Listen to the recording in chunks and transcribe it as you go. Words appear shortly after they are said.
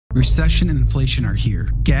Recession and inflation are here.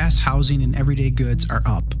 Gas, housing, and everyday goods are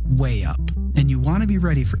up, way up. And you want to be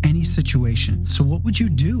ready for any situation. So what would you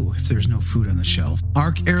do if there's no food on the shelf?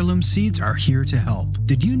 ARC Heirloom Seeds are here to help.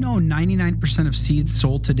 Did you know 99% of seeds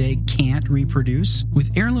sold today can't reproduce?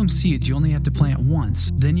 With Heirloom Seeds, you only have to plant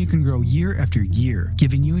once. Then you can grow year after year,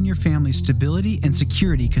 giving you and your family stability and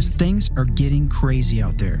security because things are getting crazy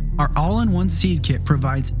out there. Our all-in-one seed kit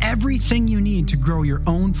provides everything you need to grow your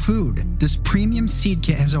own food. This premium seed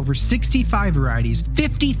kit has over 65 varieties,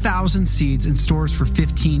 50,000 seeds in stores for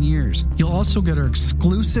 15 years. You'll also get our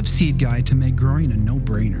exclusive seed guide to make growing a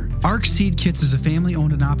no-brainer. ARC Seed Kits is a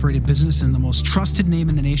family-owned and operated business and the most trusted name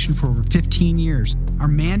in the nation for over 15 years. Our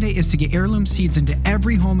mandate is to get heirloom seeds into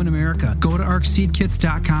every home in America. Go to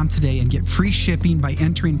arcseedkits.com today and get free shipping by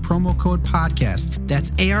entering promo code podcast. That's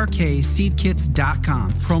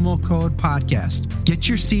ARKseedkits.com, promo code podcast. Get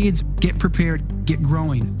your seeds, get prepared, get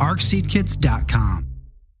growing. arcseedkits.com.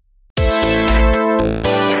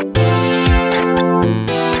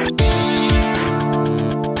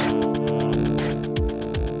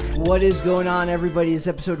 What is going on, everybody? It's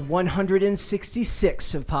episode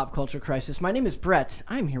 166 of Pop Culture Crisis. My name is Brett.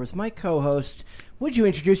 I'm here with my co-host. Would you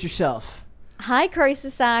introduce yourself? Hi,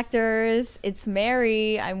 Crisis Actors. It's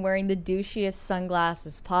Mary. I'm wearing the douchiest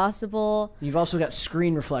sunglasses possible. You've also got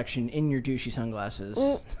screen reflection in your douchey sunglasses.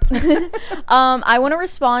 I want to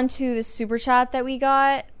respond to the super chat that we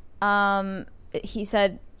got. He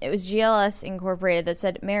said, it was GLS Incorporated that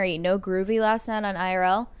said, Mary, no groovy last night on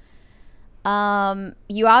IRL.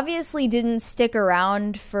 You obviously didn't stick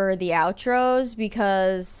around for the outros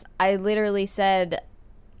because I literally said,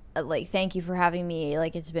 like, thank you for having me.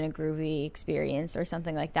 Like, it's been a groovy experience or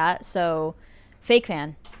something like that. So, fake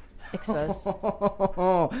fan exposed.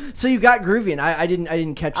 So you got groovy, and I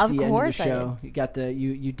didn't catch the end of the show. You got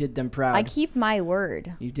you did them proud. I keep my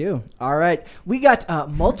word. You do. All right. We got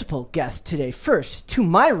multiple guests today. First, to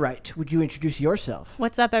my right, would you introduce yourself?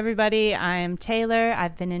 What's up, everybody? I'm Taylor.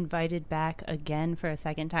 I've been invited back again for a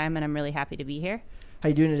second time, and I'm really happy to be here. How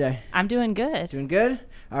you doing today? I'm doing good. Doing good?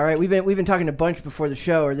 All right. We've been talking a bunch before the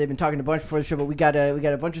show, or they've been talking a bunch before the show, but we got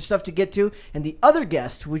a bunch of stuff to get to. And the other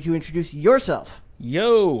guest, would you introduce yourself?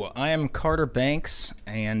 Yo, I am Carter Banks,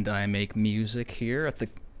 and I make music here at the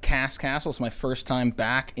Cast Castle. It's my first time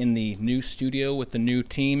back in the new studio with the new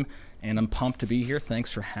team, and I'm pumped to be here.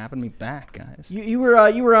 Thanks for having me back, guys. You were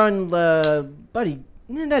on, buddy,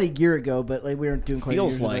 not a year ago, but like we weren't doing quite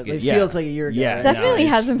feels a year like ago. it, yeah. Feels like a year ago. Yeah, right? Definitely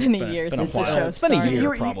hasn't been a year since the show It's been a year, You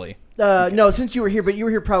were- probably. No, since you were here, but you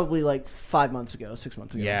were here probably like 6 months ago.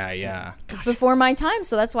 Yeah. It's before my time,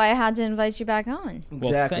 so that's why I had to invite you back on.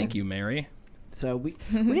 Exactly. Well, thank you, Mary. So we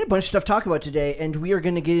got a bunch of stuff to talk about today, and we are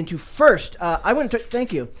going to get into first.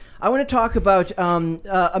 Thank you. I want to talk about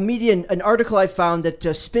an article I found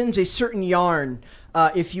that spins a certain yarn,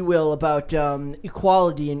 if you will, about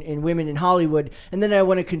equality in women in Hollywood. And then I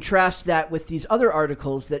want to contrast that with these other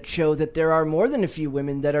articles that show that there are more than a few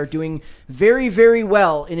women that are doing very, very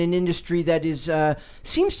well in an industry that is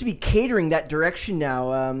seems to be catering that direction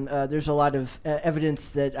now. There's a lot of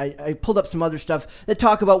evidence that I pulled up some other stuff that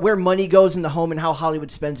talk about where money goes in the home and how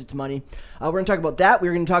Hollywood spends its money. We're going to talk about that.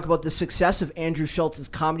 We're going to talk about the success of Andrew Schultz's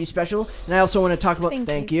comedy special. And I also want to talk about...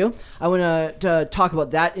 Thank you. I want to talk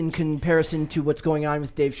about that in comparison to what's going on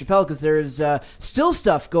with Dave Chappelle, because there's still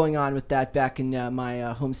stuff going on with that back in my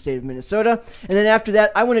home state of Minnesota. And then after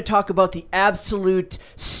that, I want to talk about the absolute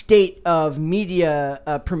state of media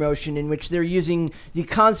promotion in which they're using the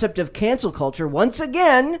concept of cancel culture once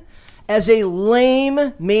again as a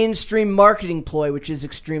lame mainstream marketing ploy, which is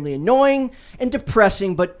extremely annoying and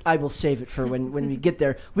depressing, but I will save it for when we get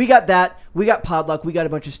there. We got that. We got Podluck. We got a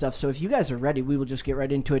bunch of stuff. So if you guys are ready, we will just get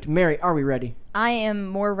right into it. Mary, are we ready? I am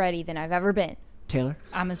more ready than I've ever been. Taylor?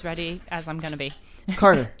 I'm as ready as I'm going to be.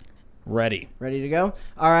 Carter? Ready. Ready to go?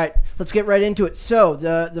 All right, let's get right into it. So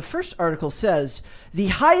the first article says, the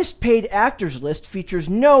highest paid actors list features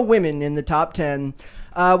no women in the top 10,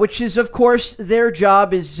 which is, of course, their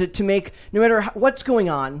job is to make, no matter what's going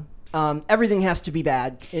on, everything has to be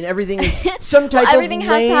bad, and everything is some type of everything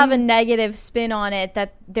has to have a negative spin on it,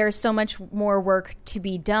 that there's so much more work to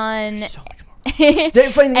be done. So much more.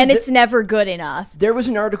 And it's never good enough. There was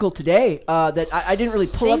an article today that I didn't really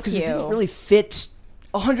pull up because it didn't really fit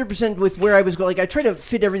 100% with where I was going. Like, I try to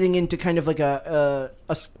fit everything into kind of like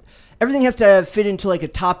everything has to fit into like a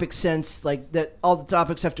topic sense, like that all the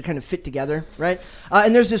topics have to kind of fit together, right?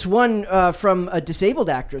 And there's this one from a disabled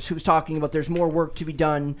actress who was talking about there's more work to be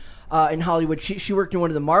done in Hollywood. She worked in one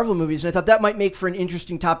of the Marvel movies, and I thought that might make for an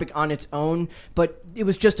interesting topic on its own, but it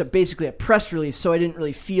was just basically a press release, so I didn't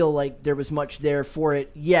really feel like there was much there for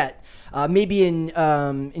it yet. Maybe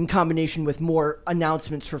in combination with more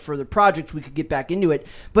announcements for further projects, we could get back into it.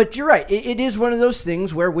 But you're right. It is one of those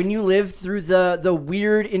things where when you live through the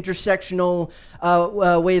weird intersectional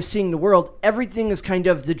way of seeing the world, everything is kind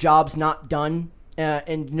of the job's not done.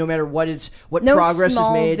 And no matter what progress is made. No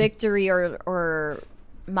small victory or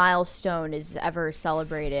milestone is ever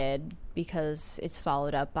celebrated because it's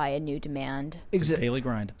followed up by a new demand. It's a daily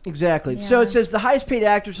grind. Exactly. Yeah. So it says the highest paid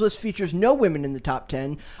actors list features no women in the top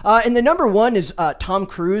 10. And the number one is Tom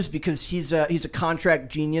Cruise, because he's a contract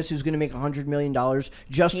genius who's going to make $100 million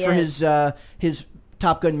just for his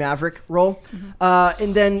Top Gun Maverick role. Mm-hmm.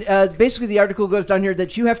 And then basically the article goes down here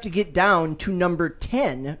that you have to get down to number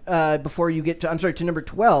 10 before you get to number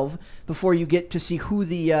 12 before you get to see who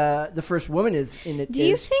the first woman is in it. Do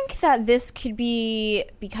you think that this could be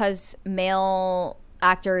because male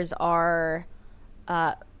actors are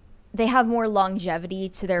they have more longevity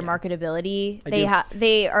to their marketability?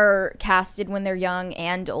 They are casted when they're young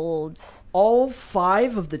and old. All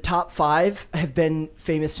 5 of the top 5 have been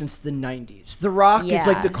famous since the 90s. The Rock is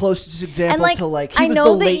like the closest example to like he was the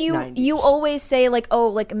late 90s. You always say like, oh,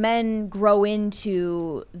 like men grow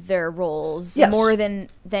into their roles more than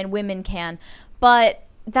women can, but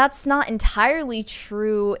that's not entirely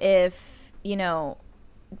true. If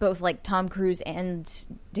both like Tom Cruise and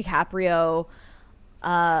DiCaprio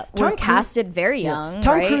were casted very young.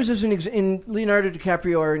 Tom Cruise is and Leonardo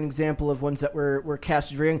DiCaprio are an example of ones that were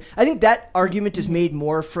casted very young. I think that argument is made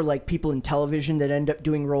more for like people in television that end up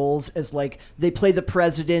doing roles as like they play the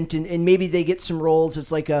president and maybe they get some roles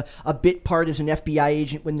as like a bit part as an FBI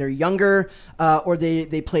agent when they're younger, or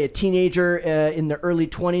they play a teenager in their early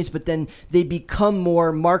 20s, but then they become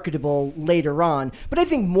more marketable later on. But I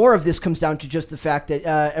think more of this comes down to just the fact that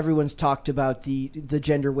everyone's talked about the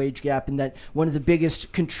gender wage gap, and that one of the biggest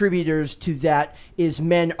contributors to that is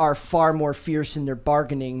men are far more fierce in their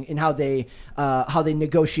bargaining and how they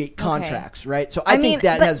negotiate contracts, right? So I think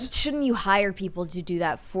shouldn't you hire people to do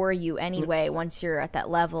that for you anyway once you're at that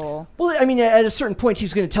level? Well, I mean, at a certain point,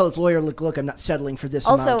 he's going to tell his lawyer, look, I'm not settling for this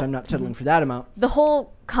amount. I'm not settling for that amount. The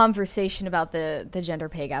whole conversation about the gender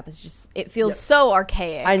pay gap is just, it feels so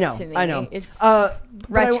archaic to me. I know. It's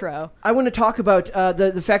retro. I want to talk about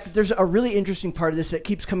the fact that there's a really interesting part of this that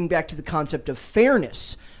keeps coming back to the concept of fairness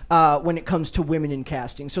when it comes to women in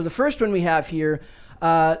casting. So the first one we have here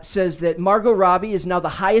says that Margot Robbie is now the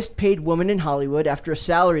highest paid woman in Hollywood after a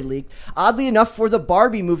salary leak. Oddly enough, for the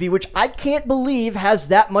Barbie movie, which I can't believe has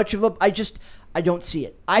that much of a... I don't see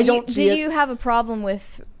it. Do you have a problem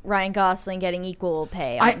with Ryan Gosling getting equal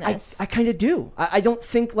pay on this? I kind of do. I don't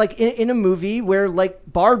think like in a movie where like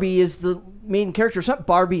Barbie is the main character. It's not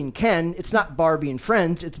Barbie and Ken. It's not Barbie and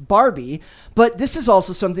Friends. It's Barbie. But this is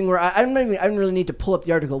also something where I don't really need to pull up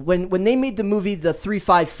the article. When they made the movie The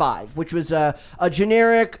 355, which was a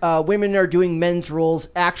generic women are doing men's roles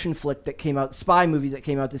action flick that came out, spy movie that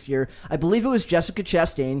came out this year. I believe it was Jessica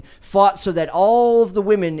Chastain fought so that all of the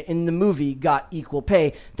women in the movie got equal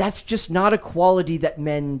pay. That's just not a quality that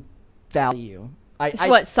men value.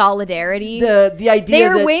 Solidarity? The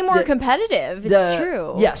idea they're way more competitive. It's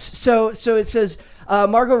true. Yes. So it says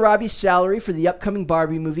Margot Robbie's salary for the upcoming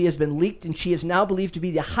Barbie movie has been leaked, and she is now believed to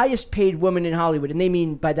be the highest paid woman in Hollywood. And they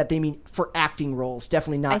mean for acting roles,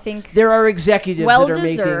 definitely not. I think there are executives that are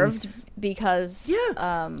deserved because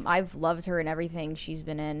I've loved her in everything she's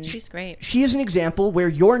been in. She's great. She is an example where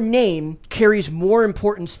your name carries more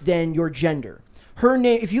importance than your gender. Her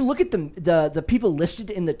name, if you look at the people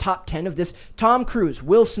listed in the top 10 of this, Tom Cruise,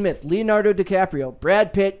 Will Smith, Leonardo DiCaprio,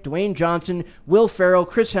 Brad Pitt, Dwayne Johnson, Will Ferrell,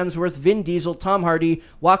 Chris Hemsworth, Vin Diesel, Tom Hardy,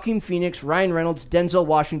 Joaquin Phoenix, Ryan Reynolds, Denzel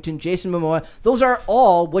Washington, Jason Momoa, those are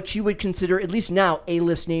all what you would consider, at least now,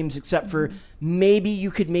 A-list names, except for maybe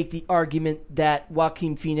you could make the argument that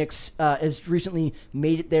Joaquin Phoenix has recently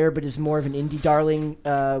made it there, but is more of an indie darling.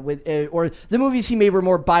 Or the movies he made were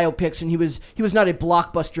more biopics, and he was not a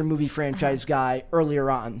blockbuster movie franchise guy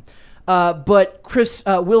earlier on. But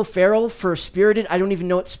Will Ferrell for Spirited, I don't even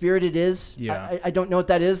know what Spirited is. Yeah. I don't know what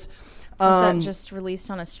that is. Was that just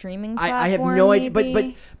released on a streaming platform? I have no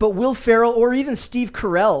idea, but Will Ferrell or even Steve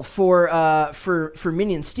Carell for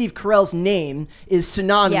Minions. Steve Carell's name is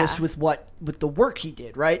synonymous with the work he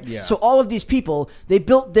did, right? Yeah. So all of these people, they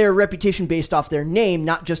built their reputation based off their name,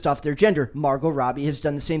 not just off their gender. Margot Robbie has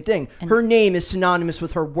done the same thing. Her name is synonymous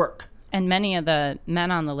with her work. And many of the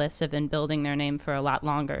men on the list have been building their name for a lot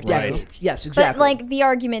longer. Right. Too. Yes, exactly. But like the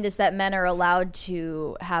argument is that men are allowed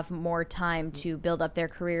to have more time to build up their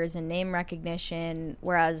careers and name recognition,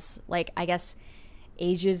 whereas like I guess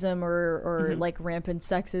ageism or like rampant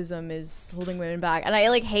sexism is holding women back. And I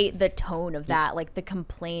like hate the tone of that, like the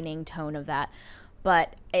complaining tone of that.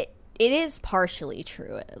 But it is partially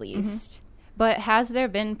true, at least. But has there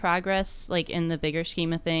been progress, like in the bigger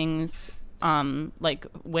scheme of things, like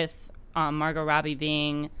with Margot Robbie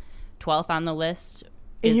being 12th on the list?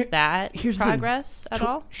 Is that progress at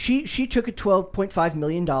all? She took a $12.5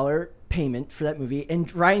 million payment for that movie,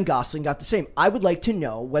 and Ryan Gosling got the same. I would like to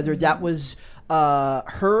know whether that was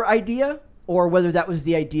her idea or whether that was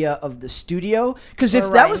the idea of the studio. Because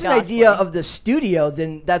if that was an idea of the studio,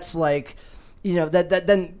 then that's like, that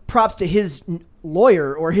then props to his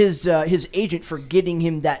lawyer or his agent for getting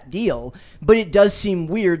him that deal. But it does seem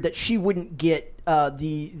weird that she wouldn't get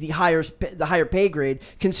the higher pay grade,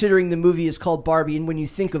 considering the movie is called Barbie, and when you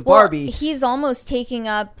think of Barbie, he's almost taking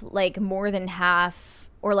up like more than half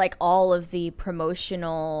or like all of the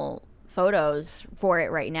promotional photos for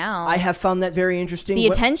it right now. I have found that very interesting. The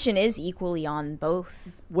attention is equally on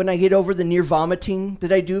both. When I get over the near vomiting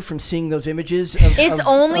that I do from seeing those images, it's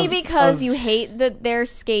only because you hate that their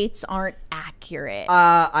skates aren't accurate.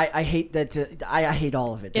 I hate that. I hate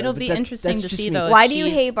all of it. It'll be interesting to see, though. Why do you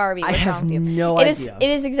hate Barbie? What's I have wrong with you? no idea. It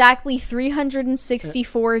is exactly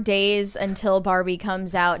 364 days until Barbie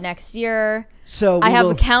comes out next year. So I have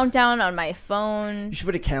a countdown on my phone. You should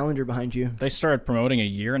put a calendar behind you. They started promoting a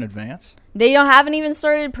year in advance? They haven't even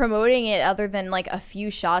started promoting it other than like a few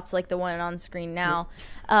shots like the one on screen now.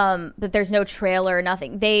 But there's no trailer,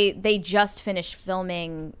 nothing. They just finished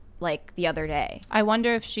filming like the other day. I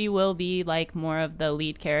wonder if she will be like more of the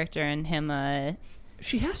lead character and him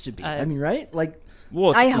she has to be. I mean, right? Like,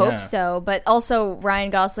 well, I hope so. But also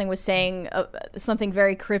Ryan Gosling was saying something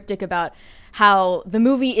very cryptic about how the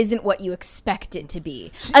movie isn't what you expect it to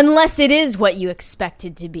be, unless it is what you expect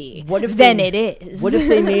it to be. It is. What if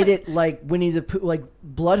they made it like Winnie the Pooh, like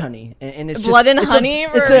Blood Honey, and it's Blood just, and Honey? You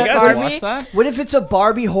guys watch that? What if it's a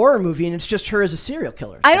Barbie horror movie and it's just her as a serial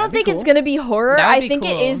killer? I don't think it's going to be horror. That'd I be think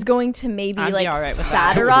cool. it is going to maybe I'd be all right with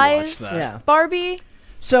that. satirize Yeah. Barbie.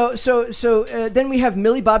 So then we have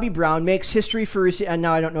Millie Bobby Brown makes history for and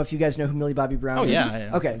now I don't know if you guys know who Millie Bobby Brown is.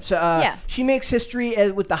 Yeah. Okay, so she makes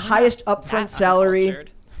history with the highest upfront salary.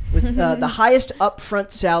 With the highest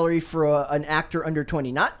upfront salary for an actor under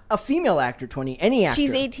 20, not a female actor 20, any actor.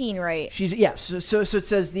 She's 18, right? So it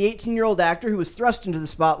says the 18-year-old actor who was thrust into the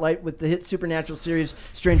spotlight with the hit supernatural series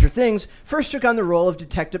Stranger Things first took on the role of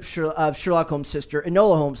Detective Sherlock Holmes' sister,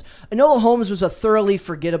 Enola Holmes. Enola Holmes was a thoroughly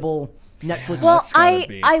forgettable Netflix. Well,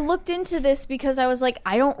 I looked into this because I was like,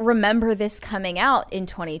 I don't remember this coming out in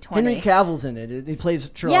 2020. Henry Cavill's in it. He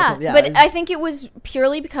plays Sherlock Holmes. Yeah, but I think it was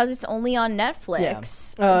purely because it's only on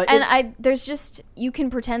Netflix. Yeah. And there's just, you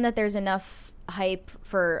can pretend that there's enough hype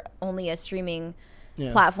for only a streaming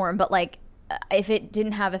platform, but like, if it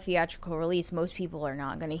didn't have a theatrical release, most people are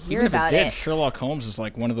not going to hear about it. Sherlock Holmes is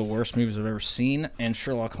like one of the worst movies I've ever seen, and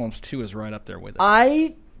Sherlock Holmes 2 is right up there with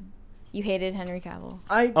it. You hated Henry Cavill.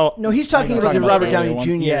 No, he's talking about the Robert Downey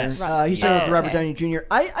Jr. Yes. He's talking about the Robert Downey Jr.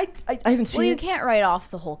 I haven't seen it. Well, you can't write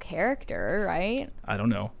off the whole character, right? I don't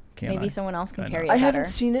know. Maybe someone else can carry it I better. haven't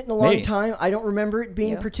seen it in a long time. I don't remember it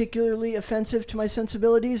being particularly offensive to my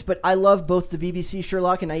sensibilities, but I love both the BBC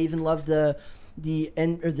Sherlock and I even love the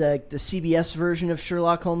CBS version of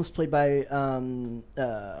Sherlock Holmes played by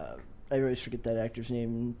I always forget that actor's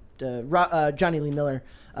name. Johnny Lee Miller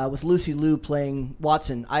with Lucy Liu playing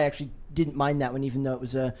Watson. I actually didn't mind that one, even though it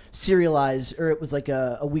was a serialized, or it was like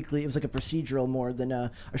a weekly. It was like a procedural more than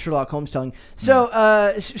a Sherlock Holmes telling.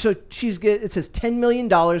 So, so she's good. It says $10 million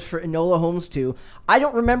for Enola Holmes 2. I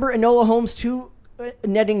don't remember Enola Holmes 2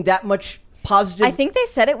 netting that much positive. I think they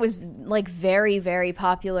said it was like very, very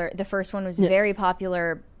popular. The first one was very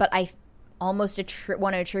popular, but I almost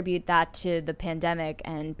want to attribute that to the pandemic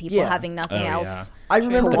and people having nothing else. I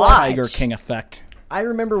remember the watch. Tiger King effect. I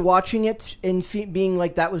remember watching it and being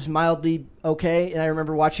like, that was mildly okay. And I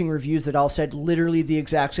remember watching reviews that all said literally the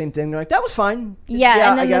exact same thing. They're like, that was fine.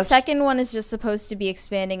 Yeah, and then the second one is just supposed to be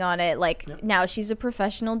expanding on it. Like, now she's a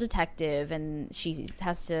professional detective and she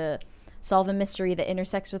has to solve a mystery that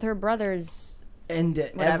intersects with her brother's. And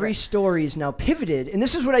every story is now pivoted. And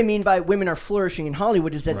this is what I mean by women are flourishing in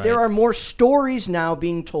Hollywood, is that there are more stories now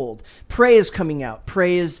being told. Prey is coming out.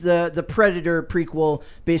 Prey is the Predator prequel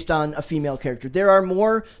based on a female character. There are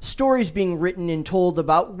more stories being written and told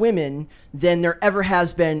about women than there ever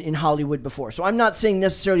has been in Hollywood before. So I'm not saying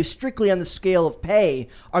necessarily strictly on the scale of pay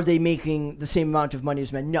are they making the same amount of money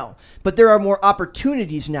as men. No. But there are more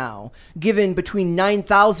opportunities now, given between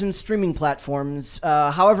 9,000 streaming platforms,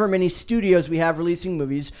 however many studios we have releasing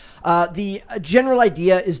movies. The general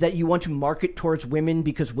idea is that you want to market towards women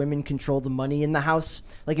because women control the money in the house.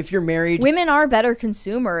 Like if you're married, women are better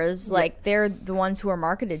consumers. Like they're the ones who are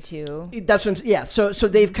marketed to. That's what so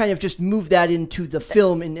they've kind of just moved that into the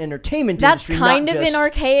film and entertainment industry. That's kind of an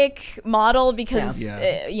archaic model because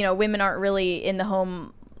women aren't really in the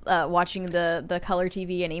home watching the color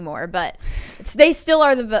TV anymore, but they still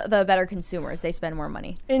are the better consumers. They spend more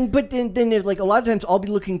money. But then like a lot of times I'll be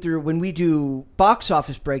looking through when we do box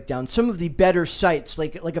office breakdowns, some of the better sites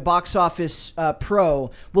like a Box Office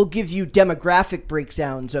Pro will give you demographic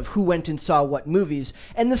breakdowns of who went and saw what movies,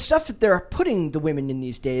 and the stuff that they're putting the women in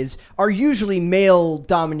these days are usually male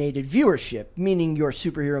dominated viewership, meaning your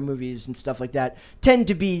superhero movies and stuff like that tend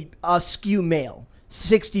to be skew male,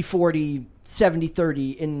 60-40,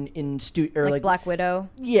 70-30 in like Black Widow.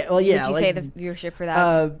 Yeah, well, yeah. Did you say the viewership for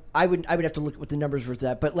that? I would have to look at what the numbers were for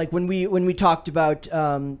that. But like when we talked about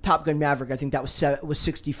Top Gun Maverick, I think that was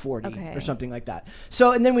 60-40 or something like that.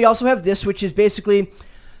 So and then we also have this, which is basically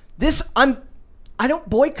this. I don't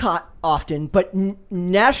boycott often, but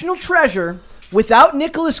National Treasure without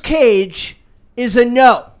Nicolas Cage is a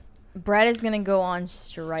no. Brett is going to go on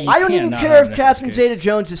strike. I don't even care if Catherine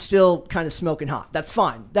Zeta-Jones is still kind of smoking hot. That's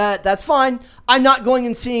fine. That's fine. I'm not going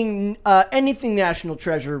and seeing anything National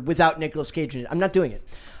Treasure without Nicolas Cage in it. I'm not doing it.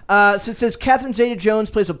 So it says Catherine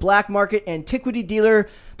Zeta-Jones plays a black market antiquity dealer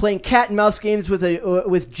playing cat and mouse games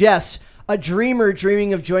with Jess, a dreamer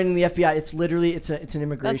dreaming of joining the FBI. It's literally it's an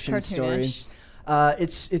immigration story.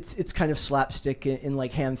 It's kind of slapstick in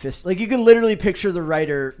like ham fist. Like you can literally picture the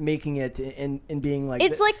writer making it and being like,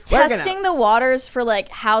 it's like testing the waters for like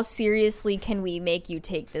how seriously can we make you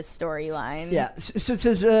take this storyline. Yeah. So it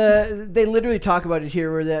says they literally talk about it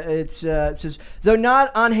here where it says though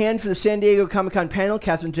not on hand for the San Diego Comic-Con panel,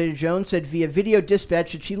 Catherine Zeta-Jones said via video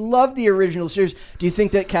dispatch that she loved the original series. Do you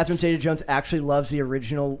think that Catherine Zeta-Jones actually loves the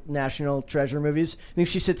original National Treasure movies? I think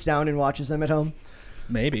she sits down and watches them at home.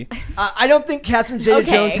 Maybe. I don't think Catherine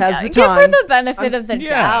Zeta-Jones has the time. Give her the benefit of the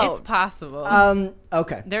doubt. It's possible.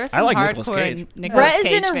 Okay. There are some hardcore Brett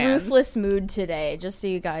is in a ruthless mood today, just so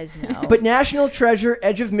you guys know. But National Treasure,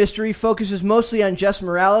 Edge of Mystery focuses mostly on Jess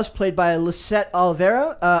Morales, played by Lisette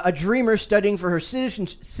Oliveira, a dreamer studying for her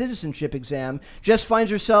citizenship exam. Jess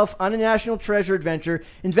finds herself on a National Treasure adventure,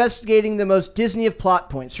 investigating the most Disney of plot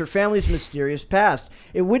points, her family's mysterious past.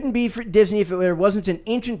 It wouldn't be for Disney if there wasn't an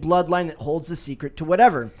ancient bloodline that holds the secret to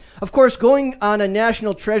whatever. Of course, going on a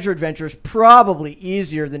National Treasure adventure is probably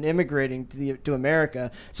easier than immigrating to America.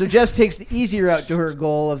 So Jess takes the easy route to her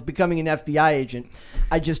goal of becoming an FBI agent.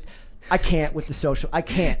 I can't with the social. I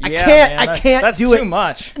can't do it. That's too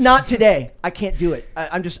much. Not today. I can't do it.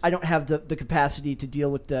 I don't have the capacity to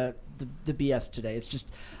deal with the BS today. It's just,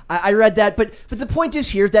 I read that, but the point is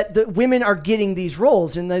here that the women are getting these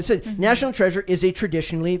roles, and they said National Treasure is that's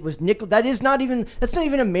not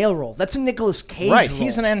even a male role. That's a Nicolas Cage right. role.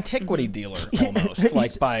 He's an antiquity dealer almost,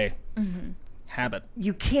 like by habit.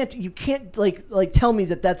 You can't like tell me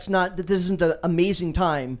that this isn't an amazing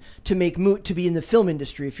time to be in the film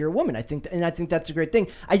industry if you're a woman. I think that's a great thing.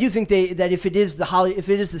 I do think that if it is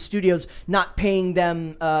the studios not paying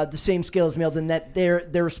them the same scale as male, then that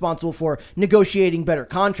they're responsible for negotiating better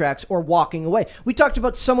contracts or walking away. We talked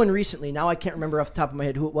about someone recently. Now I can't remember off the top of my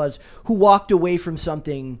head who it was who walked away from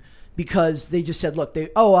something because they just said, look,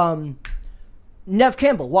 Neve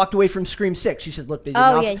Campbell walked away from Scream 6. She said, look, they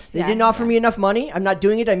didn't offer me enough money. I'm not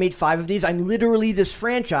doing it. I made 5 of these. I'm literally this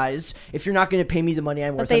franchise. If you're not going to pay me the money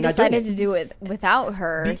I'm worth, but they decided to do it without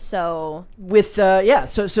her. So but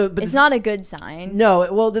it's not a good sign.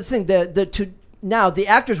 No, well, the thing, now the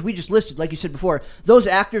actors we just listed, like you said before, those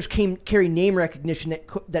actors carry name recognition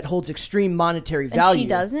that holds extreme monetary value. And she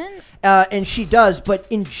doesn't? And she does, but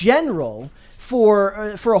in general,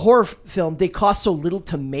 for a horror film, they cost so little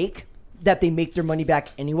to make that they make their money back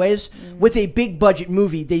anyways. With a big budget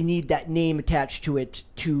movie, they need that name attached to it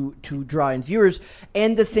to draw in viewers.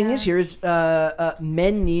 And the thing is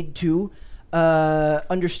men need to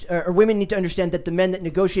women need to understand that the men that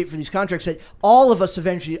negotiate for these contracts, that all of us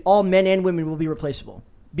eventually, all men and women, will be replaceable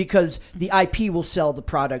because the IP will sell the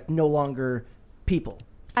product, no longer people.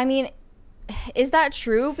 I mean, is that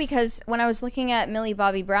true? Because when I was looking at Millie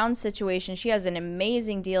Bobby Brown's situation, she has an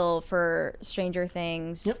amazing deal for Stranger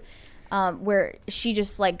Things. Yep. Where she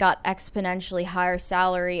just like got exponentially higher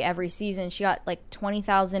salary every season. She got like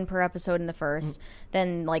 $20,000 per episode in the first,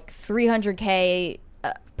 then like $300K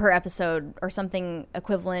per episode or something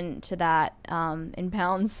equivalent to that in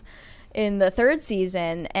pounds in the third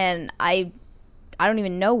season, and I don't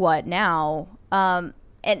even know what now. And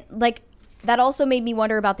like that also made me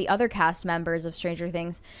wonder about the other cast members of Stranger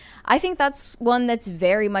Things. I think that's one that's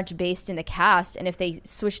very much based in the cast, and if they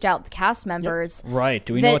switched out the cast members... Yep. Right.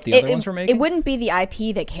 Do we know what the other ones were making? It wouldn't be the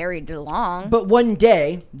IP that carried it along. But one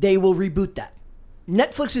day, they will reboot that.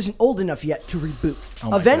 Netflix isn't old enough yet to reboot.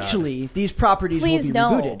 Eventually, these properties will be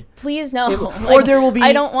rebooted. Please no. Or there will be...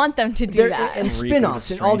 I don't want them to do that. And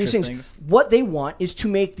spin-offs and all these things. What they want is to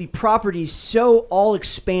make the properties so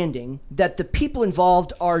all-expanding that the people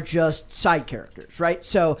involved are just side characters, right?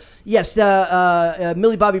 So, yes,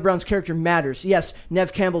 Millie Bobby Brown's character matters. Yes,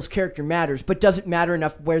 Neve Campbell's character matters, but doesn't matter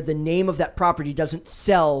enough where the name of that property doesn't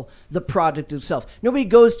sell the product itself. Nobody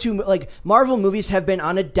goes to... Like, Marvel movies have been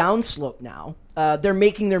on a downslope now. They're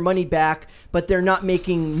making their money back, but they're not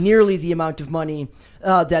making nearly the amount of money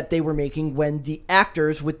that they were making when the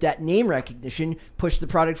actors with that name recognition pushed the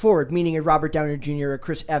product forward, meaning a Robert Downey Jr., a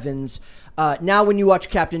Chris Evans. Now when you watch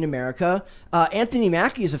Captain America, Anthony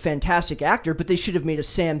Mackie is a fantastic actor, but they should have made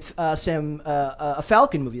a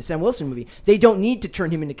Falcon movie, a Sam Wilson movie. They don't need to turn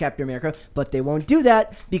him into Captain America, but they won't do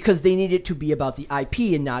that because they need it to be about the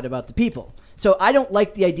IP and not about the people. So I don't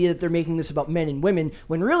like the idea that they're making this about men and women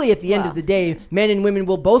when really at the end of the day, men and women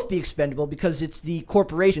will both be expendable because it's the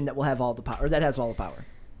corporation that will have all the power, or that has all the power.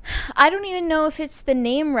 I don't even know if it's the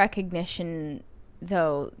name recognition,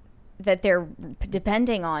 though, that they're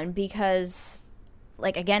depending on because,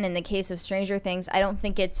 like, again, in the case of Stranger Things, I don't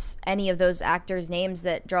think it's any of those actors' names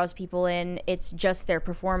that draws people in. It's just their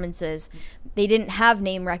performances. They didn't have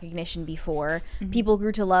name recognition before. Mm-hmm. People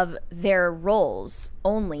grew to love their roles,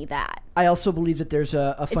 only that. I also believe that there's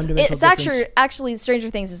a fundamental it's difference. actually Stranger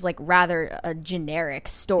Things is like rather a generic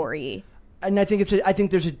story. And I think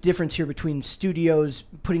there's a difference here between studios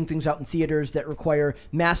putting things out in theaters that require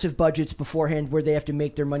massive budgets beforehand where they have to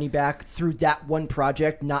make their money back through that one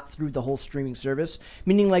project, not through the whole streaming service.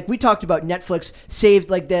 Meaning, like we talked about, Netflix saved,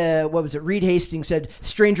 like Reed Hastings said,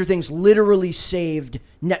 Stranger Things literally saved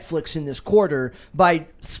Netflix in this quarter by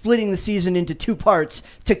splitting the season into 2 parts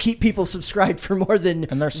to keep people subscribed for more than 1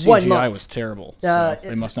 month. And their CGI was terrible. So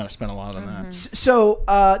they must not have spent a lot on that. So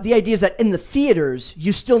the idea is that in the theaters,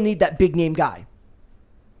 you still need that big name guy.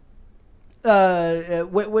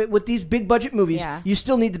 With these big budget movies, you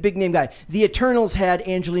still need the big name guy. The Eternals had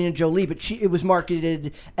Angelina Jolie, but it was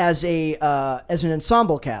marketed as an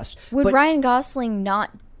ensemble cast. Would Ryan Gosling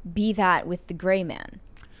not be that with The Gray Man?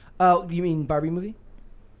 You mean Barbie movie?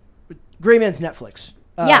 Gray Man's Netflix.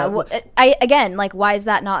 Why is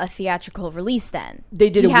that not a theatrical release then?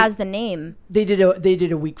 He has the name. They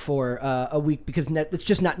did a week for a week because it's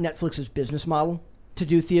just not Netflix's business model to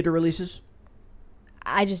do theater releases.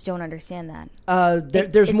 I just don't understand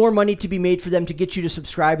that. There's more money to be made for them to get you to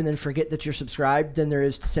subscribe and then forget that you're subscribed than there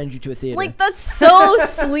is to send you to a theater. Like, that's so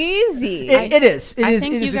sleazy. It is. I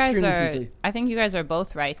think you guys are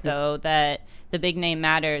both right, though, that the big name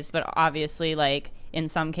matters, but obviously, like, in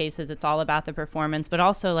some cases it's all about the performance, but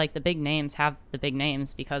also, like, the big names have the big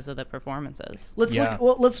names because of the performances. Let's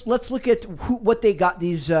look at what they got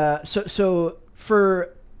these. So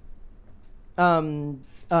for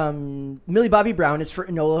Millie Bobby Brown, it's for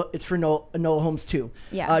Enola Holmes 2.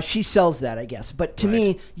 Yeah. She sells that, I guess. But to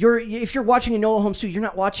me, if you're watching Enola Holmes 2, you're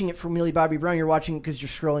not watching it for Millie Bobby Brown. You're watching it because you're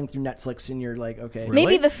scrolling through Netflix and you're like, okay. Really?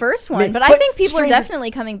 Maybe the first one, but I think people are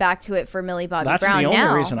definitely coming back to it for Millie Bobby Brown now. That's the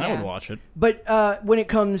only reason I would watch it. But when it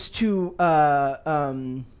comes to...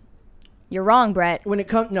 You're wrong, Brett.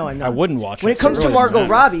 No, I'm not. I wouldn't watch it. When it comes to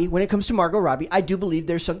Margot Robbie, I do believe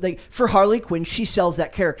there's something for Harley Quinn. She sells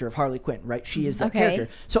that character of Harley Quinn, right? She is that character.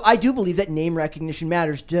 So I do believe that name recognition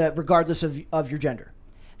matters regardless of your gender.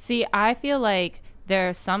 See, I feel like there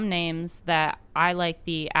are some names that I like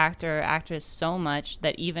the actor or actress so much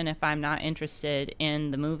that even if I'm not interested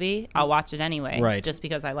in the movie, I'll watch it anyway. Right. Just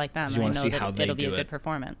because I like them and I know that it'll be a good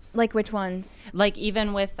performance. Like which ones? Like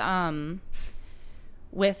even with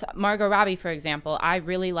Margot Robbie, for example, I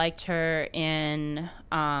really liked her in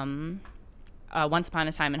Once Upon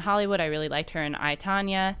a Time in Hollywood. I really liked her in I,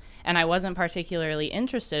 Tonya. And I wasn't particularly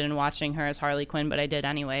interested in watching her as Harley Quinn, but I did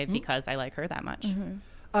anyway because I like her that much. Mm-hmm.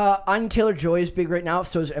 Anya Taylor-Joy is big right now.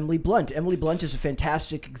 So is Emily Blunt. Emily Blunt is a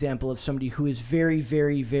fantastic example of somebody who is very,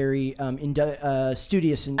 very, very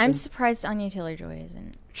studious. I'm surprised Anya Taylor-Joy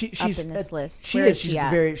isn't. she's up in this list. She is. She's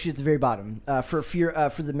at the very bottom for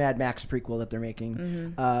the Mad Max prequel that they're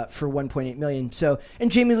making for $1.8 million. So,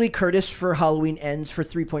 and Jamie Lee Curtis for Halloween Ends for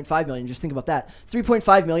 $3.5 million. Just think about that.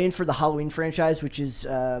 $3.5 million for the Halloween franchise, which is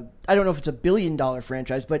I don't know if it's a $1 billion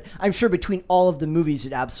franchise, but I'm sure between all of the movies,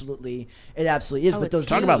 it absolutely is. But those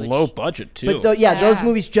talk about low budget too. But those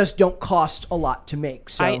movies just don't cost a lot to make.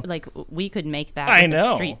 So we could make that. I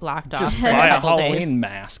know. A street blocked off. Just buy a Halloween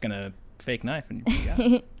mask and a fake knife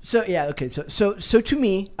and So to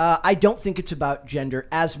me, I don't think it's about gender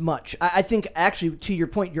as much. I think actually, to your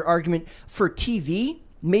point, your argument for TV,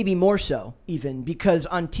 maybe more so even, because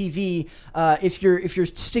on TV, if you're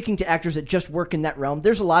sticking to actors that just work in that realm,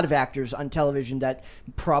 there's a lot of actors on television that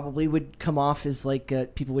probably would come off as like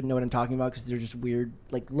people wouldn't know what I'm talking about because they're just weird,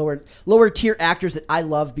 like lower tier actors that I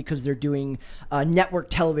love because they're doing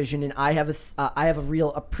network television, and I have a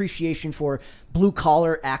real appreciation for blue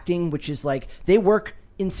collar acting, which is like they work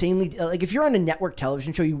insanely. Like if you're on a network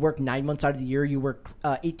television show, you work 9 months out of the year, you work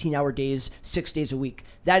 18-hour days, 6 days a week.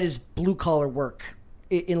 That is blue collar work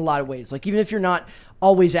in a lot of ways. Like even if you're not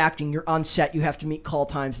always acting, you're on set, you have to meet call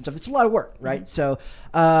times and stuff. It's a lot of work, right? So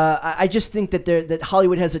I just think that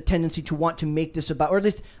Hollywood has a tendency to want to make this about, or at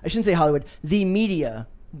least I shouldn't say Hollywood, the media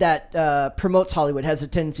that promotes Hollywood has a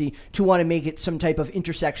tendency to want to make it some type of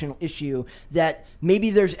intersectional issue that maybe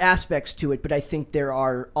there's aspects to it, but I think there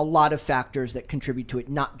are a lot of factors that contribute to it,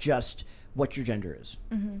 not just what your gender is.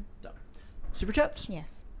 So, Super Chats?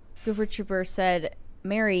 Yes. Goofer Trooper said,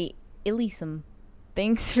 Mary Elysium,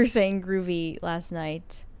 thanks for saying groovy last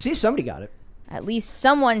night. See, somebody got it. At least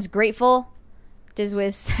someone's grateful.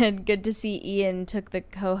 Dizwiz said, good to see Ian took the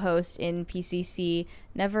co-host in PCC.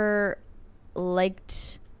 Never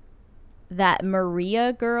liked that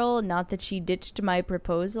Maria girl, not that she ditched my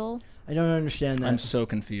proposal. I don't understand that. I'm so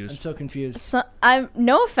confused. I'm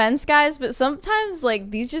no offense, guys, but sometimes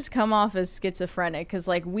like these just come off as schizophrenic because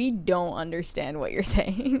like we don't understand what you're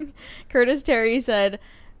saying. Curtis Terry said,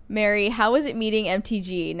 Mary, how was it meeting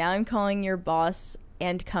MTG? Now I'm calling your boss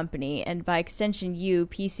and company, and by extension you,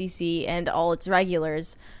 PCC, and all its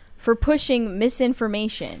regulars, for pushing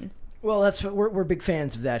misinformation. Well, that's what we're big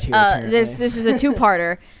fans of that here. This is a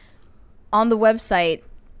two-parter. On the website,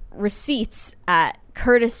 receipts at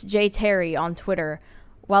Curtis J. Terry on Twitter.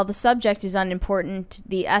 While the subject is unimportant,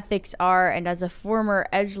 the ethics are, and as a former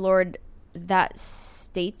edgelord, that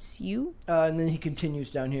states you. And then he continues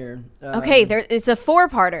down here. Okay, it's a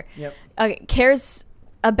four-parter. Yep. Cares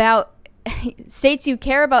about, states you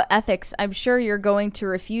care about ethics. I'm sure you're going to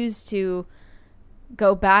refuse to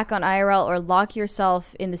go back on IRL or lock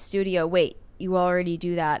yourself in the studio. Wait, you already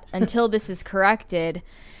do that until this is corrected.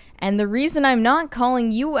 And the reason I'm not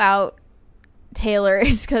calling you out, Taylor,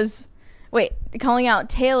 is because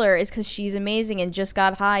she's amazing and just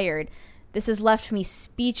got hired. This has left me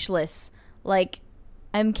speechless. Like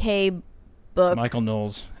MK book. Michael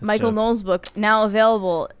Knowles' book, now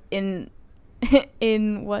available in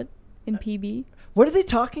what? In PB? What are they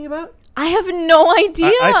talking about? I have no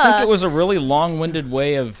idea. I think it was a really long-winded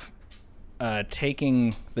way of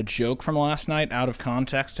taking the joke from last night out of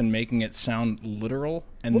context and making it sound literal,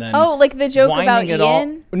 and then like the joke about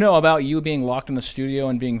Ian? About you being locked in the studio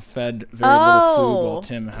and being fed very little food while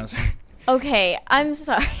Tim has. Okay, I'm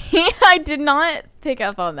sorry. I did not pick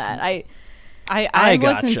up on that. I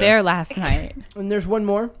wasn't there last night. And there's one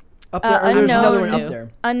more up there. There's another one up there.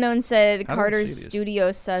 Unknown said Carter's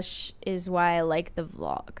studio sesh is why I like the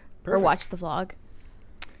vlog. Perfect. Or watch the vlog.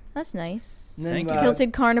 That's nice. Thank you.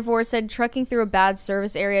 Kilted Carnivore said, trucking through a bad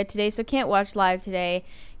service area today, so can't watch live today.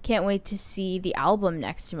 Can't wait to see the album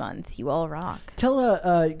next month. You all rock. Get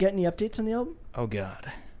any updates on the album? Oh,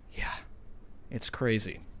 God. Yeah. It's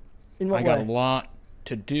crazy. In what way? I got a lot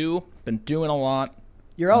to do. Been doing a lot.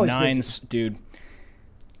 You're always busy. Dude.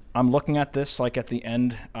 I'm looking at this like at the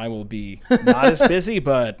end I will be not as busy,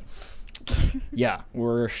 but yeah,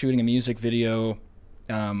 we're shooting a music video.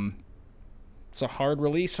 It's a hard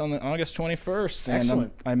release on August 21st.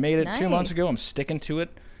 Excellent. And I made it 2 months ago. I'm sticking to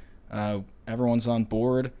it. Everyone's on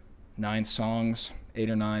board. 9 songs, 8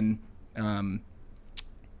 or 9.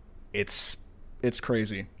 It's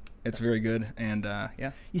crazy. It's very good, and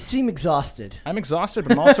yeah. You seem exhausted. I'm exhausted,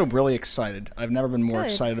 but I'm also really excited. I've never been more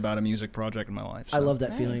excited about a music project in my life. So. I love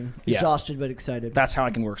that feeling. Exhausted but excited. That's how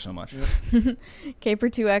I can work so much.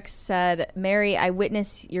 Caper2X said, Mary, I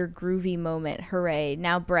witness your groovy moment. Hooray.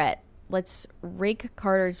 Now, Brett, let's rake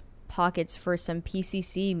Carter's pockets for some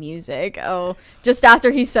PCC music. Oh, just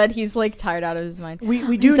after he said he's like tired out of his mind.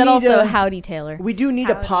 We do he said need also, howdy, Taylor. We do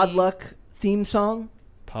need a Podluck theme song.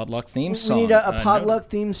 Podluck theme song. We need a Podluck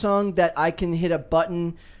theme song that I can hit a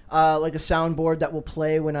button like a soundboard that will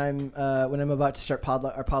play when I'm about to start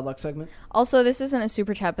our Podluck segment. Also, this isn't a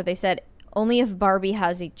super chat, but they said only if Barbie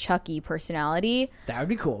has a Chucky personality. That would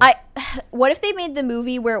be cool. What if they made the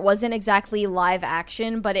movie where it wasn't exactly live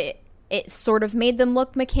action, but it sort of made them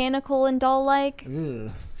look mechanical and doll-like?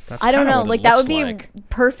 I don't know. Like that would be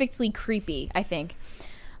perfectly creepy, I think.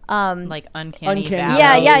 Like uncanny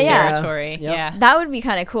valley territory. Yep. Yeah, that would be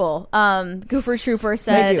kind of cool. Goofer Trooper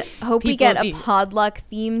said, "Hope we get a Podluck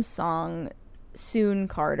theme song soon,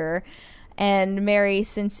 Carter." And Mary,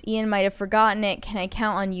 since Ian might have forgotten it, can I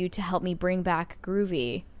count on you to help me bring back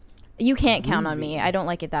Groovy? You can't count on me. I don't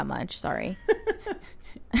like it that much. Sorry.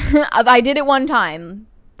 I did it one time.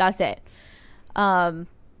 That's it. And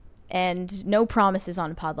no promises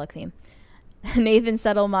on Podluck theme. Nathan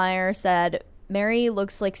Settlemeyer said, Mary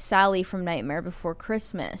looks like Sally from Nightmare Before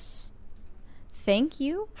Christmas. Thank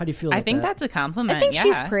you. How do you feel about that? I think that's a compliment. I think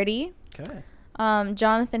she's pretty. Okay.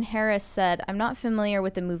 Jonathan Harris said, I'm not familiar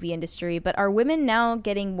with the movie industry, but are women now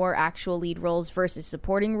getting more actual lead roles versus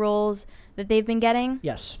supporting roles that they've been getting?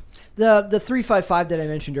 Yes. The 355 that I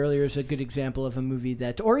mentioned earlier is a good example of a movie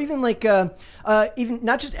that, or even like, even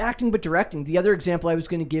not just acting but directing. The other example I was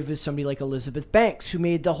going to give is somebody like Elizabeth Banks, who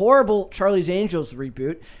made the horrible Charlie's Angels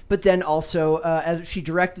reboot, but then also as she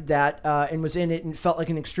directed that and was in it, and felt like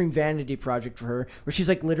an extreme vanity project for her, where she's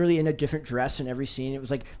like literally in a different dress in every scene. It was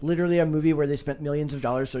like literally a movie where they spent millions of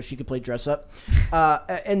dollars so she could play dress up.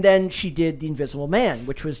 And then she did The Invisible Man,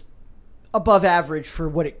 which was above average for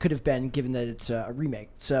what it could have been, given that it's a remake.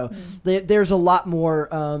 So there's a lot more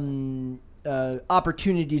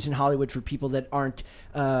opportunities in Hollywood for people that aren't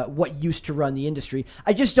what used to run the industry.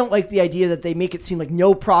 I just don't like the idea that they make it seem like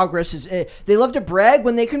no progress is. They love to brag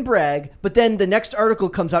when they can brag, but then the next article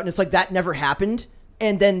comes out and it's like that never happened.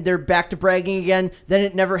 And then they're back to bragging again. Then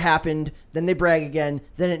it never happened. Then they brag again.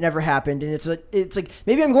 Then it never happened. And it's like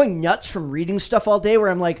maybe I'm going nuts from reading stuff all day where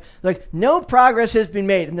I'm like no progress has been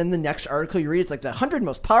made. And then the next article you read, it's like the 100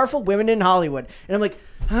 most powerful women in Hollywood. And I'm like,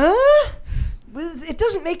 huh? It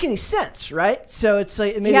doesn't make any sense, right? So it's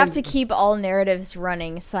like you have to keep all narratives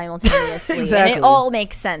running simultaneously. Exactly. And it all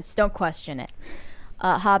makes sense. Don't question it.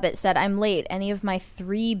 Hobbit said, I'm late. Any of my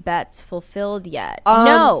 3 bets fulfilled yet?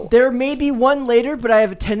 No. There may be one later, but I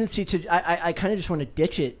have a tendency to I kind of just want to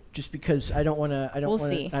ditch it just because I don't want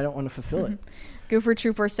to fulfill it. Goofer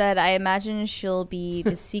Trooper said, I imagine she'll be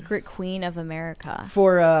the secret queen of America.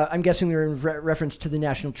 For I'm guessing they're in reference to the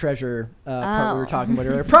National Treasure part we were talking about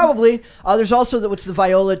earlier. Probably. There's also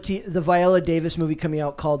the Viola Davis movie coming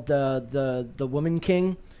out called the Woman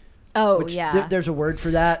King. Oh, yeah. There's a word for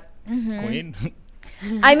that. Mm-hmm. Queen.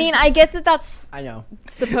 I mean, I get that that's I know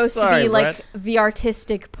supposed to be like the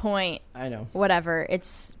artistic point. I know. Whatever.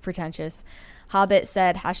 It's pretentious. Hobbit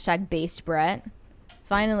said, #based Brett.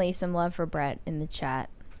 Finally, some love for Brett in the chat.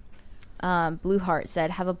 Blue Heart said,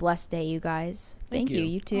 have a blessed day, you guys. Thank you.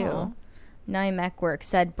 You too. Aww. Nye Mechwork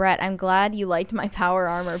said, Brett, I'm glad you liked my power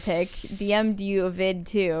armor pick. DM'd you a vid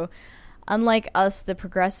too. Unlike us, the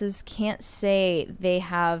progressives can't say they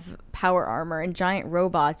have power armor and giant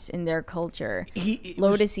robots in their culture.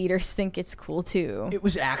 Lotus Eaters think it's cool too. It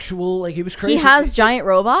was actual, like it was crazy. He has giant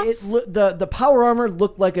robots? The power armor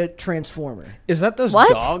looked like a transformer. Is that those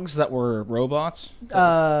dogs that were robots?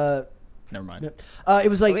 Never mind. It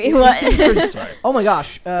was like... Wait, what? Sorry. Oh my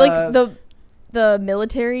gosh. Like the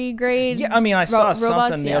military grade? Yeah, I mean, I saw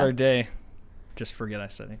something the other day. Just forget I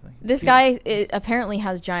said anything. This guy apparently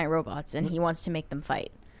has giant robots, and he wants to make them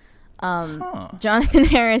fight. Jonathan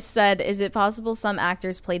Harris said, is it possible some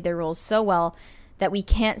actors played their roles so well that we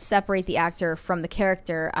can't separate the actor from the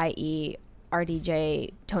character, i.e.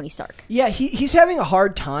 RDJ Tony Stark? Yeah, he's having a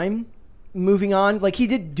hard time moving on. Like he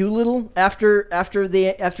did Doolittle after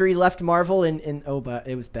he left Marvel, and but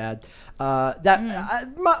it was bad.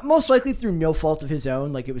 Most likely through no fault of his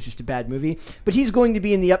own. Like it was just a bad movie. But he's going to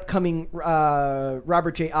be in the upcoming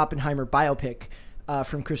Robert J. Oppenheimer biopic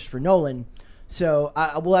from Christopher Nolan. So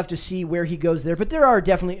we'll have to see where he goes there. But there are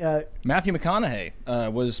definitely... Matthew McConaughey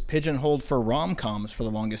was pigeonholed for rom-coms for the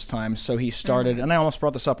longest time. So he started... And I almost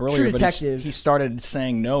brought this up earlier. But he started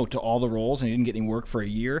saying no to all the roles, and he didn't get any work for a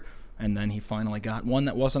year. And then he finally got one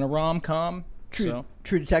that wasn't a rom-com. True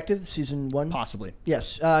Detective, season 1? Possibly.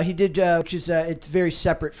 Yes. He did, which is it's very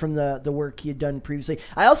separate from the work he had done previously.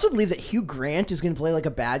 I also believe that Hugh Grant is going to play like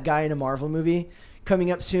a bad guy in a Marvel movie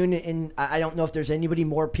coming up soon, and I don't know if there's anybody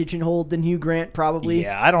more pigeonholed than Hugh Grant, probably.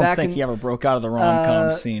 Yeah, I don't think he ever broke out of the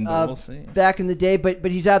rom-com scene, but we'll see. Back in the day, but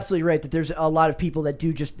he's absolutely right that there's a lot of people that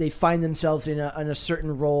do just, they find themselves in a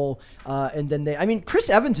certain role, and then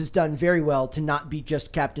Chris Evans has done very well to not be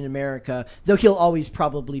just Captain America, though he'll always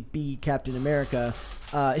probably be Captain America.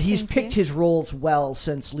 He's picked his roles well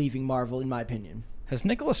since leaving Marvel, in my opinion. Has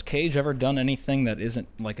Nicolas Cage ever done anything that isn't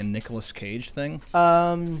like a Nicolas Cage thing? It's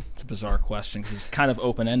a bizarre question because it's kind of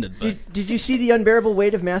open-ended. But did you see The Unbearable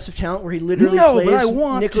Weight of Massive Talent where he literally plays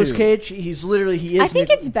Nicolas Cage? He is. I think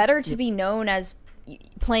it's better to be known as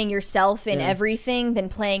playing yourself in everything than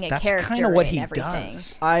playing a character. That's kind of what he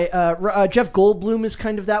does. Jeff Goldblum is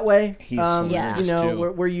kind of that way. He's hilarious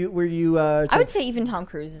too. Where you I would say even Tom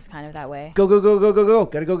Cruise is kind of that way. Go,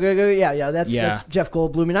 gotta go. Yeah. That's Jeff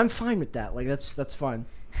Goldblum, and I'm fine with that. Like that's fine.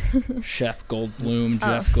 Chef Goldblum,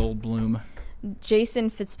 Jeff Goldblum.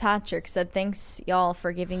 Jason Fitzpatrick said, "Thanks y'all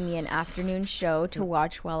for giving me an afternoon show to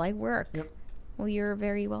watch while I work." Yep. Well, you're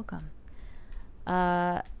very welcome.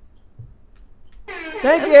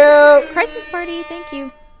 Thank you. Crisis Party, thank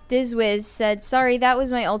you. Dizwiz said, "Sorry, that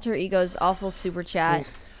was my alter ego's awful super chat."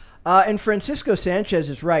 And Francisco Sanchez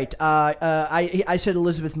is right. I said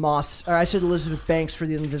Elizabeth Moss, or I said Elizabeth Banks for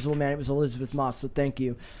The Invisible Man. It was Elizabeth Moss, so thank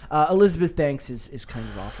you. Elizabeth Banks is kind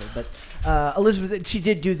of awful, but Elizabeth, she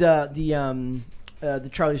did do the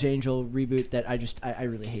Charlie's Angel reboot that I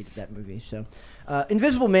really hated that movie. So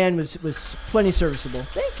Invisible Man was plenty serviceable.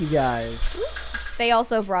 Thank you guys. They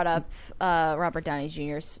also brought up Robert Downey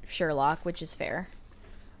Jr.'s Sherlock, which is fair.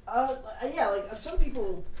 Some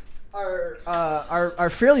people are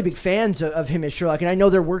fairly big fans of him as Sherlock, and I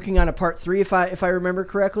know they're working on a part 3 if I remember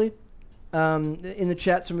correctly. In the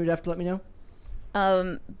chat, somebody would have to let me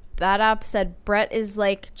know. Bad App said Brett is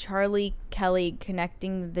like Charlie Kelly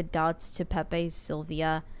connecting the dots to Pepe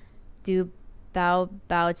Sylvia. Do bow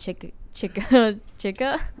chicka.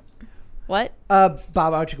 What? Bow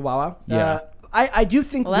chicka wow. Yeah. I do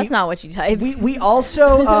think. Well, that's not what you typed. We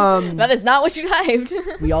also. That is not what you typed.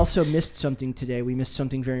 We also missed something today. We missed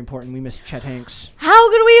something very important. We missed Chet Hanks. How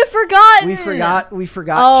could we have forgotten? We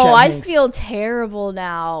forgot. Oh, Chet Hanks. Feel terrible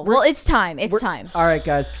now. Well, it's time. It's time. All right,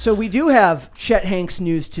 guys. So we do have Chet Hanks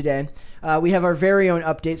news today. We have our very own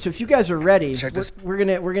update. So if you guys are ready, we're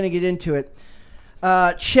gonna get into it.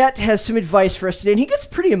 Chet has some advice for us today, and he gets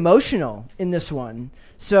pretty emotional in this one.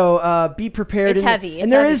 So be prepared. It's heavy.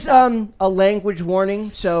 And there is a language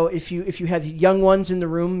warning. So if you have young ones in the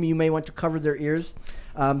room, you may want to cover their ears.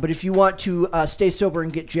 But if you want to stay sober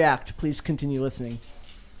and get jacked, please continue listening.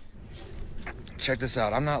 Check this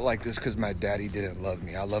out. I'm not like this because my daddy didn't love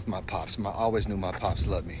me. I love my pops. I always knew my pops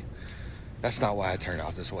loved me. That's not why I turned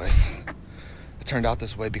out this way. I turned out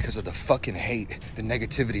this way because of the fucking hate, the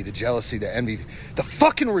negativity, the jealousy, the envy, the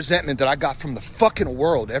fucking resentment that I got from the fucking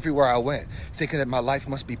world everywhere I went. Thinking that my life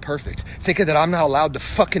must be perfect. Thinking that I'm not allowed to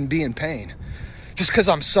fucking be in pain. Just because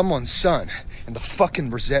I'm someone's son. And the fucking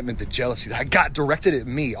resentment, the jealousy that I got directed at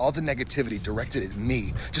me, all the negativity directed at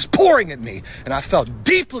me, just pouring at me. And I felt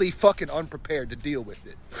deeply fucking unprepared to deal with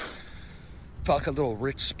it. Felt like a little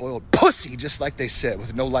rich, spoiled pussy, just like they said,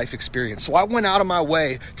 with no life experience. So I went out of my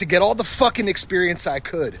way to get all the fucking experience I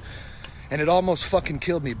could. And it almost fucking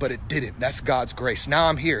killed me, but it didn't. That's God's grace. Now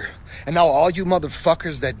I'm here. And now all you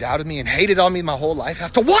motherfuckers that doubted me and hated on me my whole life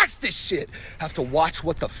have to watch this shit. Have to watch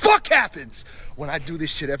what the fuck happens when I do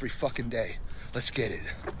this shit every fucking day. Let's get it.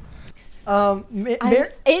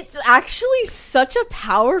 It's actually such a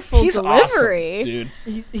powerful delivery. Awesome,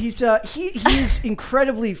 dude. He's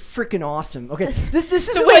incredibly freaking awesome. Okay, this is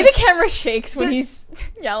the way the camera shakes when he's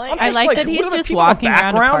yelling. I like that he's just walking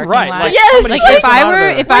around a parking lot. Like, yes, like if I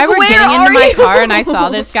were getting into my car and I saw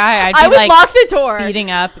this guy, I would lock the door,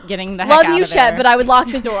 speeding up, getting the heck out of there. Love you, Chet, but I would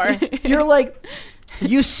lock the door. You're like.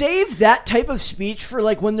 You save that type of speech for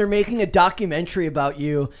like when they're making a documentary about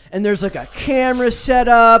you and there's like a camera set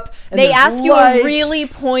up and they ask lights, you a really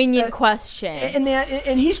poignant question.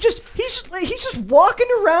 And he's just walking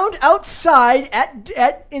around outside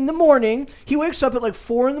at in the morning. He wakes up at like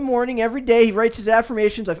 4 a.m. every day. He writes his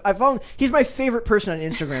affirmations. I found he's my favorite person on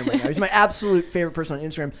Instagram right now. He's my absolute favorite person on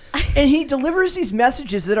Instagram. And he delivers these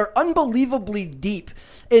messages that are unbelievably deep.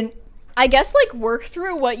 And I guess like work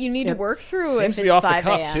through what you need to work through. Seems if to be it's off 5 the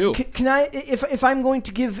cuff a.m. too. Can I, if I'm going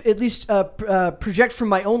to give at least project from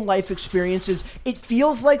my own life experiences, it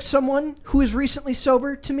feels like someone who is recently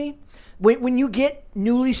sober to me. When you get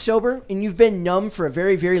newly sober and you've been numb for a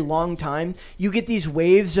very, very long time, you get these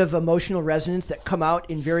waves of emotional resonance that come out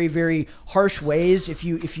in very, very harsh ways if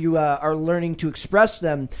you are learning to express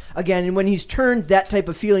them again. And when he's turned that type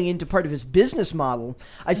of feeling into part of his business model,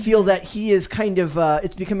 I feel that he is kind of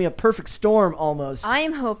it's becoming a perfect storm almost. I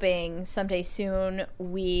am hoping someday soon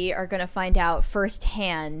we are going to find out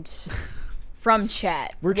firsthand from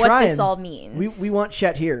Chet what this all means. We want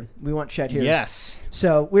Chet here. We want Chet here. Yes.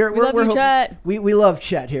 So we love you, Chet. We love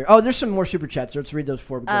Chet here. Oh, there's some more super chats. So let's read those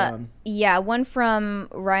before we go on. Yeah, one from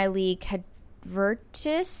Riley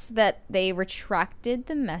Vertis that they retracted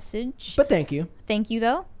the message. But thank you. Thank you,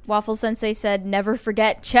 though. Waffle Sensei said, never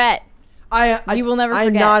forget Chet. We will never forget.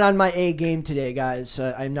 I'm not on my A game today, guys.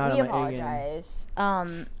 I'm not We on my A game. apologize.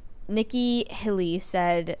 Nikki Hilly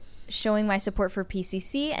said, showing my support for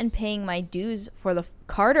PCC and paying my dues for the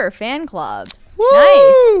Carter fan club. Woo!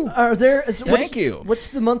 Nice. Are there? Thank you. What's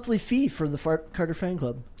the monthly fee for the Carter fan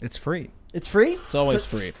club? It's free. It's free. It's always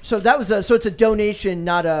free. So that was so it's a donation,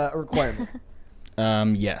 not a requirement.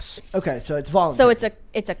 Yes. Okay, so it's voluntary. So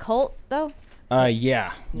it's a cult though.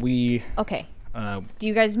 Yeah. We. Okay. Do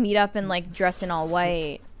you guys meet up and like dress in all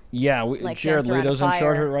white? Yeah, like Jared dance around Leto's a in charge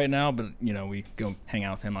fire? of it right now, but we go hang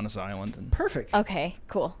out with him on his island. And Perfect. Okay,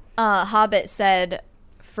 cool. Hobbit said,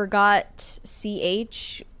 forgot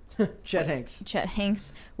CH. Chet Hanks. Chet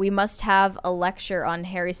Hanks. We must have a lecture on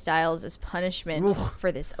Harry Styles as punishment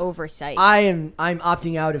for this oversight. I'm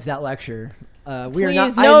opting out of that lecture. We are not.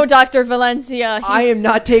 Please, no, Dr. Valencia. I am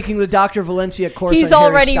not taking the Dr. Valencia course. He's on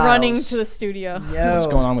already Harry running Styles. to the studio. No. what's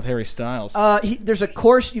going on with Harry Styles? There's a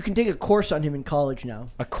course you can take a course on him in college now.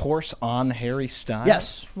 A course on Harry Styles?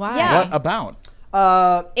 Yes. Wow. Yeah. What about?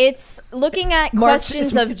 It's looking at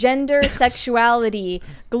questions Marxism. of gender, sexuality,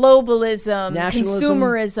 globalism, Nationalism.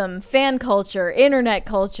 consumerism, fan culture, internet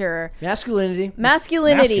culture, Masculinity.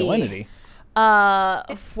 Masculinity.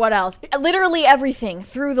 What else? Literally everything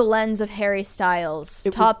through the lens of Harry Styles,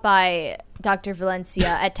 taught by Dr. Valencia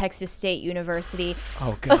at Texas State University,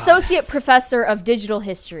 Oh, God. associate professor of digital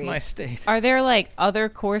history. My state. Are there like other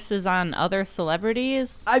courses on other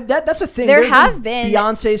celebrities? That's a thing. There There's have been-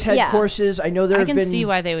 Beyonce's had yeah. courses. I know there I have can been. see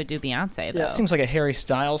why they would do Beyonce though. Yeah. Seems like a Harry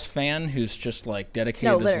Styles fan who's just like dedicated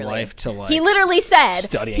No, his literally. life to like. He literally said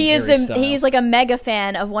studying he is Harry Styles. he's like a mega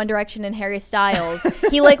fan of One Direction and Harry Styles.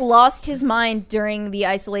 He like lost his mind during the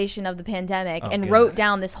isolation of the pandemic and God. wrote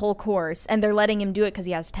down this whole course, and they're letting him do it because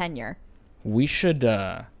he has tenure. We should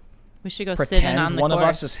We should go sit in pretend on the one course. of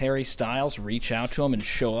us is Harry Styles, reach out to him, and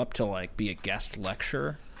show up to like be a guest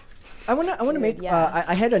lecturer. I want to make. Yeah.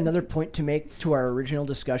 I had another point to make to our original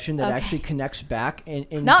discussion that Okay. actually connects back. And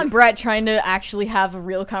Not Brett trying to actually have a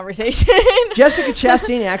real conversation. Jessica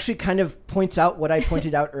Chastain actually kind of points out what I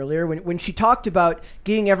pointed out earlier when she talked about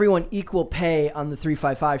getting everyone equal pay on the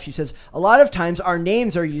 355. She says a lot of times our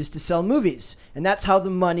names are used to sell movies, and that's how the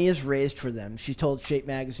money is raised for them. She told Shape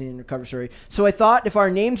Magazine in her cover story. So I thought if our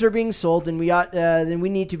names are being sold, then we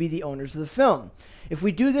need to be the owners of the film. If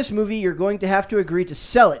we do this movie, you're going to have to agree to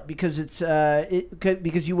sell it because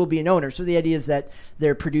because you will be an owner. So the idea is that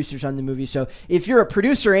they're producers on the movie. So if you're a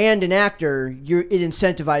producer and an actor, it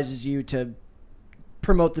incentivizes you to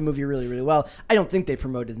promote the movie really, really well. I don't think they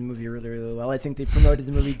promoted the movie really, really well. I think they promoted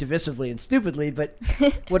the movie divisively and stupidly, but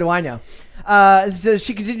what do I know? So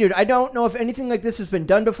she continued, I don't know if anything like this has been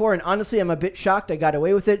done before, and honestly, I'm a bit shocked I got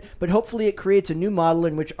away with it, but hopefully it creates a new model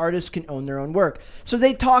in which artists can own their own work. So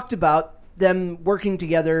they talked about them working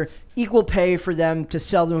together, equal pay for them to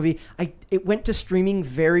sell the movie. It went to streaming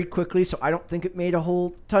very quickly, so I don't think it made a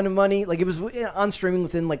whole ton of money. Like, it was on streaming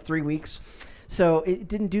within like 3 weeks. So it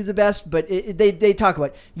didn't do the best, but they talk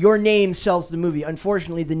about your name sells the movie.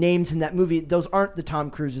 Unfortunately, the names in that movie, those aren't the Tom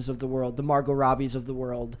Cruises of the world, the Margot Robbies of the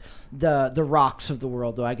world, the Rocks of the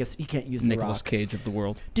world, though I guess he can't use Nicolas the Rock. Cage of the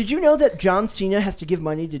world. Did you know that John Cena has to give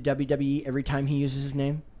money to WWE every time he uses his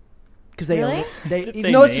name? Because they Really? own it. Did Even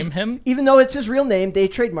they though it's name him? Even though it's his real name, they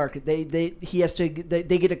trademark it. They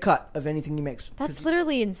get a cut of anything he makes. That's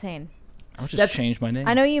literally insane. I'll just That's- change my name.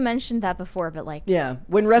 I know you mentioned that before, but like, Yeah,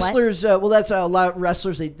 when wrestlers, that's a lot of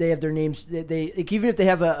wrestlers. They have their names. They like, even if they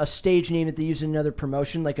have a stage name that they use in another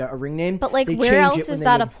promotion, like a ring name. but like, they where change else it when is they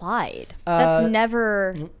that move. applied? That's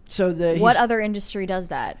never. So What other industry does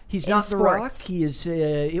that? He's in not The Rock. sports? He is.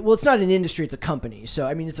 Well, it's not an industry; it's a company. So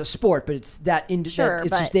I mean, it's a sport, but it's that. Sure, it's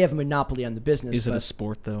but- just they have a monopoly on the business. Is it but- a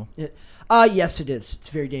sport though? Yes, it is. It's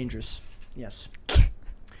very dangerous. Yes.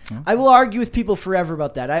 I will argue with people forever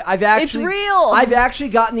about that. I've actually, real. I've actually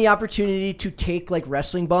gotten the opportunity to take like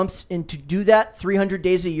wrestling bumps, and to do that 300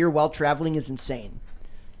 days a year while traveling is insane.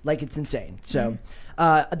 Like, it's insane. So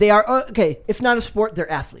they are okay. If not a sport,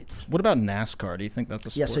 they're athletes. What about NASCAR? Do you think that's a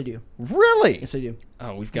sport? Yes, I do. Really? Yes, I do.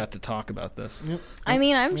 Oh, we've got to talk about this. I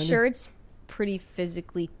mean, I'm sure it's pretty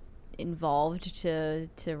physically involved to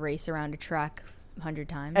race around a track 100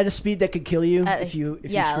 times. At a speed that could kill you At a- if you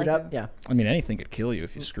yeah, screwed like up. Yeah. I mean, anything could kill you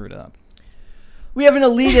if you screwed up. We have an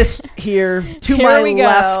elitist here. To Here my we go.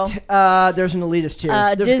 left, there's an elitist here.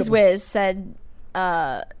 There's a couple- Dizwiz said,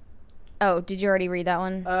 oh, did you already read that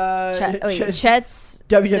one? Chet's Chet's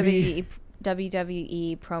WWE.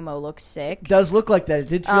 WWE promo looks sick. Does look like that. It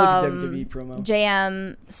did feel like a WWE promo.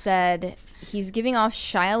 JM said he's giving off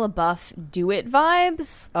Shia LaBeouf Do It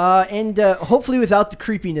vibes. And hopefully without the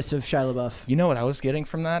creepiness of Shia LaBeouf. You know what I was getting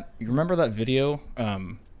from that? You remember that video,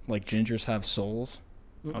 like Gingers Have Souls?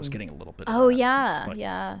 I was getting a little bit of that. Yeah, like,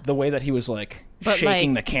 yeah. The way that he was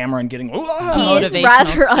shaking the camera and getting He is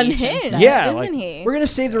rather unhinged, isn't he? We're gonna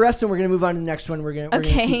save the rest and we're gonna move on to the next one. We're gonna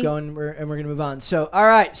keep going and we're gonna move on. So all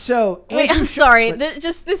right, so wait, I'm sorry.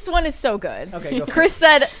 This one is so good. Okay, go for Chris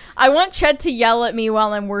said, "I want Ched to yell at me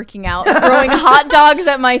while I'm working out, throwing hot dogs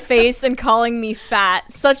at my face and calling me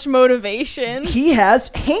fat. Such motivation." He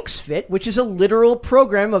has Hank's Fit, which is a literal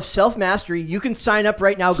program of self mastery. You can sign up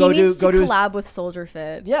right now. He needs to collab with Soldier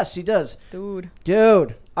Fit. Yes, he does.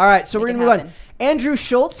 Dude. All right, so we're going to move on. Andrew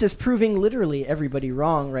Schultz is proving literally everybody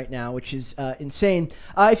wrong right now, which is insane.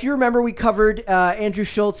 If you remember, we covered Andrew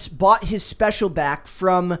Schultz bought his special back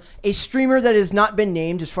from a streamer that has not been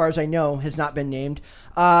named, as far as I know, has not been named.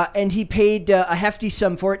 And he paid a hefty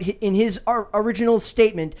sum for it. In his original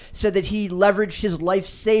statement, said that he leveraged his life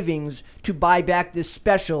savings to buy back this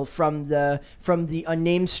special from the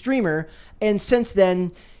unnamed streamer. And since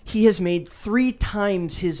then, he has made 3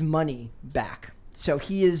 times his money back. So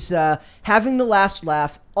he is having the last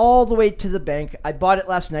laugh all the way to the bank. I bought it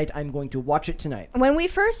last night. I'm going to watch it tonight. When we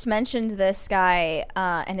first mentioned this guy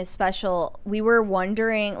and his special, we were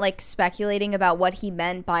wondering, speculating about what he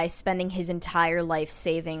meant by spending his entire life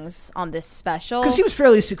savings on this special. Because he was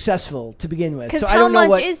fairly successful to begin with. Because so how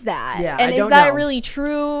much is that? Yeah, and is that really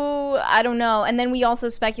true? I don't know. And then we also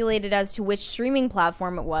speculated as to which streaming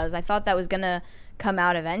platform it was. I thought that was going to come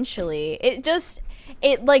out eventually. It does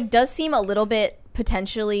seem a little bit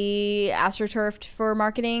potentially astroturfed for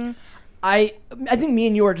marketing. I think me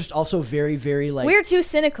and you are just also very, very we're too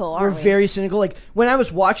cynical, aren't we? We're very cynical. Like when I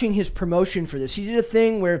was watching his promotion for this, he did a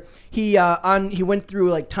thing where he went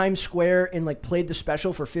through Times Square and played the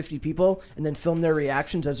special for 50 people and then filmed their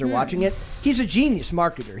reactions as they're watching it. He's a genius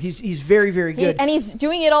marketer. He's very, very good. And he's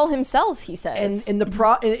doing it all himself, he says. And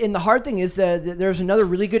the hard thing is that there's another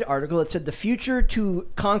really good article that said the future to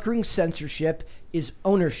conquering censorship is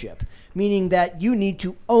ownership, meaning that you need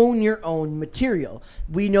to own your own material.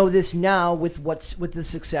 We know this now with the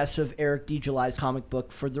success of Eric D. July's comic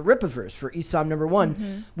book for the Rippaverse, for ESOM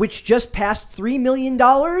 #1, which just passed $3 million.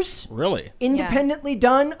 Really? Independently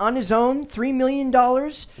done on his own, $3 million.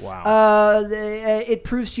 Wow. It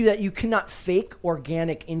proves to you that you cannot fake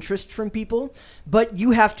organic interest from people, but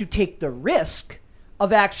you have to take the risk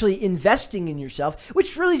of actually investing in yourself,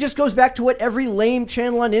 which really just goes back to what every lame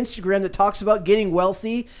channel on Instagram that talks about getting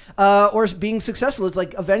wealthy or being successful is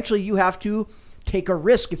eventually you have to take a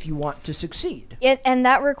risk if you want to succeed. And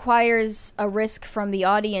that requires a risk from the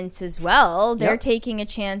audience as well. They're taking a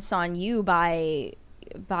chance on you by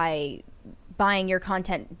buying your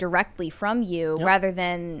content directly from you rather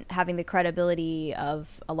than having the credibility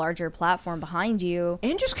of a larger platform behind you,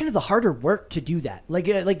 and just kind of the harder work to do that.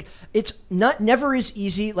 It's never as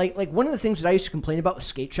easy. Like one of the things that I used to complain about with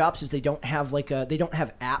skate shops is they don't have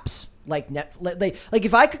apps like Netflix.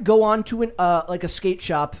 If I could go on to a skate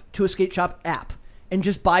shop app and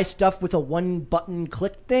just buy stuff with a 1-button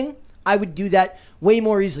click thing, I would do that way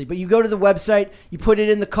more easily. But you go to the website, you put it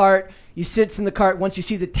in the cart, you sit in the cart. Once you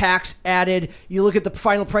see the tax added, you look at the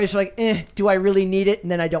final price, you're like, do I really need it?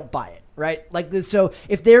 And then I don't buy it, right? So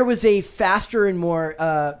if there was a faster and more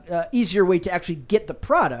easier way to actually get the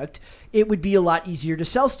product, it would be a lot easier to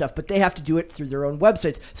sell stuff. But they have to do it through their own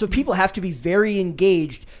websites. So people have to be very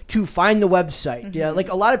engaged to find the website. Yeah,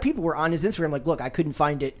 a lot of people were on his Instagram look, I couldn't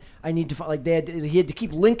find it. I need to find, he had to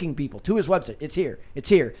keep linking people to his website. It's here.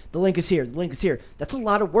 The link is here. The link is here. That's a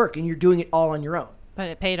lot of work, and you're doing it all on your own. But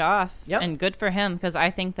it paid off, and good for him, because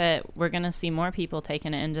I think that we're going to see more people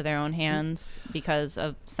taking it into their own hands because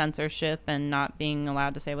of censorship and not being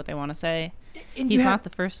allowed to say what they want to say. He's not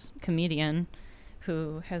the first comedian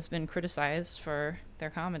who has been criticized for their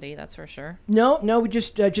comedy, that's for sure. No, we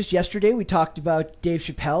just yesterday we talked about Dave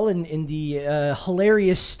Chappelle in the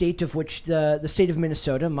hilarious state of which the state of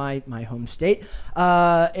Minnesota, my home state,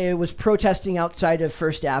 it was protesting outside of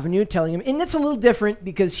First Avenue, telling him, and it's a little different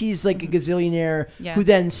because he's a gazillionaire who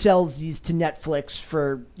then sells these to Netflix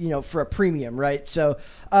for a premium, right? So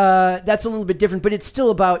that's a little bit different, but it's still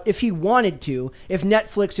about if he wanted to, if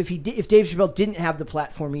Netflix, if Dave Chappelle didn't have the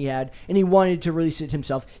platform he had and he wanted to release it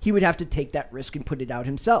himself, he would have to take that risk and put it out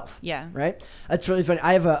himself. Yeah. Right? That's really funny.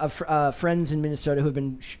 I have friends in Minnesota who have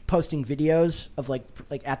been posting videos of like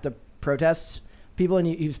at the protests, people, and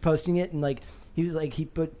he was posting it, and he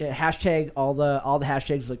put hashtag all the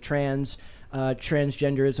hashtags like trans,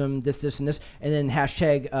 transgenderism, this and this, and then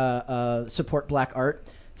hashtag support black art.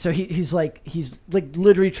 So he's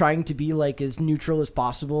literally trying to be like as neutral as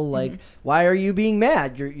possible. Like, why are you being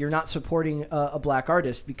mad? You're not supporting a black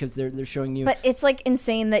artist because they're showing you. But it's like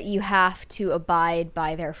insane that you have to abide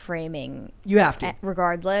by their framing. You have to,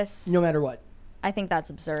 regardless, no matter what. I think that's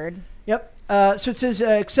absurd. Yep. So it says,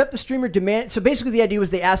 except the streamer demand. So basically, the idea was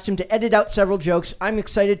they asked him to edit out several jokes. I'm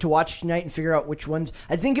excited to watch tonight and figure out which ones.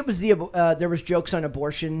 I think it was there was jokes on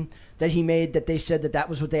abortion that he made that they said that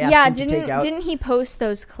was what they asked him to take out. Didn't he post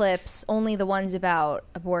those clips? Only the ones about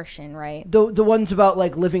abortion, right? The ones about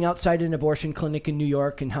like living outside an abortion clinic in New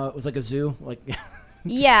York and how it was like a zoo, like.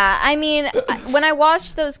 Yeah, I mean, when I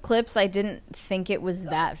watched those clips, I didn't think it was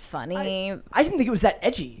that funny. I didn't think it was that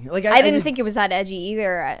edgy. Like I didn't think it was that edgy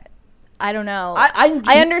either. I don't know.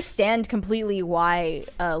 I understand completely why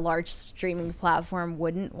a large streaming platform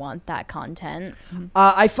wouldn't want that content.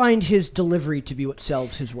 I find his delivery to be what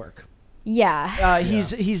sells his work. Yeah.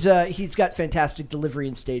 He's got fantastic delivery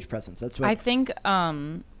and stage presence. That's what I think.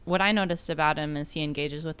 What I noticed about him is he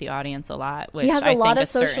engages with the audience a lot, which he has I a lot think of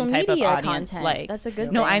social type media of audience content. likes. That's a good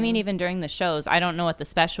thing. No, I mean even during the shows. I don't know what the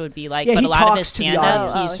special would be like, Yeah, but he a lot of his talks to the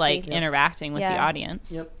stand-up, audience. he's like interacting with the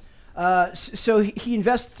audience. Yep. So he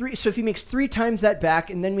invests so if he makes 3 times that back,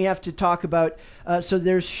 and then we have to talk about. So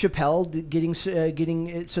there's Chappelle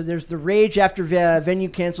getting. So there's the rage after venue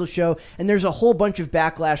cancel show, and there's a whole bunch of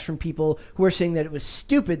backlash from people who are saying that it was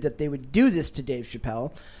stupid that they would do this to Dave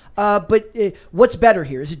Chappelle. But what's better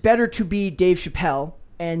here? Is it better to be Dave Chappelle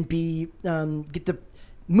and be get the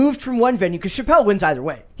moved from one venue, because Chappelle wins either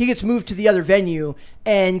way. He gets moved to the other venue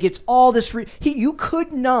and gets all this free. You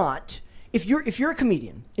could not, if you're a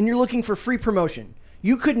comedian and you're looking for free promotion,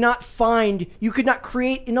 you could not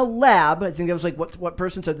create in a lab. I think that was like what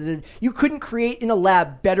person said. You couldn't create in a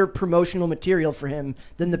lab better promotional material for him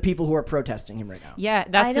than the people who are protesting him right now. Yeah,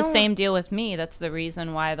 that's the same deal with me. That's the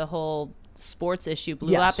reason why the whole sports issue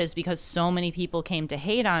blew up, is because so many people came to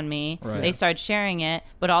hate on me. Right. They started sharing it,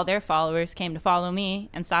 but all their followers came to follow me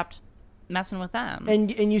and stopped messing with them.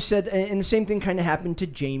 And you said, and the same thing kind of happened to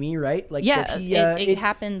Jamie, right? Like it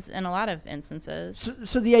happens in a lot of instances.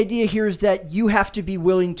 So the idea here is that you have to be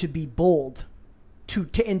willing to be bold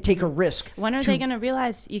and take a risk. When are they going to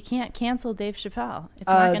realize you can't cancel Dave Chappelle? It's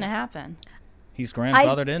not going to happen. He's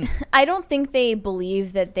grandfathered in. I don't think they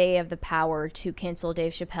believe that they have the power to cancel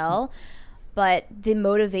Dave Chappelle. But the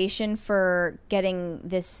motivation for getting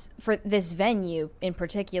this venue in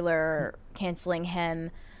particular, canceling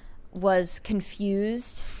him, was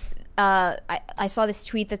confused. I saw this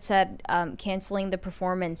tweet that said canceling the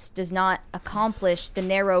performance does not accomplish the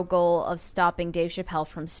narrow goal of stopping Dave Chappelle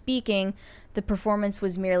from speaking. The performance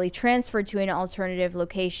was merely transferred to an alternative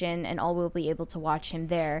location, and all will be able to watch him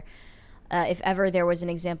there. If ever there was an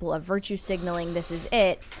example of virtue signaling, this is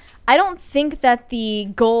it. I don't think that the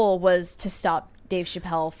goal was to stop Dave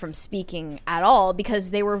Chappelle from speaking at all,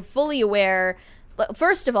 because they were fully aware.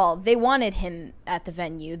 First of all, they wanted him at the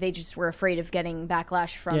venue. They just were afraid of getting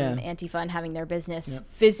backlash from Antifa and having their business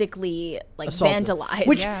physically assaulted, vandalized.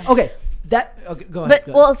 Go ahead.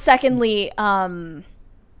 Well, secondly,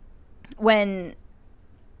 when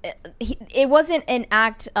it wasn't an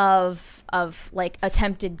act of like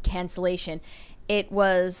attempted cancellation, it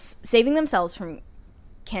was saving themselves from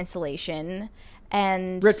cancellation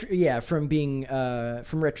and from being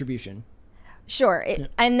from retribution. Sure.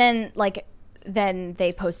 And then then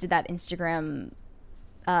they posted that Instagram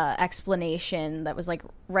explanation that was like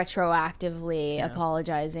retroactively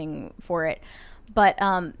apologizing for it, but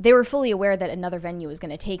they were fully aware that another venue was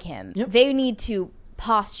going to take him. They need to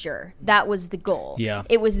posture. That was the goal.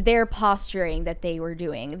 It was their posturing that they were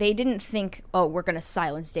doing. They didn't think, we're going to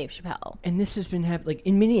silence Dave Chappelle. And this has been happening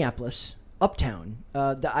in Minneapolis, Uptown.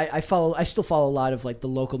 I still follow a lot of the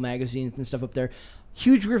local magazines and stuff up there.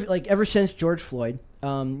 Huge, ever since George Floyd,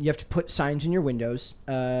 you have to put signs in your windows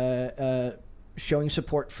showing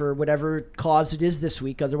support for whatever cause it is this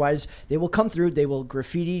week. Otherwise, they will come through. They will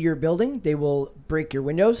graffiti your building. They will break your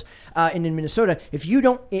windows. And in Minnesota,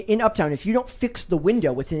 in Uptown, if you don't fix the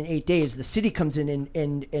window within 8 days, the city comes in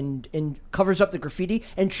and covers up the graffiti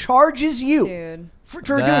and charges you for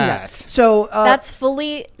doing that. So that's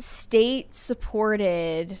fully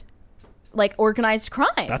state-supported, organized crime.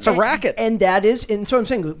 That's a racket. And so I'm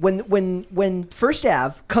saying when First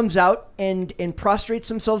Ave comes out and prostrates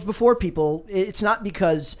themselves before people, it's not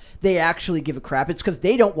because they actually give a crap. It's because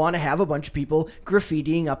they don't want to have a bunch of people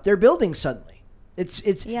graffitiing up their building suddenly.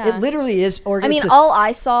 It literally is. All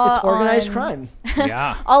I saw it's organized crime.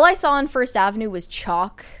 Yeah. All I saw on First Avenue was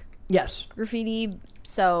chalk. Yes. Graffiti.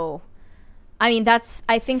 So I mean,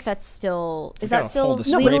 I think that's still, is that still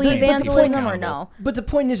spray legally paint vandalism or no? But the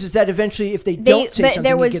point is that eventually, if they don't say something,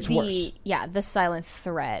 there was it gets worse. Yeah, the silent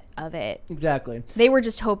threat of it. Exactly. They were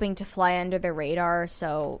just hoping to fly under the radar,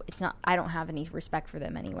 so it's not. I don't have any respect for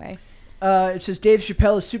them anyway. It says Dave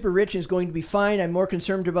Chappelle is super rich and is going to be fine. I'm more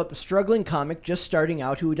concerned about the struggling comic just starting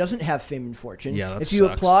out who doesn't have fame and fortune. Yeah, that if you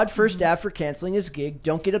sucks. applaud First Ave for canceling his gig,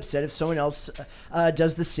 don't get upset if someone else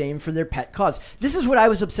does the same for their pet cause. This is what I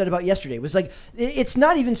was upset about yesterday. It was like, it's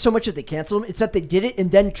not even so much that they canceled him, it's that they did it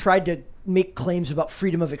and then tried to make claims about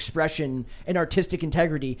freedom of expression and artistic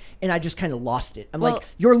integrity, and I just kind of lost it. I'm like,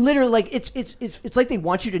 you're literally like, it's like they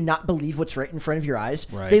want you to not believe what's right in front of your eyes.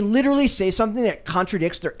 Right. They literally say something that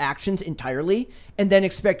contradicts their actions entirely, and then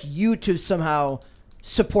expect you to somehow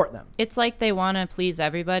support them. It's like they want to please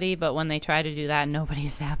everybody, but when they try to do that,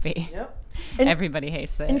 nobody's happy. Yep. And everybody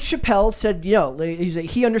hates it. And Chappelle said,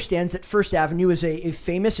 he understands that First Avenue is a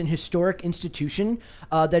famous and historic institution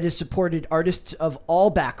that has supported artists of all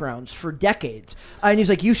backgrounds for decades. And he's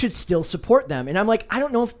like, you should still support them. And I'm like, I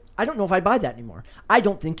don't know if I buy that anymore. I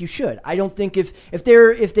don't think you should. I don't think if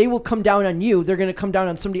they will come down on you, they're going to come down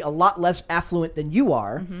on somebody a lot less affluent than you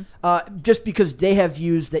are, just because they have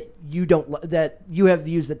views that you have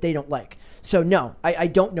views that they don't like. So no, I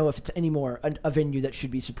don't know if it's anymore a venue that should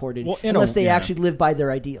be supported unless they actually live by their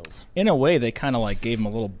ideals. In a way, they kind of like gave him a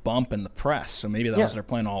little bump in the press, so maybe that was their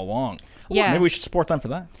plan all along. Yeah. Maybe we should support them for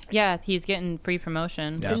that. Yeah, he's getting free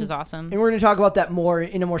promotion, which is awesome. And we're going to talk about that more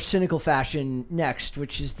in a more cynical fashion next,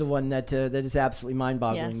 which is the one that is absolutely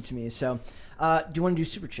mind-boggling to me. So, do you want to do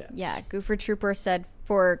super chats? Yeah, Goofer Trooper said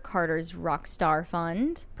for Carter's Rockstar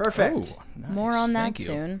Fund. Perfect. Oh, nice. More on that Thank you.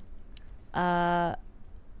 soon.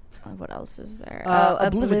 What else is there?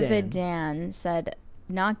 Oblividan said,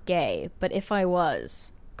 not gay, but if I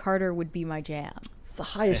was, Carter would be my jam. It's the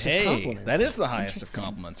highest of compliments. That is the highest of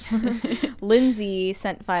compliments. Lindsay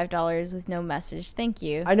sent $5 with no message. Thank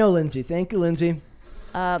you. I know Lindsay. Thank you, Lindsay.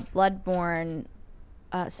 Bloodborne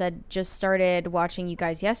said, just started watching you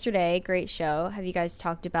guys yesterday. Great show. Have you guys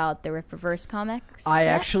talked about the Rippaverse comics? I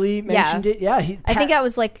actually mentioned it. Yeah. I think that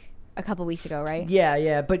was like a couple weeks ago, right?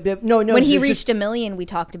 Yeah. But no. When he reached 1 million, we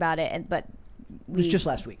talked about it, but it was just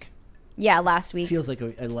last week. Yeah, last week. Feels like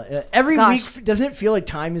every week. Doesn't it feel like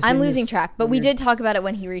time is? I'm losing track, but we did talk about it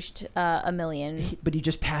when he reached 1 million. But he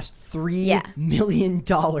just passed $3 million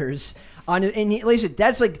on it, and like I said,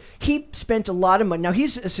 that's like he spent a lot of money. Now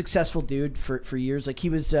he's a successful dude for years. Like he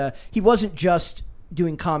wasn't just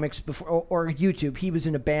doing comics before or YouTube. He was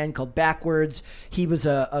in a band called Backwards. He was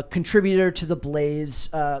a contributor to The Blaze,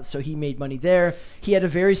 so he made money there. He had a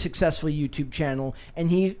very successful YouTube channel, and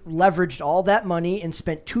he leveraged all that money and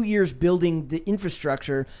spent 2 years building the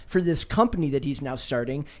infrastructure for this company that he's now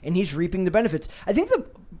starting, and he's reaping the benefits. I think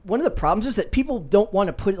one of the problems is that people don't want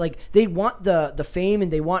to put they want the fame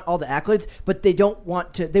and they want all the accolades, but they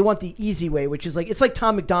want the easy way, which is it's like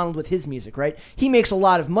Tom McDonald with his music, right? He makes a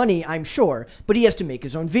lot of money, I'm sure, but he has to make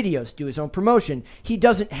his own videos, do his own promotion. He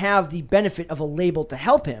doesn't have the benefit of a label to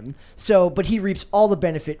help him, but he reaps all the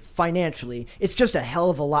benefit financially. It's just a hell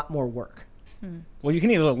of a lot more work. Well, you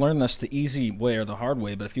can either learn this the easy way or the hard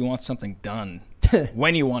way, but if you want something done,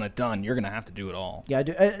 when you want it done, you're going to have to do it all. Yeah, I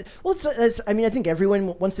do. Well, I think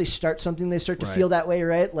everyone, once they start something, they start to feel that way,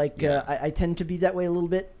 right? I tend to be that way a little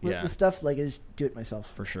bit with stuff. I just do it myself.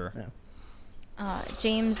 For sure. Yeah.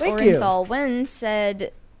 James Orenthal-Wen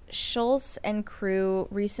said, Schultz and crew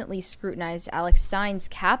recently scrutinized Alex Stein's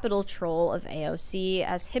Capital troll of AOC.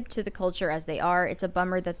 As hip to the culture as they are, it's a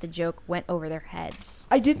bummer that the joke went over their heads.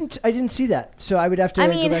 I didn't see that, so I would have to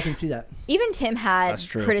go back and see that. Even Tim had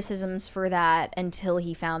criticisms for that until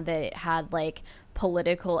he found that it had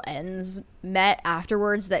political ends met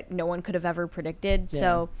afterwards that no one could have ever predicted. Yeah.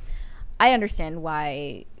 So I understand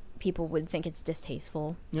why people would think it's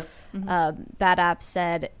distasteful. Yep. Bad App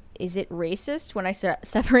said, is it racist when I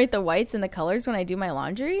separate the whites and the colors when I do my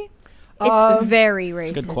laundry? It's very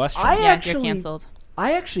racist. That's a good question. You're canceled.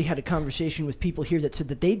 I actually had a conversation with people here that said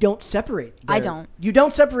that they don't separate. I don't. You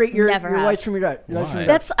don't separate your whites from your dark.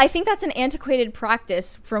 I think that's an antiquated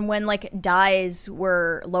practice from when dyes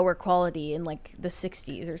were lower quality in the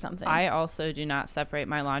 60s or something. I also do not separate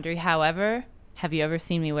my laundry. However, have you ever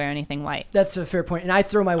seen me wear anything white? That's a fair point. And I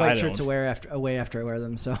throw my white shirts away after I wear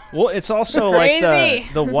them. So well, it's also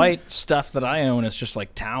the white stuff that I own is just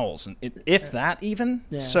towels, and if that even.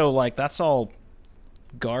 Yeah. So that's all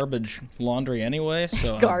garbage laundry anyway.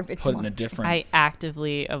 So garbage I'm putting a different. I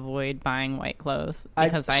actively avoid buying white clothes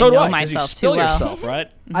because I know myself you spill too well. Yourself,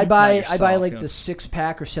 right? I buy the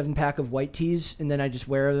 6-pack or 7-pack of white tees, and then I just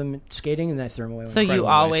wear them skating, and then I throw them away. So you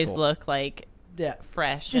always look like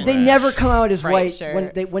fresh. They never come out as white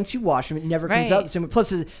shirt. once you wash them. It never comes out the same way.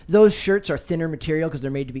 Plus, those shirts are thinner material because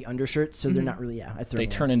they're made to be undershirts, so they're not really. They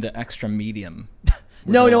turn into extra medium.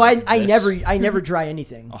 No, I never dry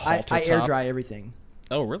anything. I air dry everything.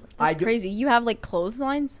 Oh, really? That's crazy. You have like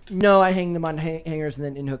clotheslines? No, I hang them on hangers and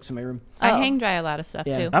then in hooks in my room. I hang dry a lot of stuff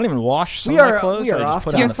too. I don't even wash some of my clothes. We are off.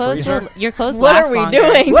 Put it in the freezer. Your clothes what last are we longer.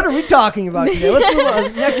 doing? What are we talking about today? Let's move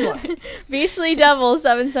on. Next one. Beastly Devil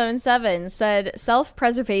 777 said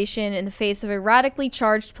self-preservation in the face of a radically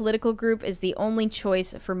charged political group is the only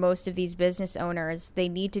choice for most of these business owners. They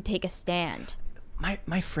need to take a stand.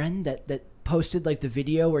 My friend that posted like the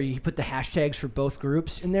video where he put the hashtags for both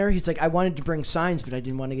groups in there. He's like, I wanted to bring signs, but I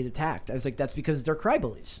didn't want to get attacked. I was like, that's because they're cry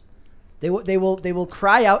bullies. They will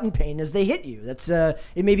cry out in pain as they hit you. That's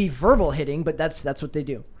it may be verbal hitting, but that's what they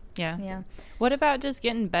do. Yeah. What about just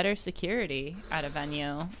getting better security at a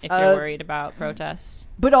venue if you're worried about protests?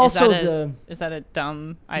 But also is that a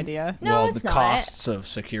dumb idea? No, it's not. The costs of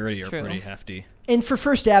security are pretty hefty. And for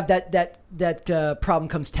First Ave, that problem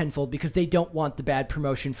comes tenfold because they don't want the bad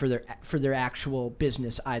promotion for their actual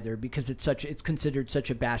business either, because it's considered such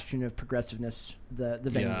a bastion of progressiveness. The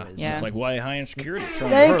venue is. Yeah. It's like, why high-end security?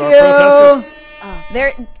 Thank you.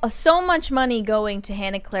 There's so much money going to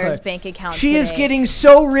Hannah Claire's bank account. She is getting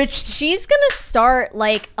so rich. She's gonna start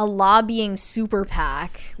like a lobbying super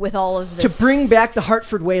PAC with all of this to bring back the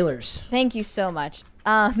Hartford Whalers. Thank you so much.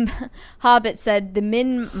 Hobbit said the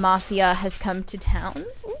Min Mafia has come to town.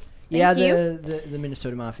 The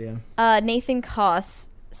Minnesota Mafia. Nathan Koss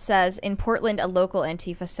says in Portland, a local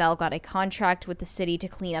Antifa cell got a contract with the city to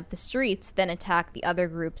clean up the streets, then attack the other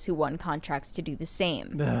groups who won contracts to do the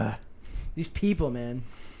same. These people, man.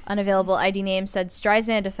 Unavailable ID name said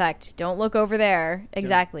Streisand effect. Don't look over there.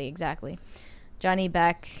 Exactly. Johnny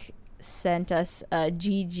Beck sent us a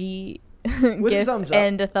GG with GIF a thumbs up.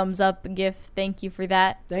 And a thumbs up GIF. Thank you for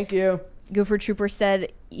that. Thank you. Goofer Trooper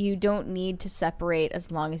said you don't need to separate as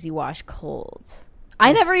long as you wash cold.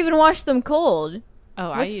 I never even wash them cold.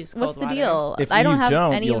 I use cold What's the water. deal? If I don't you have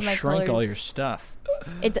don't, any you'll of my shrink colors. all your stuff.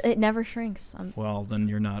 It never shrinks. Well, then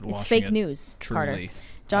you're not washing it. It's fake news, truly. Carter.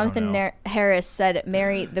 Jonathan Harris said,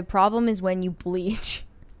 Mary, the problem is when you bleach.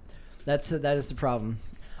 That is the problem.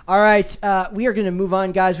 All right. We are going to move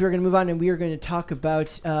on, guys. We are going to move on, and we are going to talk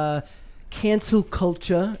about cancel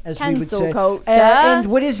culture, as we would say. Cancel culture. And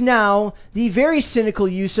what is now the very cynical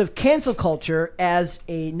use of cancel culture as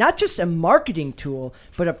not just a marketing tool,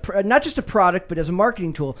 but not just a product, but as a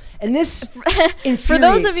marketing tool. And this for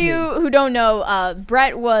those of you who don't know,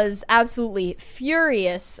 Brett was absolutely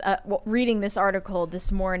furious reading this article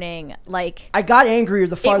this morning. Like, I got angrier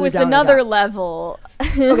the farther down it was another level.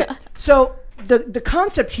 Okay, so the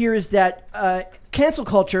concept here is that cancel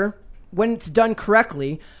culture, when it's done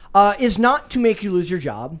correctly, is not to make you lose your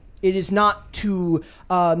job. It is not to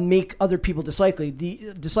make other people dislike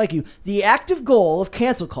you. The active goal of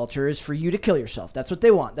cancel culture is for you to kill yourself. That's what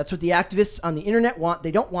they want. That's what the activists on the internet want.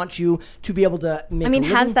 They don't want you to be able to make a living.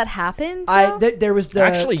 Has that happened? There was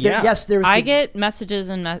actually, yeah. Yes, there was. I get messages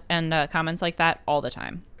and comments like that all the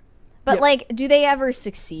time. But do they ever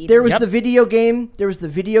succeed? There was the video game. There was the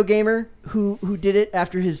video gamer who did it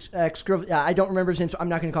after his ex-girlfriend. I don't remember his name, so I'm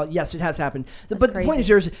not going to call it. Yes, it has happened. But the point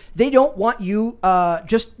is, they don't want you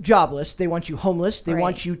just jobless. They want you homeless. They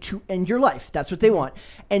want you to end your life. That's what they want.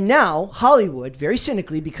 And now Hollywood, very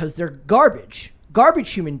cynically, because they're garbage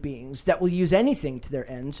human beings that will use anything to their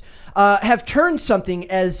ends, have turned something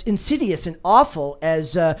as insidious and awful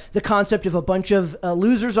as the concept of a bunch of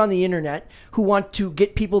losers on the internet who want to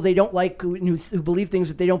get people they don't like, who believe things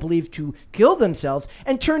that they don't believe, to kill themselves,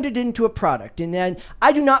 and turned it into a product. And then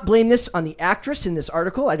I do not blame this on the actress in this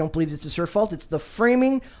article. I don't believe this is her fault. It's the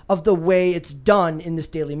framing of the way it's done in this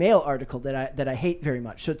Daily Mail article that I hate very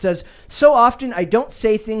much. So it says, so often I don't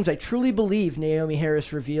say things I truly believe, Naomi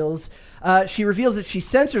Harris reveals. She reveals that she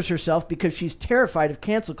censors herself because she's terrified of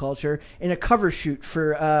cancel culture in a cover shoot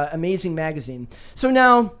for Amazing Magazine. So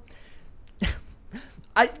now,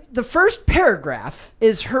 the first paragraph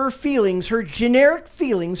is her feelings, her generic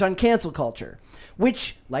feelings on cancel culture,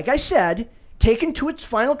 which, like I said, taken to its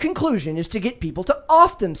final conclusion, is to get people to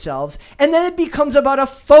off themselves, and then it becomes about a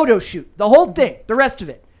photo shoot. The whole thing, the rest of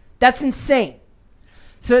it. That's insane.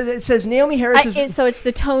 So it says Naomi Harris so it's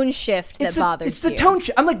the tone shift that bothers you. It's the tone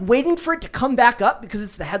shift. I'm like waiting for it to come back up because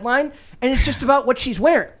it's the headline, and it's just about what she's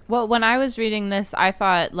wearing. Well, when I was reading this, I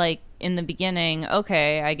thought, like, in the beginning,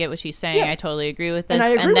 okay, I get what she's saying. Yeah. I totally agree with this.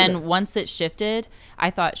 And then once it shifted, I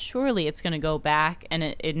thought surely it's going to go back, and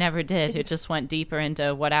it never did. It just went deeper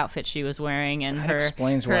into what outfit she was wearing and her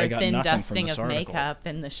thin dusting of makeup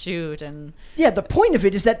and the shoot. And yeah, the point of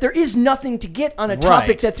it is that there is nothing to get on a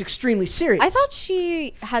topic that's extremely serious. I thought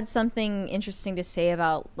she had something interesting to say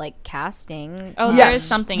about like casting. Oh, there is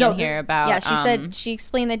something in here about. Yeah, she said she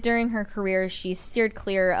explained that during her career she steered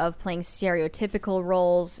clear of playing stereotypical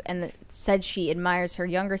roles, and said she admires her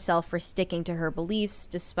younger self for sticking to her beliefs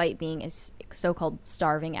despite being a so-called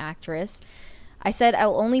starving actress. I said, I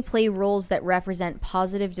will only play roles that represent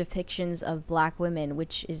positive depictions of black women,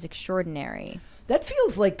 which is extraordinary. That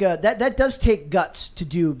feels like that does take guts to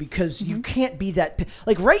do, because you can't be that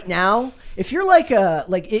like right now. If you're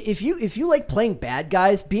if you like playing bad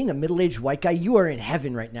guys, being a middle-aged white guy, you are in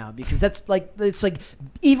heaven right now, because it's like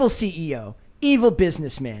evil CEO, evil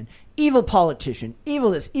businessman, evil politician,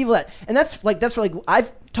 evil this, evil that, and that's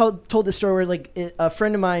I've told this story where like a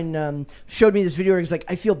friend of mine showed me this video where he's like,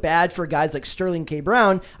 I feel bad for guys like Sterling K.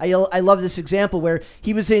 Brown. I love this example where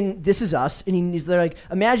he was in This Is Us, and they're like,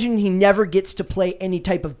 imagine he never gets to play any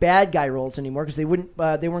type of bad guy roles anymore, because they weren't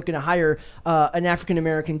going to hire an African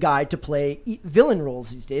American guy to play villain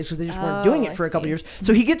roles these days, because they just weren't doing it for a couple years.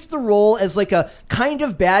 So he gets the role as like a kind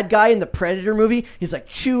of bad guy in the Predator movie. He's like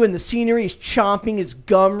chewing the scenery, he's chomping his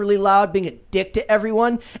gum really loud, being a dick to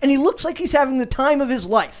everyone, and he looks like he's having the time of his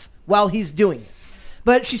life while he's doing it.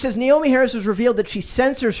 But she says Naomi Harris has revealed that she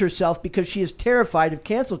censors herself because she is terrified of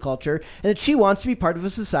cancel culture, and that she wants to be part of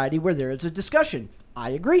a society where there is a discussion.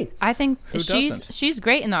 I agree. I think she's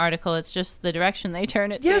great in the article. It's just the direction they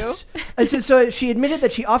turn it to. Yes. So she admitted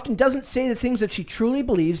that she often doesn't say the things that she truly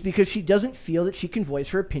believes because she doesn't feel that she can voice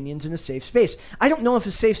her opinions in a safe space. I don't know if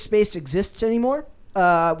a safe space exists anymore.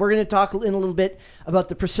 We're going to talk in a little bit about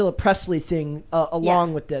the Priscilla Presley thing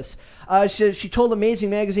along with this. She told Amazing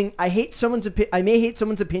Magazine, I may hate someone's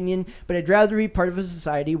opinion, but I'd rather be part of a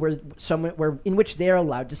society in which they are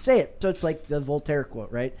allowed to say it. So it's like the Voltaire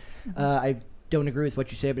quote, right? I don't agree with what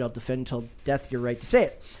you say, but I'll defend until death your right to say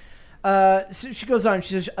it. So she goes on.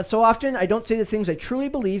 She says, so often I don't say the things I truly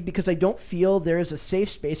believe because I don't feel there is a safe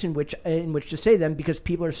space in which to say them, because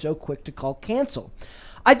people are so quick to call cancel.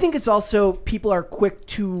 I think it's also people are quick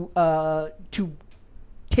to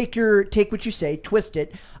take what you say, twist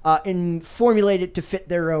it, and formulate it to fit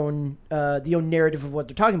their own the own narrative of what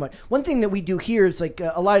they're talking about. One thing that we do here is like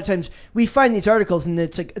a lot of times we find these articles and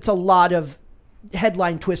it's a lot of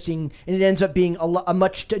headline twisting, and it ends up being a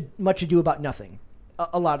much ado about nothing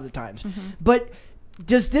a lot of the times. But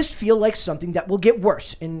does this feel like something that will get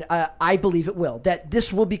worse? And I believe it will. That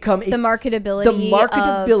this will become the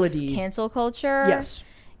marketability of cancel culture. Yes.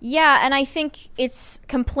 Yeah, and I think it's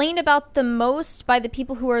complained about the most by the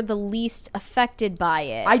people who are the least affected by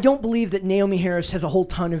it. I don't believe that Naomi Harris has a whole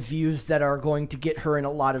ton of views that are going to get her in a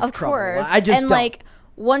lot of trouble. Of course. I just don't. Like,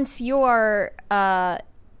 once you're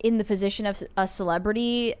in the position of a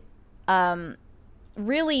celebrity,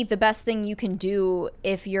 really the best thing you can do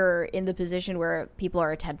if you're in the position where people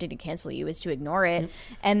are attempting to cancel you is to ignore it.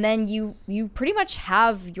 And then you pretty much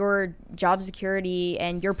have your job security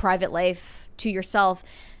and your private life to yourself.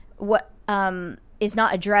 What is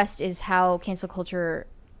not addressed is how cancel culture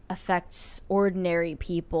affects ordinary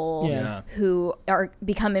people who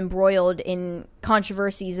become embroiled in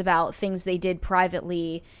controversies about things they did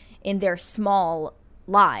privately in their small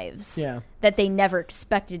lives that they never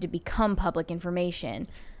expected to become public information.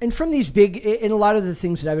 And from these in a lot of the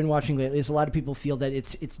things that I've been watching lately, is a lot of people feel that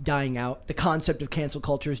it's dying out. The concept of cancel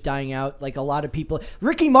culture is dying out. Like a lot of people,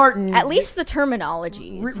 Ricky Martin, at least the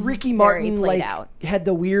terminology. Ricky Martin had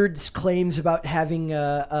the weird claims about having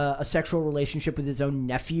a sexual relationship with his own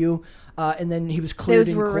nephew. And then he was cleared.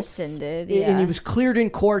 Those were rescinded, and he was cleared in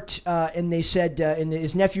court. And they said, and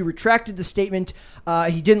his nephew retracted the statement.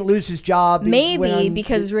 He didn't lose his job. Maybe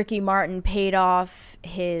because Ricky Martin paid off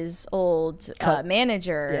his old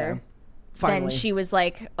manager. Yeah, finally. Then she was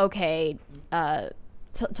like, okay,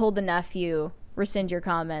 told the nephew, rescind your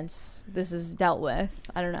comments. This is dealt with.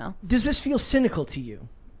 I don't know. Does this feel cynical to you?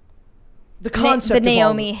 The concept the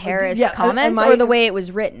Naomi Harris comments, or the way it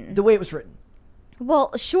was written? The way it was written.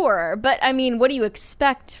 Well, sure, but I mean, what do you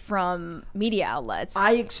expect from media outlets?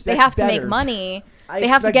 I expect they have better. To make money. They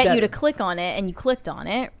have to get you to click on it, and you clicked on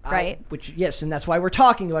it, right? Yes, and that's why we're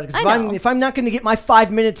talking about it. Because if I'm not going to get my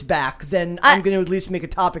 5 minutes back, then I'm going to at least make a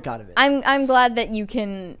topic out of it. I'm glad that you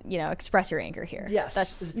can express your anger here. Yes,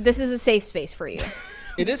 this is a safe space for you.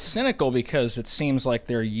 It is cynical because it seems like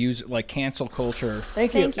they're cancel culture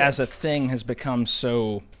Thank you. as a thing has become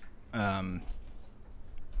so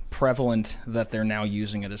prevalent that they're now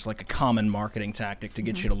using it as like a common marketing tactic to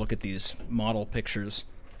get you to look at these model pictures.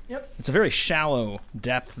 Yep. It's a very shallow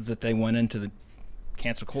depth that they went into the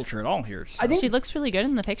cancel culture at all here. So. I think she looks really good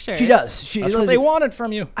in the picture. She does. That's what they wanted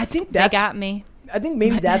from you. I think they got me. I think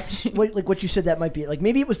maybe that's what you said. That might be like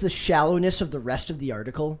maybe it was the shallowness of the rest of the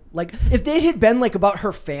article. Like if they had been like about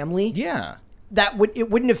her family, it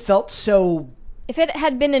wouldn't have felt so. If it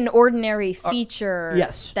had been an ordinary feature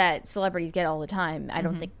yes. that celebrities get all the time, I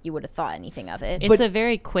don't think you would have thought anything of it. It's a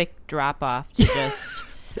very quick drop off to just.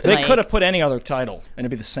 They could have put any other title and it'd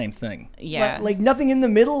be the same thing. Yeah. Like nothing in the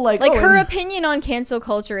middle. Like her opinion on cancel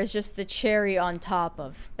culture is just the cherry on top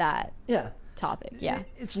of that topic. Yeah.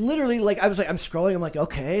 It's literally like I'm scrolling. I'm like,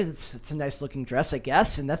 okay, it's a nice looking dress, I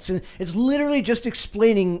guess. And it's literally just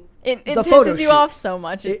explaining it the photo pisses you shoot. off so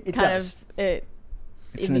much. It kind does. of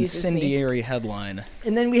It's an incendiary headline.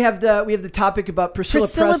 And then we have the topic about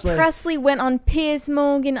Priscilla Presley went on Piers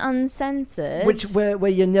Morgan Uncensored.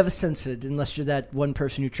 Where you're never censored unless you're that one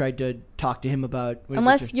person who tried to talk to him about...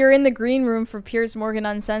 Unless you're in the green room for Piers Morgan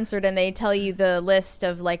Uncensored and they tell you the list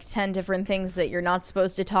of like 10 different things that you're not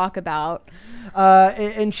supposed to talk about.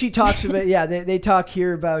 And she talks about... they talk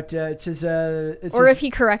here about... it says... if he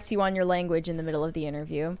corrects you on your language in the middle of the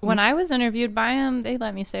interview. When I was interviewed by him, they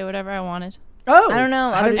let me say whatever I wanted. Oh, I don't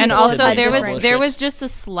know. And also there was just a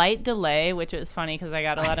slight delay, which was funny because I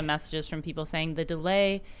got a lot of messages from people saying the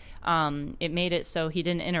delay, it made it so he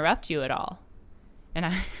didn't interrupt you at all.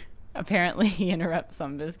 And apparently he interrupts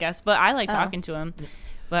some of his guests, but I like talking to him.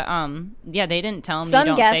 But they didn't tell him you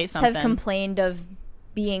don't say something. Some guests have complained of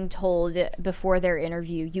being told before their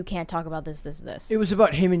interview, you can't talk about this. It was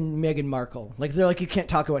about him and Meghan Markle. Like they're like, you can't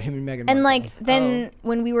talk about him and Meghan Markle. And like then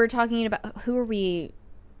when we were talking about who are we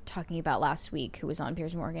talking about last week who was on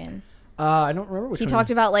Piers Morgan? I don't remember which one. He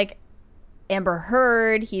talked about like Amber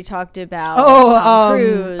Heard. He talked about Tom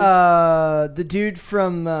Cruise. The dude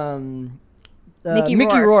from Mickey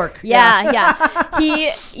Rourke. Yeah.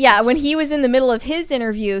 When he was in the middle of his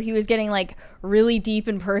interview, he was getting like really deep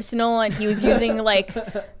and personal, and he was using like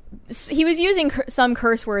some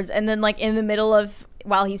curse words, and then like in the middle of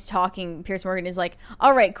while he's talking, Piers Morgan is like,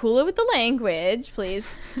 all right, cool it with the language, please.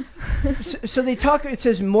 So they talk, it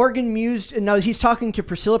says Morgan mused, and now he's talking to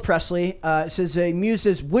Priscilla Presley. It says, Muse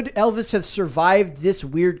says, would Elvis have survived this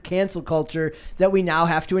weird cancel culture that we now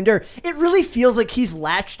have to endure? It really feels like he's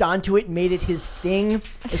latched onto it and made it his thing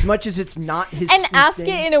as much as it's not his And ask thing.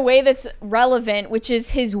 it in a way that's relevant, which is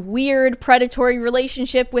his weird predatory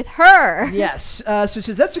relationship with her. Yes. So it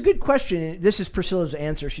says, that's a good question. This is Priscilla's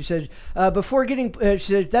answer. She said, before getting... she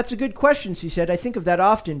said, that's a good question, she said. I think of that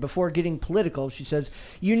often before getting political. She says,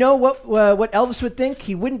 you know what Elvis would think?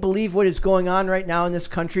 He wouldn't believe what is going on right now in this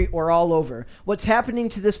country or all over. What's happening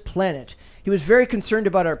to this planet? He was very concerned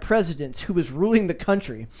about our presidents, who was ruling the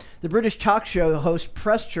country. The British talk show host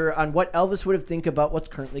pressed her on what Elvis would have think about what's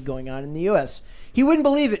currently going on in the U.S. He wouldn't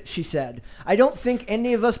believe it, she said. I don't think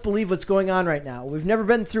any of us believe what's going on right now. We've never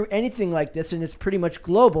been through anything like this, and it's pretty much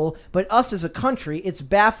global, but us as a country, it's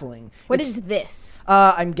baffling. What is this?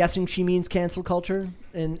 I'm guessing she means cancel culture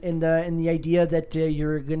in the idea that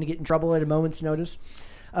you're going to get in trouble at a moment's notice.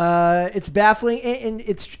 It's baffling,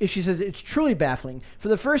 and she says it's truly baffling. For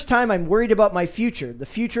the first time, I'm worried about my future, the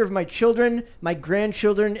future of my children, my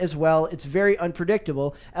grandchildren as well. It's very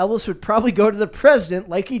unpredictable. Elvis would probably go to the president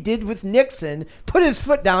like he did with Nixon, put his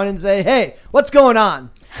foot down and say, hey, what's going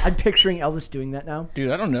on? I'm picturing Elvis doing that now.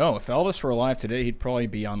 Dude, I don't know. If Elvis were alive today, he'd probably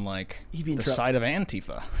be on the side of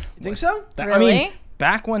Antifa. You think so? Really? I mean,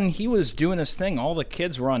 back when he was doing his thing, all the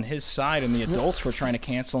kids were on his side, and the adults were trying to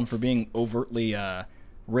cancel him for being overtly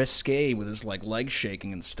risque with his legs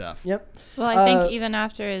shaking and stuff. Yep. Well, I think even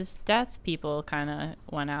after his death, people kind of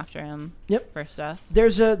went after him. Yep. For stuff. There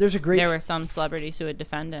were some celebrities who would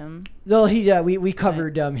defend him. Well, we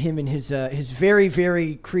covered him and his very,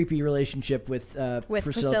 very creepy relationship with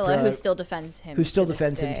Priscilla, who still defends him. Who still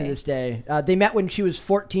defends him to this day. They met when she was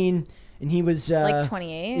 14. And he was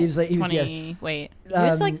 28. He was like 20. Wait, he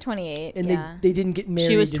was 28. And they didn't get married.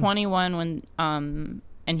 She was 21 when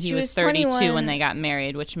and he was 32 21. When they got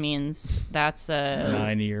married, which means that's a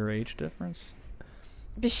 9-year age difference.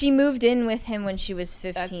 But she moved in with him when she was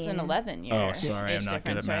 15. That's an 11-year. Oh, sorry, I'm not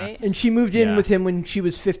good at math. Right? And she moved in with him when she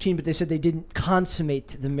was 15, but they said they didn't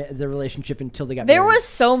consummate the relationship until they got married. There was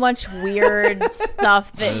so much weird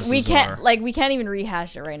stuff that we can't even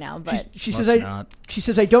rehash it right now. But she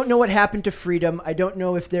says I don't know what happened to freedom. I don't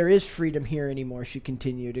know if there is freedom here anymore. She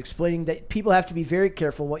continued, explaining that people have to be very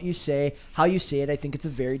careful what you say, how you say it. I think it's a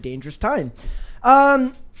very dangerous time.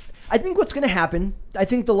 I think what's going to happen, I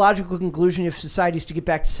think the logical conclusion if society is to get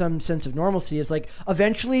back to some sense of normalcy is like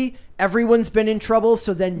eventually everyone's been in trouble,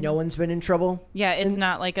 so then no one's been in trouble. Yeah, it's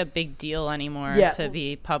not like a big deal anymore to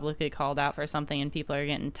be publicly called out for something, and people are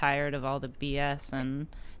getting tired of all the BS and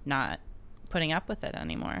not putting up with it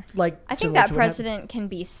anymore. I think that precedent can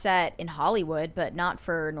be set in Hollywood, but not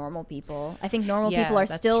for normal people. I think normal people are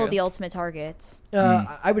still the ultimate targets.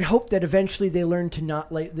 I would hope that eventually they learn to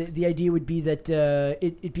not like the idea would be that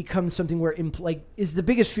it becomes something where is the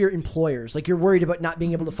biggest fear employers. Like you're worried about not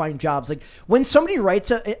being able to find jobs. Like when somebody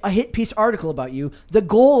writes a hit piece article about you, the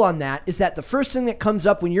goal on that is that the first thing that comes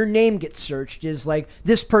up when your name gets searched is like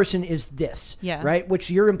this person is this, right? Which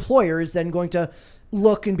your employer is then going to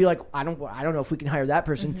look and be like, I don't know if we can hire that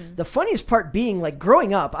person. Mm-hmm. The funniest part being like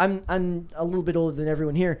growing up, I'm a little bit older than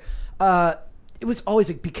everyone here. It was always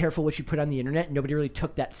like, be careful what you put on the internet. Nobody really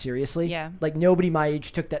took that seriously. Yeah. Like nobody my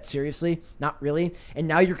age took that seriously. Not really. And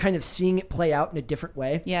now you're kind of seeing it play out in a different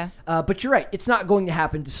way. Yeah. But you're right. It's not going to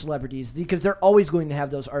happen to celebrities because they're always going to have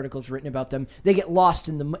those articles written about them. They get lost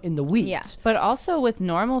in the weeds. Yeah. But also with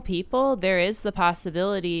normal people, there is the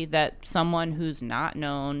possibility that someone who's not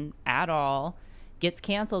known at all gets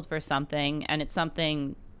canceled for something, and it's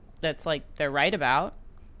something that's like they're right about,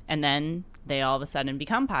 and then they all of a sudden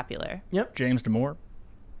become popular. Yep. James Damore,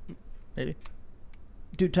 maybe.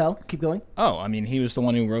 Do tell. Keep going. Oh, I mean, he was the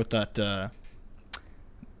one who wrote that the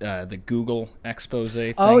Google expose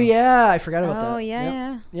thing. Oh yeah, I forgot about that. Oh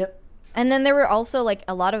yeah. Yep. And then there were also like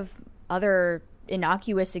a lot of other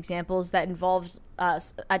innocuous examples that involved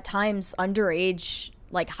at times underage,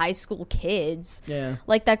 like high school kids. Yeah.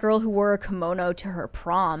 Like that girl who wore a kimono to her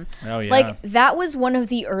prom. Oh yeah. Like that was one of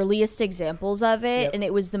the earliest examples of it, and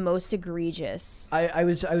it was the most egregious. I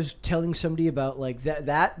was telling somebody about like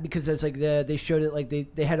that because it's like they showed it, like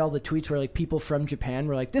they had all the tweets where like people from Japan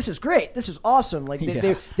were like, this is great, this is awesome. Like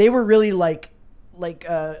they were really like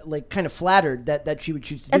kind of flattered that she would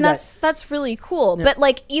choose to do that. And that's really cool. Yeah. But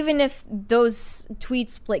like even if those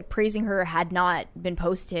tweets like praising her had not been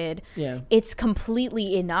posted, it's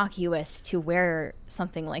completely innocuous to wear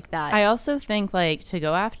something like that. I also think like to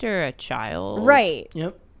go after a child. Right.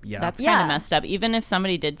 Yep. Yeah. That's kind of messed up. Even if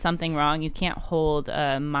somebody did something wrong, you can't hold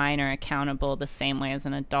a minor accountable the same way as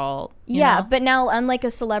an adult. You know? But now, unlike a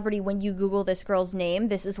celebrity, when you Google this girl's name,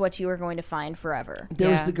 this is what you are going to find forever. There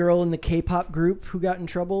was the girl in the K-pop group who got in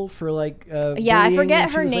trouble for like I forget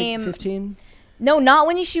her name. Like 15. No, not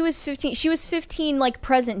when she was 15. She was 15, like,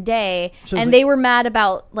 present day, so and they were mad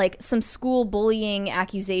about, like, some school bullying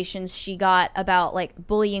accusations she got about, like,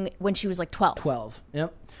 bullying when she was, like, 12. 12,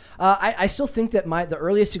 yep. I still think that the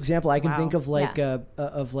earliest example I can think of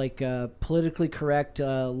politically correct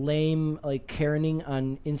lame like Karening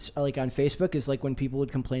on Facebook is like when people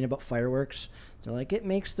would complain about fireworks. So like it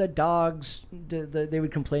makes the dogs. They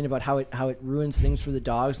would complain about how it ruins things for the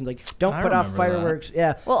dogs and like don't put off fireworks. That.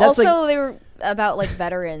 Yeah. Well, that's also they were about like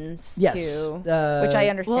veterans too, which I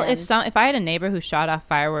understand. Well, if I had a neighbor who shot off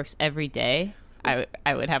fireworks every day, I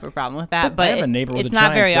would have a problem with that. But I have a neighbor with it's a not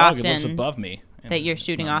giant very dog often who lives above me. That you're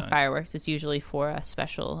shooting off fireworks. It's usually for a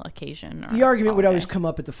special occasion. The argument would always come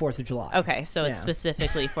up at the 4th of July. Okay, so it's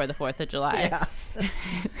specifically for the 4th of July. Yeah.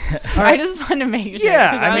 I just want to make sure.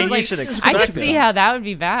 Yeah, I mean, you should expect I could see how that would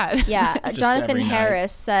be bad. Yeah, Jonathan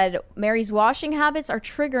Harris said, Mary's washing habits are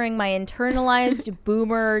triggering my internalized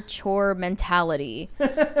boomer chore mentality.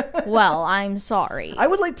 Well, I'm sorry. I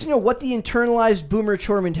would like to know what the internalized boomer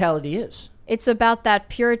chore mentality is. It's about that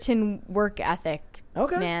Puritan work ethic.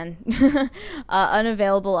 Okay. Man.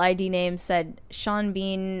 Unavailable ID name said, Sean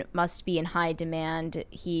Bean must be in high demand.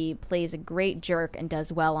 He plays a great jerk and does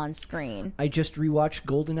well on screen. I just rewatched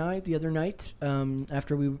GoldenEye the other night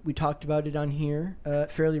after we talked about it on here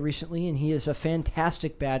fairly recently, and he is a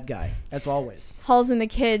fantastic bad guy, as always. Halls and the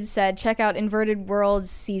Kids said, check out Inverted Worlds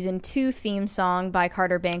Season 2 theme song by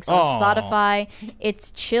Carter Banks on Spotify. It's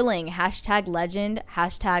chilling. #legend.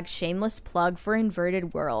 #shameless plug for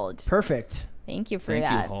Inverted World. Perfect. Thank you for that.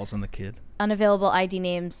 Thank you, Halls and the Kid. Unavailable ID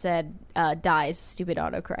name said dies. Stupid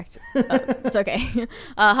autocorrect. It's okay.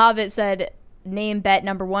 Hobbit said name bet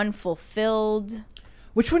number 1 fulfilled.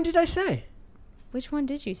 Which one did I say? Which one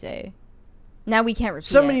did you say? Now we can't repeat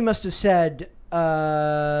Somebody it. must have said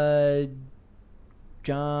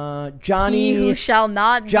Johnny. He who shall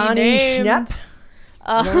not Johnny be named. Schnepp.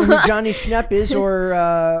 I don't know who Johnny Schnepp is or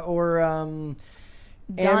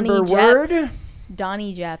Amber Word.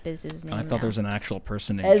 Donnie Japp is his name. I thought there was an actual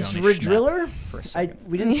person named Ezra Johnny Driller. For a second.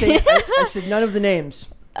 We didn't say. I said none of the names.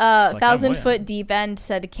 1,000 Foot Deep End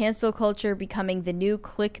said cancel culture becoming the new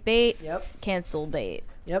clickbait. Yep. Cancel bait.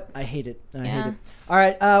 Yep, I hate it. I hate it. All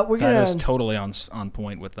right, we're gonna. That is totally on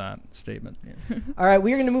point with that statement. Yeah. All right,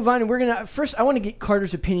 we're gonna move on, and we're gonna first. I want to get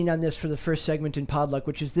Carter's opinion on this for the first segment in Podluck,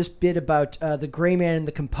 which is this bit about the Gray Man and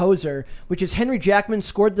the composer, which is Henry Jackman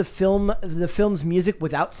scored the film's music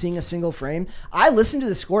without seeing a single frame. I listened to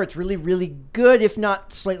the score; it's really, really good, if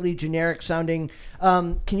not slightly generic sounding.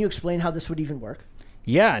 Can you explain how this would even work?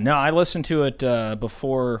 Yeah, no, I listened to it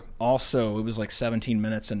before. Also, it was like 17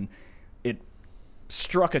 minutes, and it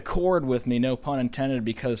struck a chord with me, no pun intended,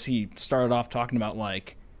 because he started off talking about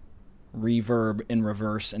like reverb in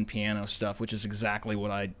reverse and piano stuff, which is exactly what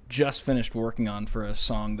I just finished working on for a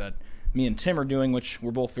song that me and Tim are doing, which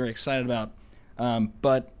we're both very excited about.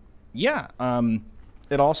 But yeah,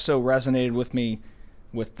 it also resonated with me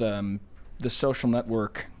with The Social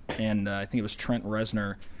Network, and I think it was Trent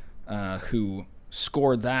Reznor who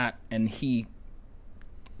scored that, and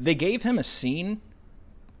they gave him a scene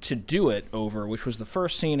to do it over, which was the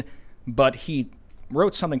first scene, but he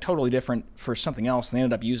wrote something totally different for something else, and they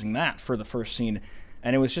ended up using that for the first scene.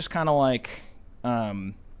 And it was just kind of like,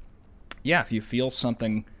 if you feel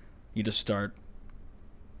something, you just start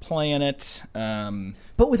playing it.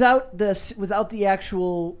 But without the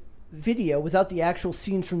actual video, without the actual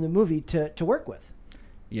scenes from the movie to work with.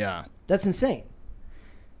 Yeah. That's insane.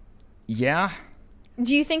 Yeah.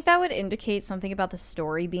 Do you think that would indicate something about the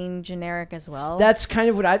story being generic as well? That's kind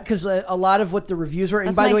of what because a lot of what the reviews were,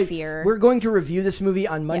 and by the way, we're going to review this movie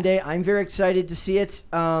on Monday. Yeah. I'm very excited to see it.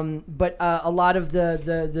 But a lot of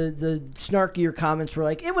the snarkier comments were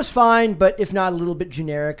like, it was fine, but if not a little bit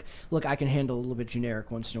generic. Look, I can handle a little bit generic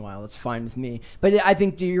once in a while. It's fine with me. But I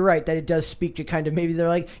think you're right that it does speak to kind of maybe they're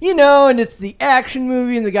like, and it's the action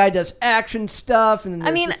movie and the guy does action stuff. And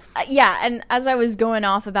then and as I was going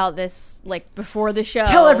off about this, like before the show.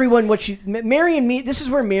 Tell everyone what Mary and me, this is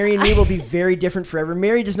where Mary and me will be very different forever.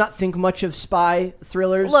 Mary does not think much of spy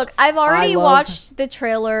thrillers. Look, I've already watched the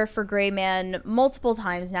trailer for Gray Man multiple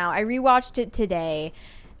times now. I rewatched it today.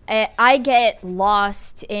 I get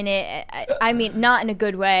lost in it. I mean, not in a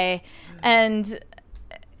good way. And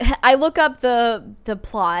I look up the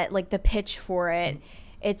plot, like the pitch for it.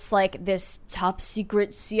 It's like this top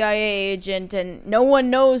secret CIA agent and no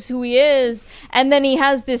one knows who he is. And then he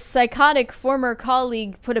has this psychotic former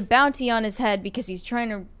colleague put a bounty on his head because he's trying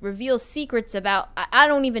to reveal secrets about, I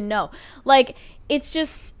don't even know. Like, it's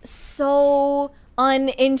just so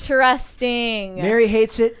uninteresting. Mary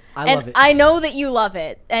hates it. I love it. I know that you love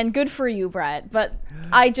it, and good for you, Brett. But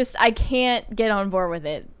I can't get on board with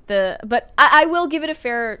it. But I will give it a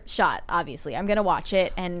fair shot. Obviously, I'm gonna watch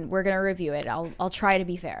it and we're gonna review it. I'll try to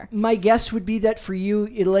be fair. My guess would be that for you,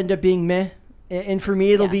 it'll end up being meh, and for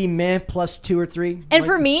me, it'll be meh plus 2 or 3. And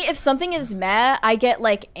for me, if something is meh, I get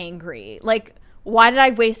like angry. Like, why did I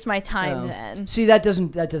waste my time then? See, that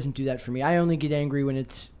doesn't do that for me. I only get angry when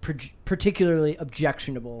it's particularly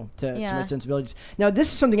objectionable to my sensibilities. Now,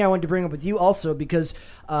 this is something I wanted to bring up with you also because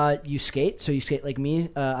you skate, so you skate like me.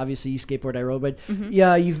 Obviously, you skateboard, I rollerblade. Mm-hmm.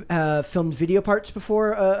 Yeah, you've filmed video parts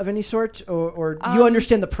before of any sort, or you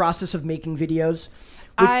understand the process of making videos.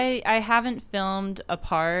 I haven't filmed a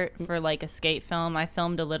part for like a skate film. I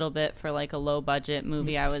filmed a little bit for like a low budget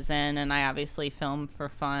movie I was in, and I obviously film for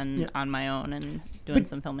fun on my own and doing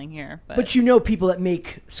some filming here. But you know people that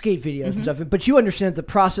make skate videos and stuff. But you understand the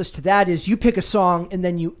process to that is you pick a song and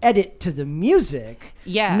then you edit to the music,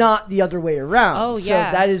 not the other way around. Oh, so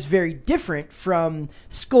that is very different from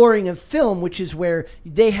scoring a film, which is where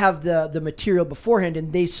they have the material beforehand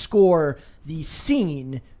and they score the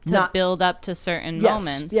scene to build up to certain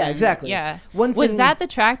moments. Yeah, exactly. Yeah. Was that the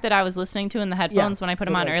track that I was listening to in the headphones when I put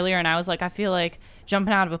them on earlier? And I was like, I feel like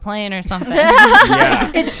jumping out of a plane or something.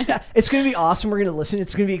 It's going to be awesome. We're going to listen.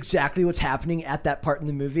 It's going to be exactly what's happening at that part in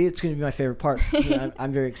the movie. It's going to be my favorite part.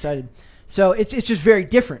 I'm very excited. So it's just very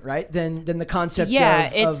different, right, than the concept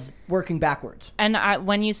of working backwards. And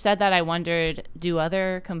when you said that, I wondered, do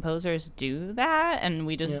other composers do that? And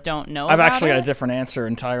we just don't know I've actually got a different answer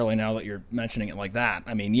entirely now that you're mentioning it like that.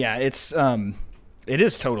 I mean, it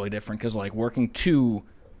is totally different because, like, working to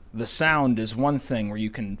the sound is one thing where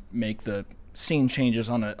you can make the scene changes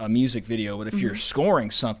on a music video. But if you're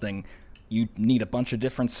scoring something, you need a bunch of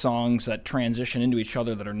different songs that transition into each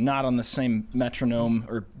other that are not on the same metronome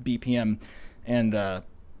or BPM. And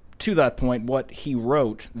to that point, what he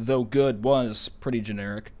wrote, though good, was pretty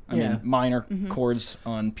generic. I mean, minor chords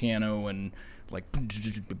on piano and like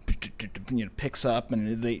picks up,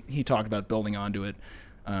 and he talked about building onto it.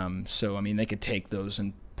 So I mean, they could take those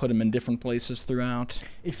and put them in different places throughout.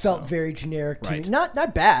 It felt very generic to me. Not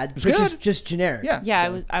bad, but good. Just generic. Yeah.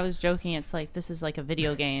 So. I was joking. It's like this is like a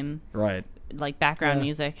video game, right? Like background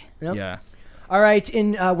music. Yep. Yeah. All right,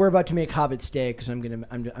 we're about to make Hobbit's Day because I'm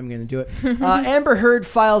gonna do it. Amber Heard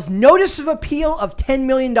files notice of appeal of $10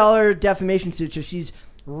 million defamation suit. So she's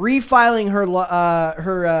refiling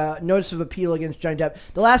her notice of appeal against Johnny Depp.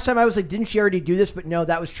 The last time I was like, didn't she already do this? But no,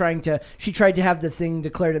 that was she tried to have the thing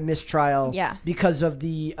declared a mistrial because of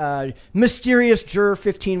the mysterious Juror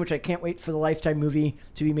 15, which I can't wait for the Lifetime movie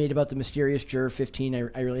to be made about the mysterious Juror 15.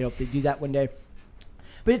 I really hope they do that one day.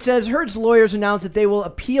 But it says Heard's lawyers announced that they will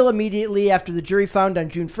appeal immediately after the jury found on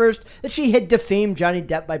June 1st that she had defamed Johnny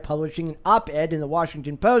Depp by publishing an op-ed in the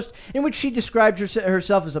Washington Post in which she described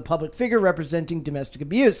herself as a public figure representing domestic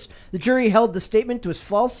abuse. The jury held the statement was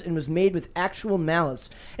false and was made with actual malice.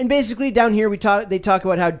 And basically down here they talk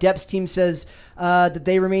about how Depp's team says that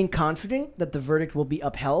they remain confident that the verdict will be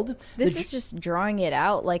upheld. This is just drawing it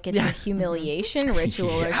out like it's a humiliation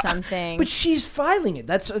ritual or something. But she's filing it.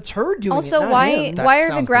 It's her doing also, it. Also, why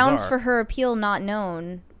are the grounds for her appeal not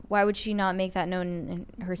known? Why would she not make that known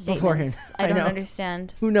in her statements? I don't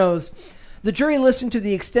understand. Who knows? The jury listened to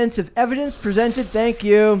the extensive evidence presented. Thank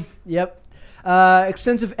you. Yep.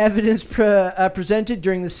 Extensive evidence presented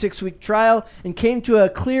during the 6-week trial and came to a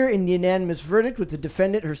clear and unanimous verdict with the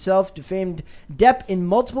defendant herself defamed Depp in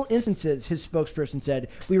multiple instances, his spokesperson said.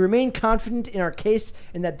 We remain confident in our case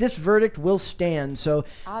and that this verdict will stand. So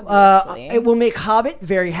it will make Hobbit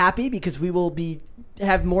very happy because we will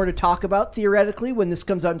have more to talk about theoretically when this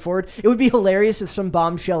comes out and forward. It would be hilarious if some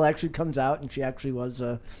bombshell actually comes out and she actually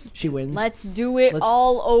she wins. Let's do it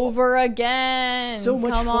all over again. So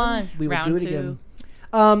much fun. On. We will do it again.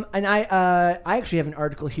 And I actually have an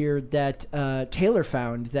article here that Taylor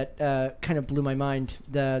found that kind of blew my mind.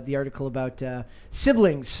 The article about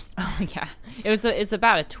siblings. Oh yeah, it's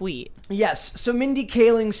about a tweet. Yes. So Mindy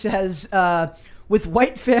Kaling says, with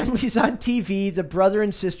white families on TV, the brother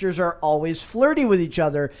and sisters are always flirty with each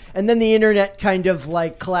other. And then the internet kind of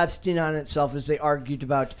like collapsed in on itself as they argued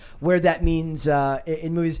about where that means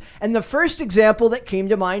in movies. And the first example that came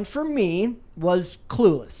to mind for me was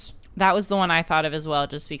Clueless. That was the one I thought of as well,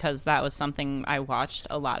 just because that was something I watched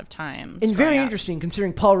a lot of times. And very interesting,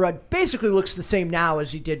 considering Paul Rudd basically looks the same now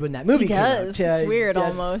as he did when that movie came out. He does. It's weird,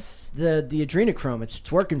 almost. The adrenochrome, it's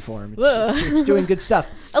working for him. It's doing good stuff.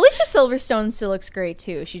 Alicia Silverstone still looks great,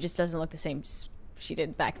 too. She just doesn't look the same she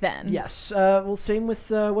did back then. Yes. Well, same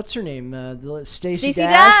with, what's her name? Stacey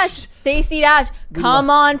Dash. Stacey Dash. Come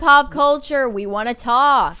on, pop culture. We want to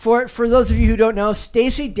talk. For those of you who don't know,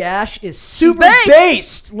 Stacey Dash is super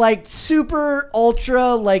based. Like super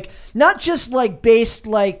ultra, like not just like based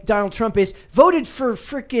like Donald Trump is. Voted for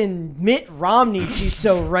freaking Mitt Romney. She's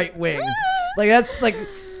so right wing. Like that's like...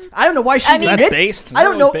 I don't know why she'd admit based. I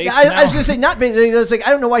don't know. I was going to say not based. I was like, I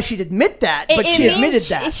don't know why she'd admit that, but she admitted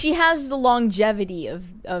that. She has the longevity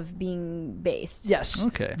of being based. Yes.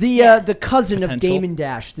 Okay. The cousin of Damon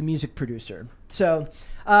Dash, the music producer. So,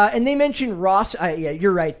 and they mentioned Ross. Yeah,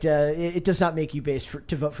 you're right. It does not make you based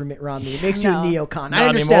to vote for Mitt Romney. It makes you a neocon. Not I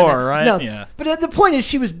understand anymore, that. right? No. Yeah. But the point is,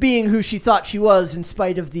 she was being who she thought she was, in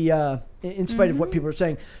spite of the. In spite of what people are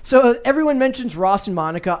saying. So everyone mentions Ross and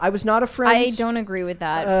Monica. I was not a Friends. I don't agree with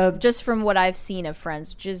that. Just from what I've seen of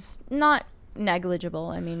Friends, which is not negligible.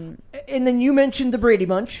 I mean. And then you mentioned the Brady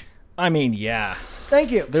Bunch. I mean, yeah.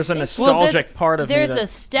 Thank you. There's a nostalgic part of me that there's a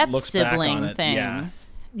step-sibling thing. Yeah.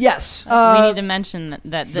 Yes. We need to mention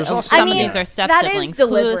that some of these are step-siblings. That is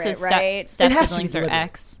deliberate, right? Step-siblings are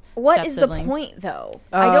ex. What is the point, though?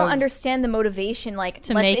 I don't understand the motivation. Like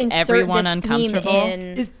to let's make insert everyone this uncomfortable. Theme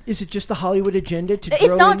in. Is it just the Hollywood agenda to?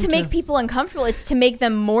 It's not to make people uncomfortable. It's to make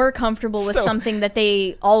them more comfortable with something that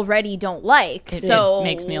they already don't like. It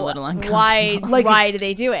makes me a little uncomfortable. Why do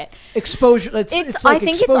they do it? Exposure. It's like I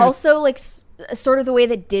think exposure. it's also like sort of the way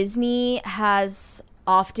that Disney has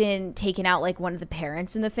often taken out like one of the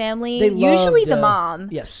parents in the family. Usually the mom.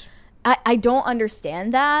 Yes. I don't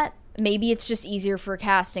understand that. Maybe it's just easier for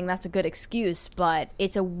casting. That's a good excuse, but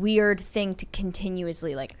it's a weird thing to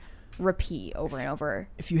continuously like repeat over and over.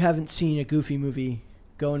 If you haven't seen a Goofy movie,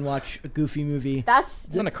 go and watch a Goofy movie.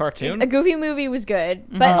 Isn't a cartoon? A Goofy movie was good,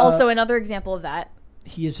 but also another example of that.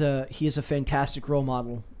 He is a fantastic role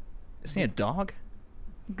model. Isn't he a dog?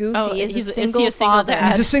 Goofy is a single father.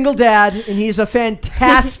 He's a single dad, and he's a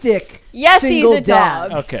fantastic yes, he's a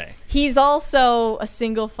dad. dog. Okay. He's also a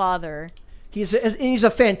single father. He's a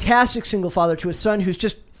fantastic single father to a son who's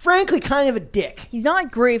just, frankly, kind of a dick. He's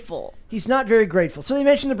not grateful. He's not very grateful. So they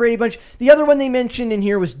mentioned the Brady Bunch. The other one they mentioned in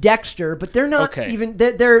here was Dexter, but they're not even.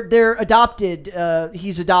 They're adopted.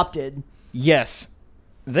 He's adopted. Yes.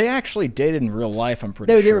 They actually dated in real life, I'm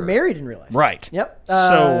pretty sure. They were married in real life. Right. Yep.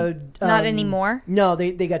 So not anymore? No,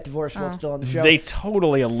 they got divorced while still on the show. They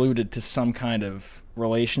totally alluded to some kind of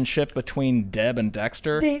relationship between Deb and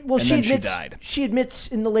Dexter, she died. She admits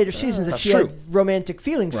in the later seasons that she had romantic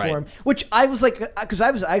feelings for him, which I was like, because I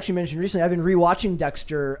actually mentioned recently, I've been rewatching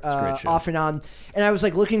Dexter off and on, and I was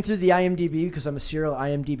like looking through the IMDb because I'm a serial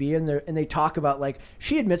IMDb, and they talk about like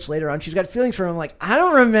she admits later on she's got feelings for him. I'm like, I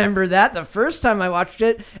don't remember that the first time I watched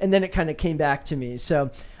it, and then it kind of came back to me. So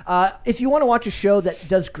if you want to watch a show that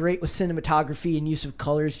does great with cinematography and use of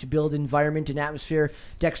colors to build environment and atmosphere,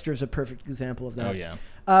 Dexter is a perfect example of that. Oh yeah.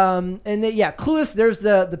 And Clueless. There's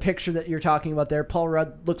the picture that you're talking about there. Paul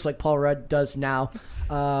Rudd looks like Paul Rudd does now.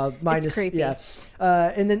 Minus, it's creepy. Yeah.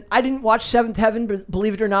 And then I didn't watch Seventh Heaven, but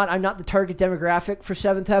believe it or not, I'm not the target demographic for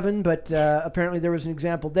Seventh Heaven, but apparently there was an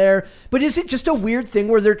example there. But is it just a weird thing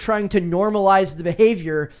where they're trying to normalize the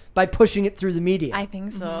behavior by pushing it through the media? I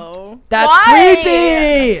think so. That's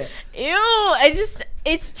creepy! Ew,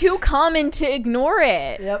 it's too common to ignore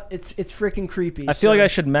it. Yep, it's freaking creepy. I feel like I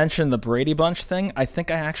should mention the Brady Bunch thing. I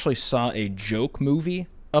think I actually saw a joke movie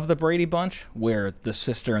of the Brady Bunch where the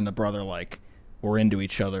sister and the brother were into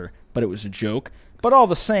each other, but it was a joke. But all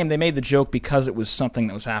the same, they made the joke because it was something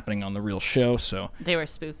that was happening on the real show, so... They were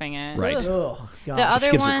spoofing it. Right. Oh, God. The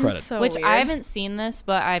other one, which I haven't seen this,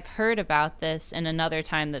 but I've heard about this in another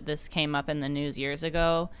time that this came up in the news years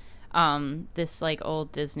ago. This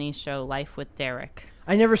old Disney show, Life with Derek.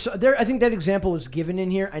 I never saw... I think that example was given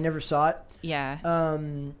in here. I never saw it. Yeah.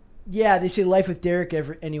 Yeah, they say Life with Derek.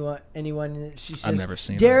 Anyone? She says, I've never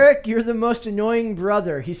seen Derek, you're the most annoying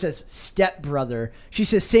brother. He says, step brother. She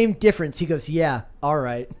says, same difference. He goes, yeah, all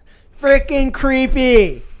right. Freaking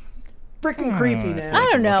creepy. Freaking creepy, man. I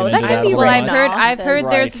don't know. That could be well, right. I've heard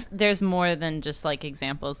there's more than just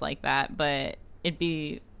examples like that, but it'd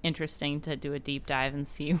be interesting to do a deep dive and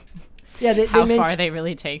see. Yeah, how far they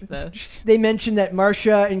really take this. They mentioned that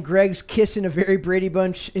Marcia and Greg's kiss in a Very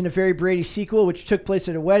Brady sequel, which took place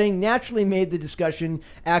at a wedding, naturally made the discussion.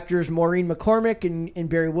 Actors Maureen McCormick and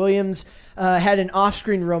Barry Williams had an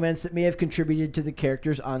off-screen romance that may have contributed to the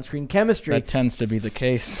characters' on-screen chemistry. That tends to be the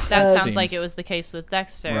case. That sounds like it was the case with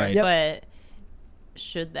Dexter, right. But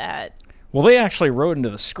should that... Well, they actually wrote into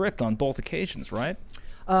the script on both occasions, right?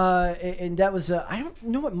 And that was I don't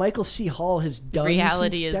know what Michael C. Hall has done.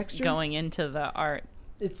 Reality since is Dexter. Going into the art.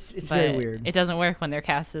 It's very weird. It doesn't work when they're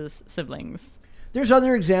cast as siblings. There's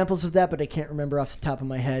other examples of that, but I can't remember off the top of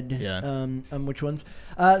my head. Yeah. On which ones.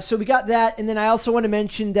 So we got that, and then I also want to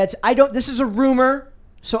mention that this is a rumor,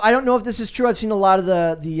 so I don't know if this is true. I've seen a lot of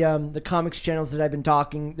the comics channels that I've been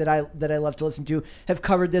talking that I love to listen to have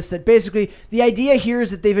covered this. That basically the idea here is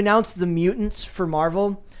that they've announced the mutants for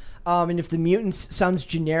Marvel. And if the mutants sounds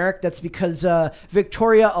generic, that's because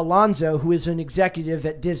Victoria Alonso, who is an executive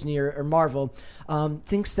at Disney or Marvel,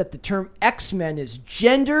 thinks that the term X-Men is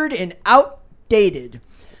gendered and outdated.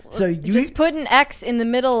 So you just put an X in the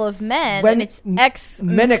middle of men, and it's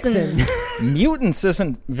X-Men. Mutants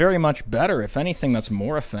isn't very much better. If anything, that's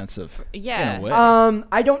more offensive. Yeah. In a way.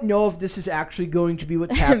 I don't know if this is actually going to be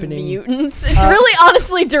what's happening. Mutants. It's really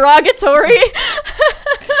honestly derogatory.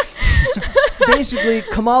 Basically,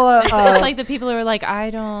 Kamala... it's like the people who are like,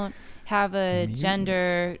 I don't have a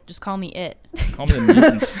gender, just call me it. Call me a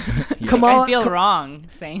mutant. Kamala, I feel wrong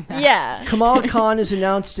saying that. Yeah. Kamala Khan is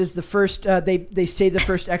announced as the first, they say the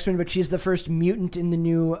first X-Men, but she's the first mutant in the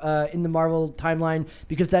new, in the Marvel timeline,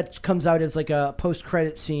 because that comes out as a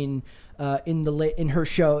post-credit scene in her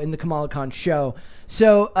show, in the Kamala Khan show.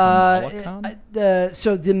 So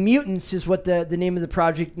the mutants is what the name of the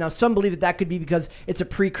project. Now some believe that could be because it's a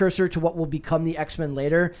precursor to what will become the X-Men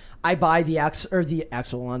later. I buy the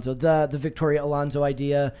Victoria Alonso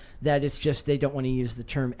idea that it's just they don't want to use the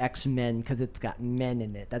term X-Men because it's got men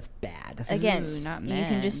in it. That's bad. Again, not you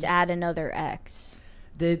can just add another X.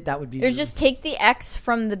 That would be. Or just take the X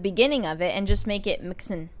from the beginning of it and just make it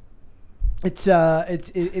mixin'.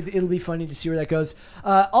 It'll be funny to see where that goes.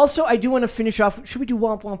 Also, I do want to finish off. Should we do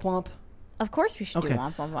Womp Womp Womp? Of course we should do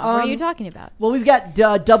Womp Womp Womp. What are you talking about? Well, we've got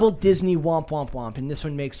double Disney Womp Womp Womp, and this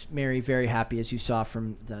one makes Mary very happy, as you saw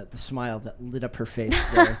from the smile that lit up her face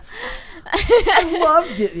there. I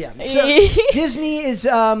loved it. Yeah. So Disney is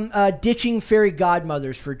ditching fairy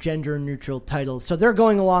godmothers for gender-neutral titles. So they're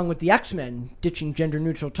going along with the X-Men, ditching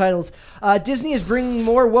gender-neutral titles. Disney is bringing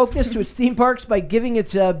more wokeness to its theme parks by giving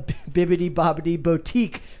its Bibbidi Bobbidi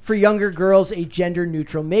Boutique for younger girls a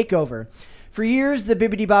gender-neutral makeover. For years, the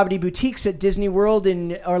Bibbidi Bobbidi boutiques at Disney World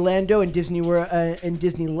in Orlando and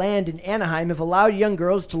Disneyland in Anaheim have allowed young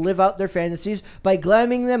girls to live out their fantasies by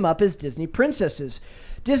glamming them up as Disney princesses.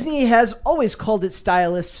 Disney has always called its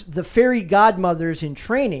stylists the fairy godmothers in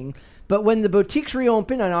training, But when the boutiques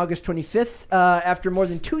reopen on August 25th, after more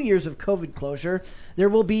than 2 years of COVID closure, they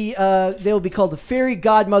will be called the Fairy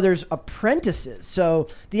Godmothers Apprentices. So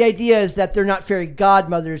the idea is that they're not fairy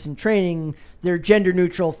godmothers in training; they're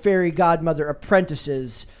gender-neutral fairy godmother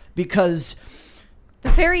apprentices because the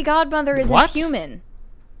fairy godmother isn't human.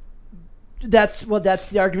 That's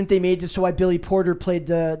the argument they made as to why Billy Porter played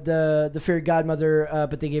the fairy godmother,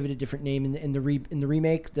 but they gave it a different name in the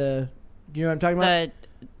remake. Do you know what I'm talking about?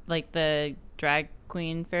 The drag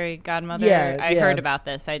queen fairy godmother. Yeah, I heard about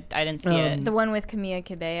this. I didn't see it. The one with Camila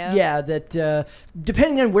Cabello. Yeah, that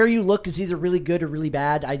depending on where you look, is either really good or really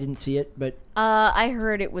bad. I didn't see it, but I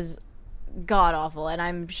heard it was god awful, and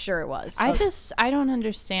I'm sure it was. I don't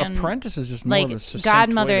understand. Apprentice is just more like of a succinct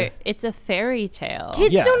godmother. It's a fairy tale.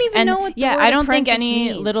 Kids don't even know what the word I don't think apprentice any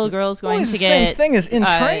means. little girl's going to the get same thing as in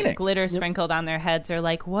training. Glitter sprinkled on their heads, or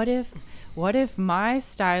like, what if my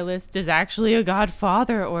stylist is actually a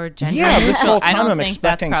godfather or gender neutral? This whole time I don't I'm think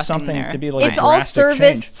expecting that's something to be like it's a all drastic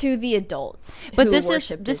service change. to the adults. But who this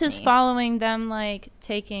worship is Disney. following them like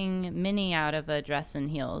taking Minnie out of a dress and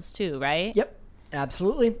heels too, right? Yep,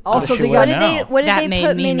 absolutely. Oh, Also, she they would got now. What did that they made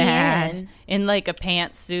put me Minnie mad. In like a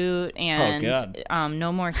pantsuit and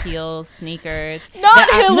no more heels, sneakers.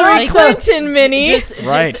 Not Hillary Clinton, Minnie.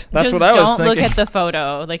 Right, that's just what I was don't look thinking. at the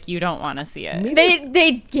photo. Like, you don't want to see it.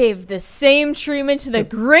 They gave the same treatment to the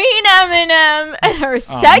green M&M and her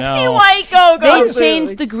sexy white go-go They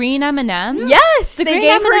changed the boots. green M&M? Yes, The they green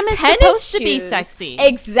gave M&M her is tennis supposed to be shoes. sexy.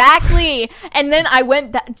 Exactly. And then I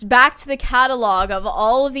went back to the catalog of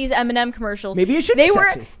all of these M&M commercials. Maybe it should They be were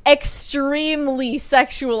sexy. extremely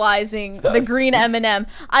sexualizing the green M&M.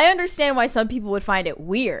 I understand why some people would find it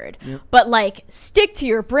weird, but like, stick to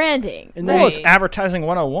your branding. And Well, it's advertising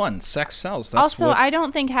 101. Sex sells. That's Also, what, I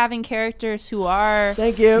don't think having characters who are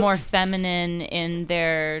Thank you. more feminine in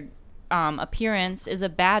their appearance is a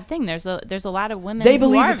bad thing. There's a lot of women They who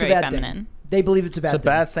believe are it's a very bad feminine. thing. They believe it's a bad it's a thing.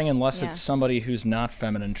 bad thing unless Yeah. it's somebody who's not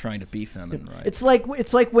feminine trying to be feminine, right? It's like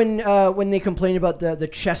when they complain about the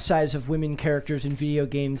chest size of women characters in video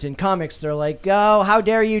games and comics. They're like, oh, how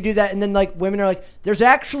dare you do that? And then like women are like, there's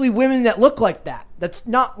actually women that look like that. That's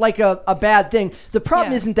not like a bad thing. The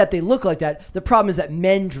problem isn't that they look like that. The problem is that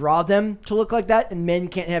men draw them to look like that, and men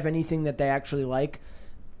can't have anything that they actually like.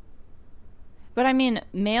 But I mean,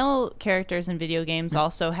 male characters in video games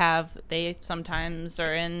also they sometimes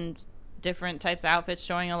are in different types of outfits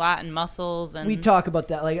showing a lot and muscles, and We talk about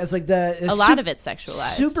that like as like a lot of it's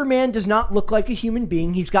sexualized. Superman does not look like a human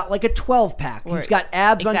being. He's got like a 12-pack. He's got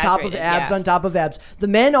abs on top of exaggerated, abs yeah. on top of abs. The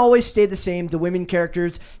men always stay the same. The women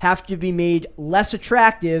characters have to be made less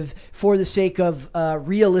attractive for the sake of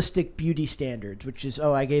realistic beauty standards, which is,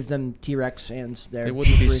 I gave them T-Rex hands there. They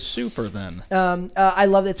wouldn't be super then. I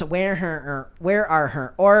love it. It's where are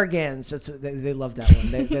her organs? They love that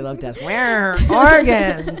one. They love that. Where are her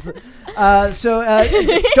organs? Don't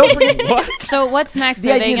forget. What? So what's next?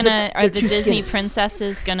 The Are idea they is that are they're the too Disney skinny.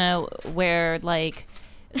 princesses gonna wear like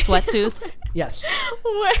sweatsuits? Yes.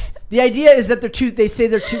 What? The idea is that they say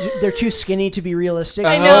they're too skinny to be realistic.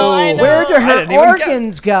 I know. Where do I her didn't even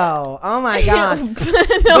organs go? Oh my god. In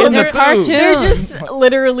they're the cartoons. They're just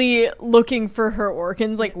literally looking for her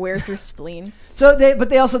organs. Like, where's her spleen? So they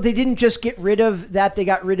didn't just get rid of that. They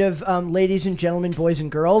got rid of ladies and gentlemen, boys and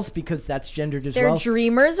girls, because that's gendered as They're well.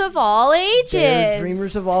 dreamers of all ages. They're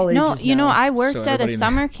dreamers of all ages. No, you know, now. I worked So at a everybody-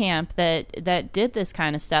 summer camp that did this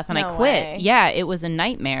kind of stuff, and No I quit. way. Yeah, it was a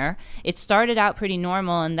nightmare. It started out pretty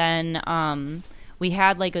normal, and then we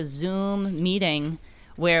had like a Zoom meeting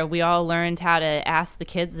where we all learned how to ask the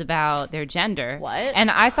kids about their gender. What?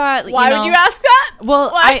 And I thought, Why would you ask that?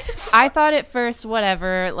 Well, Why? I thought at first,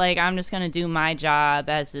 whatever, like, I'm just going to do my job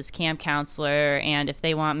as this camp counselor, and if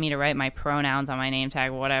they want me to write my pronouns on my name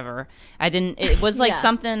tag, whatever. It was like Yeah.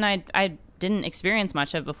 something I didn't experience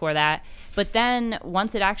much of before that. But then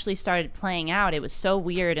once it actually started playing out, it was so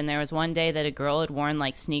weird, and there was one day that a girl had worn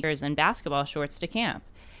like sneakers and basketball shorts to camp.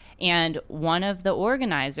 And one of the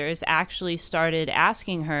organizers actually started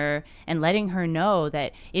asking her and letting her know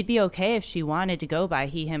that it'd be okay if she wanted to go by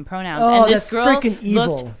he, him pronouns. Oh, and this that's girl freaking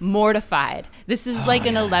evil. looked mortified. This is like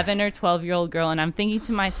an 11 or 12-year-old girl, and I'm thinking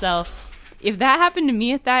to myself, if that happened to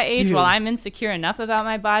me at that age, Dude. while I'm insecure enough about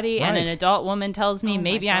my body, and an Right. adult woman tells me Oh my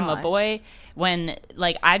maybe I'm a gosh. boy, when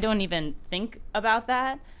like I don't even think about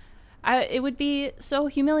that, it would be so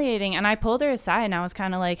humiliating. And I pulled her aside, and I was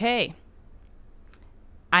kind of like, hey,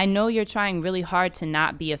 I know you're trying really hard to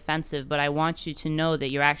not be offensive, but I want you to know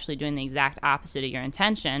that you're actually doing the exact opposite of your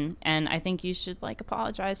intention. And I think you should like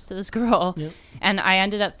apologize to this girl. Yep. And I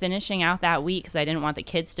ended up finishing out that week because I didn't want the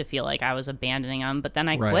kids to feel like I was abandoning them. But then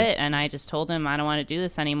I Right. quit, and I just told him I don't want to do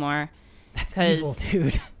this anymore. That's evil,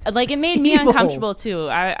 dude. Like, it made me uncomfortable too.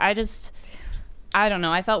 I don't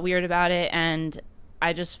know. I felt weird about it, and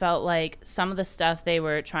I just felt like some of the stuff they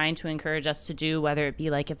were trying to encourage us to do, whether it be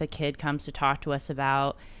like if a kid comes to talk to us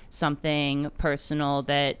about something personal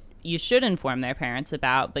that you should inform their parents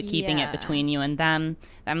about, but keeping it between you and them,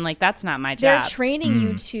 I'm like, that's not my job. They're training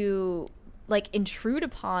you to like intrude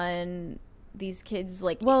upon these kids,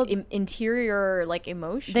 like, interior, like,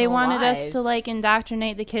 emotional they wanted lives. us to like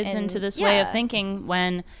indoctrinate the kids into this way of thinking,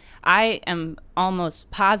 when I am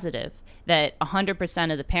almost positive that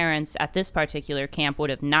 100% of the parents at this particular camp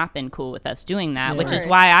would have not been cool with us doing that, which is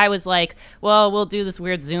why I was like, well, we'll do this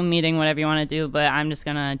weird Zoom meeting, whatever you want to do, but I'm just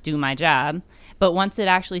gonna do my job. But once it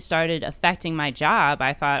actually started affecting my job,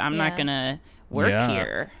 I thought, I'm not gonna work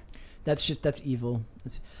here. That's evil.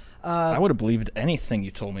 I would have believed anything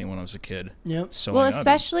you told me when I was a kid. Yep. So well,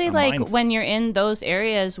 especially like when you're in those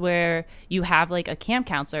areas where you have like a camp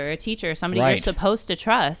counselor or a teacher, somebody you're supposed to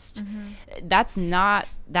trust. That's not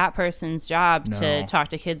that person's job to talk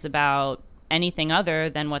to kids about anything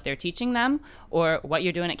other than what they're teaching them or what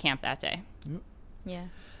you're doing at camp that day. Yeah.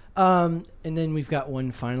 And then we've got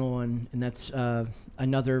one final one, and that's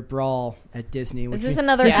another brawl at Disney. This is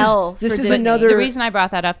another L for Disney. The reason I brought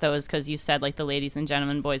that up, though, is because you said, like, the ladies and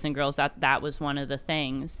gentlemen, boys and girls, that was one of the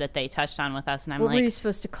things that they touched on with us. And I'm what like... were you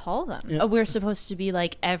supposed to call them? Yep. We're supposed to be,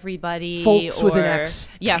 like, everybody... Folks with an X.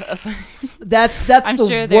 Yeah. That's I'm the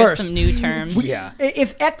sure worst. There's some new terms.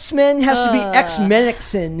 If X-Men has to be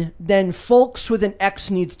X-Menixon, then folks with an X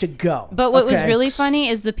needs to go. But what was really funny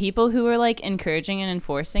is the people who were, like, encouraging and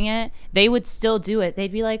enforcing it, they would still do it.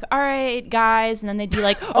 They'd be like, all right, guys, and then they'd be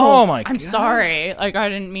like, oh my God. I'm sorry. Like, I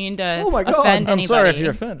didn't mean to offend anybody. I'm sorry if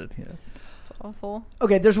you're offended. Yeah. It's awful.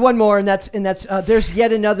 Okay, there's one more, and that's there's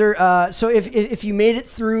yet another. So if you made it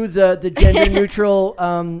through the gender neutral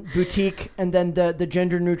boutique and then the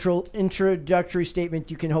gender neutral introductory statement,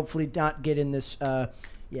 you can hopefully not get in this.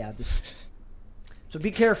 This. So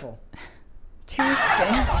be careful. Too family.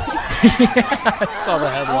 I saw the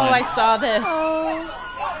headline. Oh, I saw this.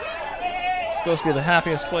 It's supposed to be the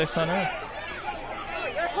happiest place on earth.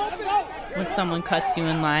 When someone cuts you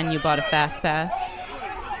in line, you bought a fast pass.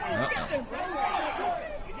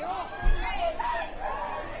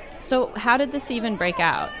 So how did this even break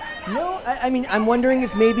out? No, I mean, I'm wondering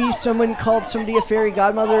if maybe someone called somebody a fairy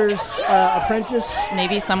godmother's apprentice.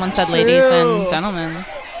 Maybe someone said ladies and gentlemen.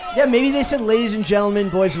 Yeah, maybe they said ladies and gentlemen,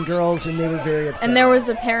 boys and girls, and they were very upset. And there was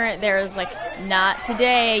a parent there was like, not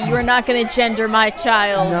today. You are not going to gender my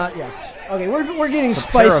child. Not, yes. Okay, we're getting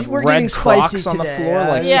spicy. We're getting spicy on the today. floor,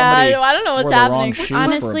 like I don't know what's happening.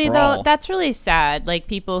 Honestly, though, that's really sad. Like,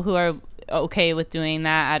 people who are okay with doing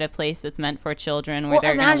that at a place that's meant for children, where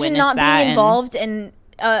they're going to witness that. Imagine not being involved and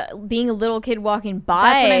being a little kid walking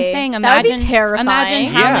by. That's what I'm saying. That would be terrifying.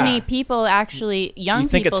 Imagine how many people actually, young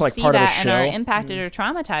people, like see part that of the and show? are impacted or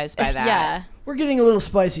traumatized by that. Yeah. We're getting a little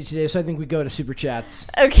spicy today, so I think we go to Super Chats.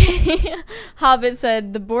 Okay. Hobbit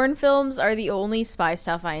said, the Bourne films are the only spy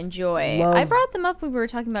stuff I enjoy. I brought them up when we were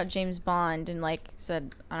talking about James Bond and, like,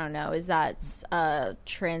 said, I don't know, is that a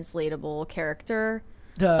translatable character?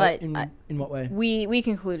 But in what way? We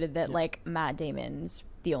concluded that, like, Matt Damon's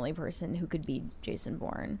the only person who could be Jason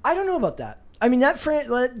Bourne. I don't know about that. I mean, that or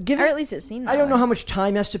at least it seemed that I don't know way. how much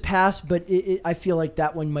time has to pass, but I feel like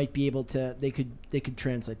that one might be able to. They could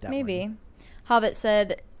translate that. Maybe. One. Hobbit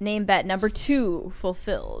said, name bet number 2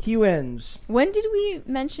 fulfilled. He wins. When did we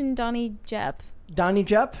mention Donnie Jepp? Donnie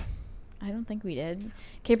Jepp? I don't think we did.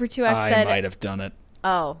 Caper2X said... I might have done it.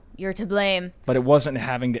 Oh, you're to blame. But it wasn't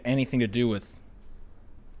having anything to do with...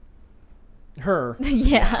 her.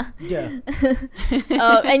 Yeah.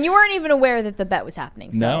 And you weren't even aware that the bet was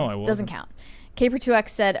happening, so no, I wasn't. Doesn't count. Caper2X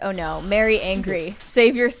said, oh no, Mary angry.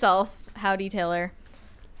 Save yourself. Howdy, Taylor.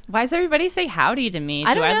 Why does everybody say howdy to me?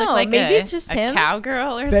 I don't I know. look like Maybe it's just a him.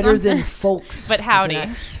 Cowgirl or Better something? than folks. But howdy.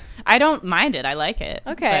 I don't mind it. I like it.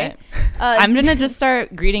 Okay. I'm going to just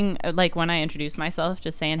start greeting, like, when I introduce myself,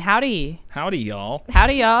 just saying, howdy. Howdy, y'all.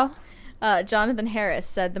 Howdy, y'all. Jonathan Harris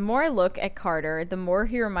said, the more I look at Carter, the more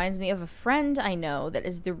he reminds me of a friend I know that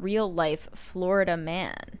is the real-life Florida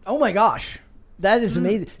man. Oh, my gosh. That is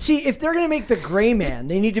amazing. See, if they're going to make the Gray Man,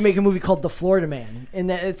 they need to make a movie called The Florida Man. And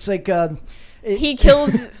that it's like... he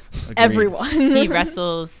kills everyone. He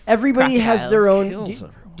wrestles Everybody has their own... Kills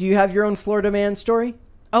Do you have your own Florida Man story?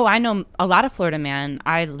 Oh, I know a lot of Florida man.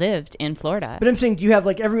 I lived in Florida. But I'm saying, do you have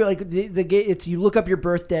like it's you look up your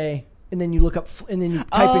birthday and then you look up and then you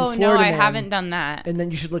type in Florida no, I Man, haven't done that. and then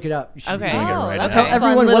you should look it up. You should Okay. doing it right that's now. a Tell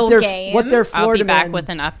fun everyone little game. what their Florida I'll be back Man, with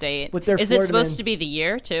an update. With their Is Florida it supposed Man. to be the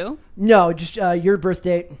year too? No, just your birth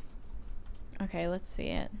date. Okay, let's see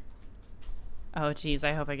it. Oh, geez.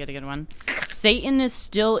 I hope I get a good one. Satan is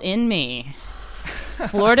still in me.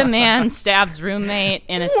 Florida man stabs roommate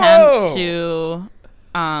in attempt to...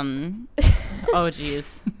 oh,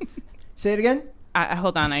 geez. Say it again?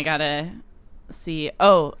 Hold on. I gotta see.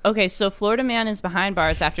 Oh, okay. So Florida man is behind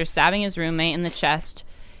bars after stabbing his roommate in the chest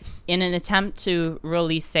in an attempt to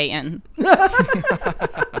release Satan. Mine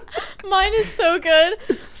is so good.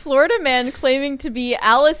 Florida man claiming to be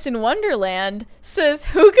Alice in Wonderland says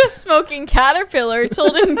hookah smoking caterpillar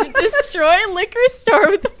told him to destroy liquor store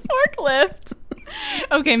with a forklift.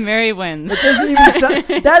 Okay, Mary wins. It doesn't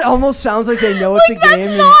even that almost sounds like they know it's a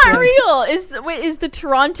game. That's not real. Is the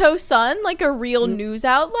Toronto Sun like a real news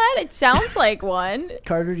outlet? It sounds like one.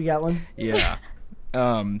 Carter, you got one? Yeah.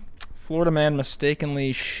 Florida man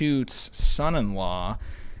mistakenly shoots son-in-law.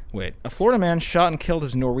 Wait, a Florida man shot and killed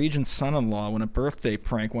his Norwegian son-in-law when a birthday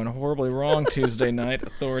prank went horribly wrong Tuesday night,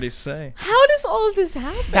 authorities say. How does all of this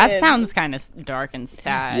happen? That sounds kind of dark and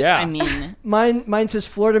sad. Yeah. I mean... Mine says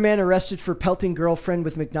Florida man arrested for pelting girlfriend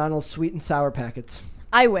with McDonald's sweet and sour packets.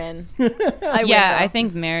 I win. I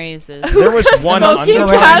think Mary's is... There was one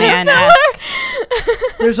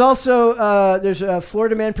There's also there's a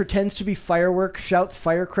Florida man pretends to be firework, shouts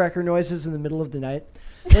firecracker noises in the middle of the night.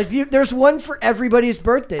 Like there's one for everybody's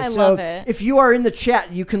birthday. I so love it. If you are in the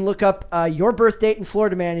chat, you can look up your birth date in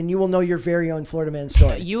Florida Man, and you will know your very own Florida Man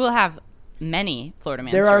story. You will have many Florida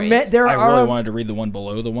Man stories. I really wanted to read the one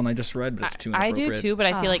below the one I just read, but it's too inappropriate. I do too, but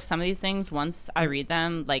I feel like some of these things, once I read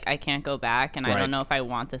them, like I can't go back, and I don't know if I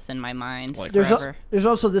want this in my mind forever. There's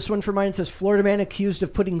also this one for mine. It says Florida man accused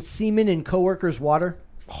of putting semen in coworker's water.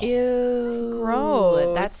 Ew,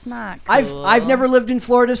 gross. That's not cool. I've never lived in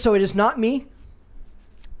Florida, so it is not me.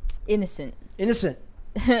 Innocent.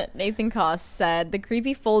 Nathan Koss said the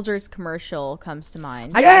creepy Folgers commercial comes to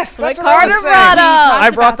mind. Yes, that's what Carter brought up. I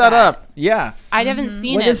brought that up. Yeah, I haven't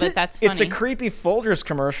seen it, but that's funny. It's a creepy Folgers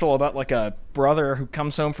commercial about like a brother who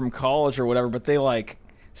comes home from college or whatever, but they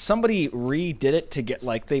somebody redid it to get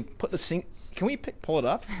they put the scene. Can we pull it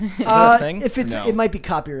up? Is that a thing? If it's, it might be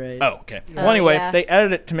copyright. Oh, okay. Well, anyway, they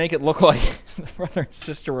edited it to make it look like the brother and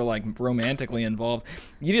sister were romantically involved.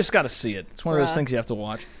 You just got to see it. It's one of those things you have to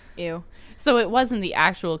watch. Ew. So it wasn't the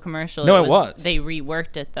actual commercial. No, it was. They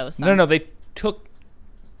reworked it though. No. They took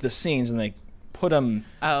the scenes and they put them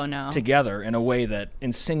together in a way that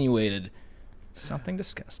insinuated something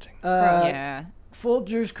disgusting. Yeah.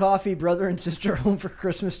 Folgers Coffee, brother and sister home for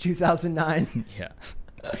Christmas 2009. Yeah.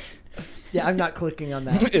 Yeah, I'm not clicking on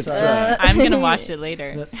that. I'm going to watch it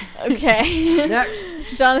later. Okay. Next.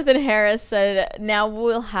 Jonathan Harris said, now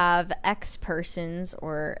we'll have X-persons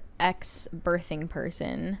or X-birthing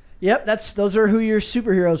person. Yep, those are who your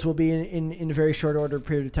superheroes will be in a very short order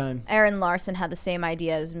period of time. Aaron Larson had the same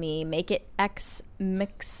idea as me. Make it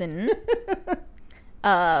X-mixin.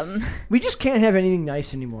 We just can't have anything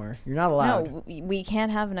nice anymore. You're not allowed. No, we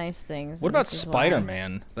can't have nice things. What about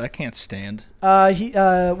Spider-Man? That can't stand.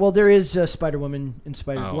 Well, there is Spider-Woman and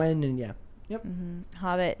Spider-Gwen, and yeah. Yep. Mm-hmm.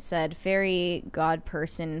 Hobbit said, fairy, god,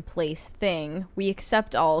 person, place, thing. We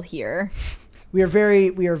accept all here. We are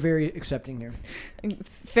very accepting here.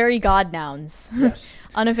 Fairy god nouns. Yes.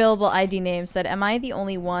 Unavailable ID name said, am I the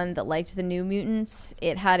only one that liked the New Mutants?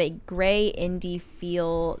 It had a gray indie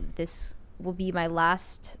feel. This will be my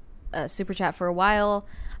last super chat for a while.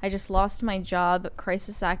 I just lost my job,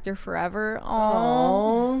 crisis actor forever.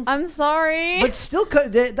 Aww. I'm sorry. But still,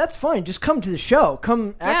 that's fine. Just come to the show.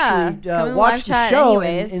 Come watch the show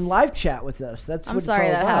and live chat with us. That's I'm what sorry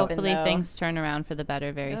it's all that about. happened. Hopefully things turn around for the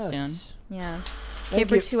better very soon. Yeah.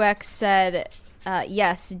 Caper2X said,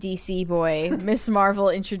 yes, DC boy. Miss Marvel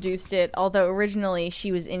introduced it, although originally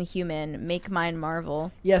she was Inhuman. Make mine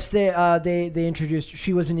Marvel. Yes, they introduced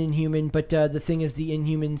she was an Inhuman, but the thing is, the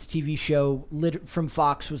Inhumans TV show from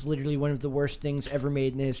Fox was literally one of the worst things ever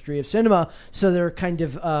made in the history of cinema. So they're kind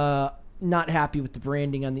of not happy with the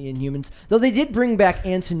branding on the Inhumans. Though they did bring back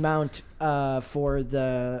Anson Mount for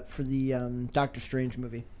the Doctor Strange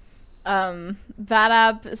movie. That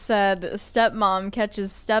app said stepmom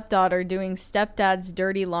catches stepdaughter doing stepdad's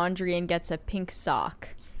dirty laundry and gets a pink sock.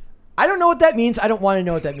 I don't know what that means. I don't want to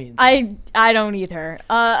know what that means. I don't either.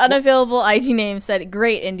 Unavailable ID name said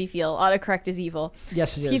great indie feel. Autocorrect is evil.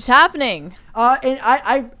 Yes, it is. Keeps happening. And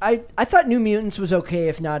I thought New Mutants was okay,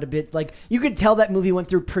 if not a bit like you could tell that movie went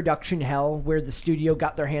through production hell where the studio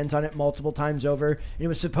got their hands on it multiple times over, and it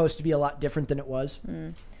was supposed to be a lot different than it was.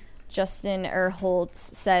 Justin Erholtz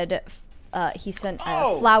said he sent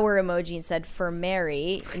a flower emoji and said, for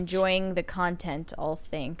Mary, enjoying the content, all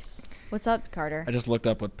thanks. What's up, Carter? I just looked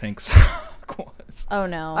up what Pink's track was. Oh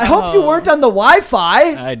no. I hope you weren't on the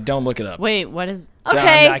Wi-Fi. Don't look it up. Wait, what is?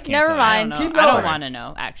 Okay, I can't never tell you. mind. I don't want to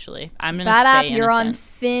know. Actually, I'm gonna Bad app, stay you're on innocent.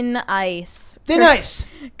 thin ice. Thin ice.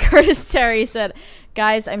 Curtis Terry said,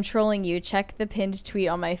 "Guys, I'm trolling you. Check the pinned tweet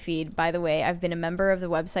on my feed. By the way, I've been a member of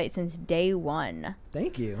the website since day one."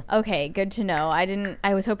 Thank you. Okay, good to know.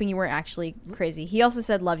 I was hoping you weren't actually crazy. He also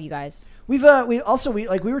said, "Love you guys." We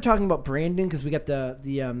were talking about branding because we got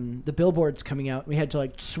the billboards coming out. We had to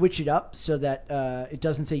like switch it up so that it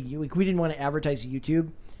doesn't say we didn't want to advertise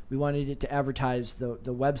YouTube. We wanted it to advertise the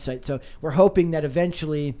website. So we're hoping that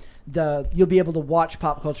eventually you'll be able to watch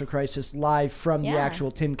Pop Culture Crisis live from the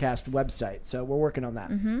actual Timcast website. So we're working on that.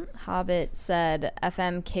 Mm-hmm. Hobbit said,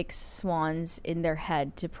 "FM kicks swans in their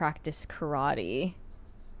head to practice karate."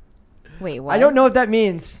 Wait, what? I don't know what that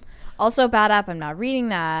means. Also, bad app. I'm not reading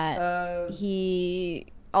that. He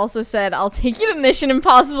also said, "I'll take you to Mission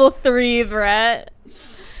Impossible 3, Brett."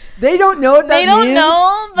 They don't know what that means. They don't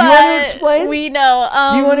know, but you want to explain? We know.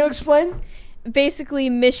 Do you want to explain? Basically,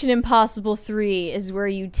 Mission Impossible 3 is where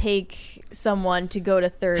you take someone to go to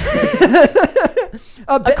third base.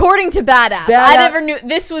 According to Bad App. I never knew.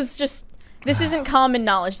 This isn't common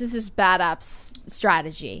knowledge. This is Bad App's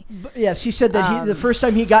strategy. Yeah, she said that the first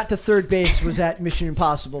time he got to third base was at Mission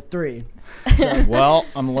Impossible 3. So. Well,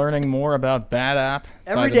 I'm learning more about Bad App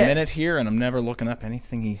every by day. the minute here, and I'm never looking up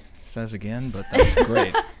anything he says again, but that's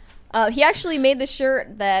great. He actually made the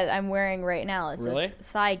shirt that I'm wearing right now. It Really? says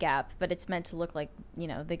Thigh Gap, but it's meant to look like,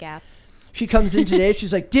 the Gap. She comes in today.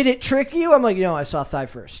 She's like, "Did it trick you?" I'm like, "No, I saw thigh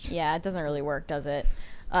first." Yeah, it doesn't really work, does it?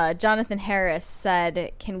 Jonathan Harris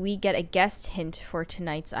said, "Can we get a guest hint for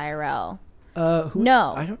tonight's IRL?"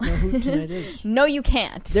 No. I don't know who tonight is. No, you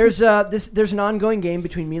can't. There's an ongoing game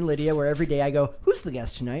between me and Lydia where every day I go, "Who's the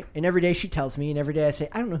guest tonight?" And every day she tells me, and every day I say,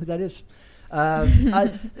 "I don't know who that is." I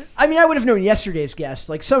would have known yesterday's guests.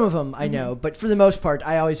 Like some of them I know, but for the most part,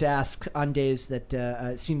 I always ask on days that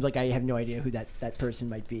it seems like I have no idea who that person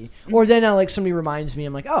might be. Or then somebody reminds me,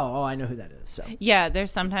 I'm like, oh, I know who that is. So yeah,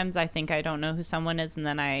 there's sometimes I think I don't know who someone is, and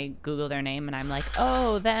then I Google their name, and I'm like,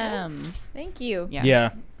 oh, them. Thank you. Yeah.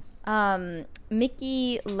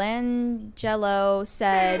 Mickey Langelo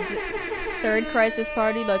said, "Third crisis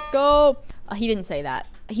party, let's go." He didn't say that.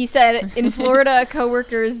 He said, "In Florida,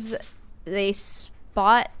 coworkers, they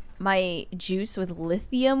spot my juice with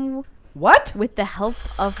lithium." What? With the help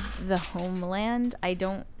of the homeland. I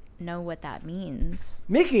don't know what that means.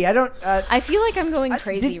 Mickey, I don't. I feel like I'm going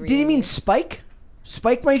crazy. Did he mean spike?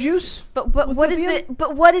 Spike my juice? But what is it?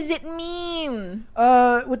 But what does it mean?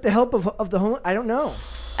 With the help of the home, I don't know.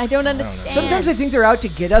 I don't understand. Sometimes I think they're out to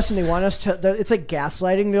get us and they want us to. It's like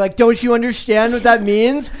gaslighting. They're like, "Don't you understand what that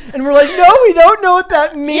means?" And we're like, "No, we don't know what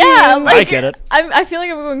that means." Yeah, I get it. I feel like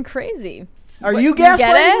I'm going crazy. Are you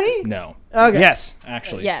gaslighting me? No. Okay. Yes,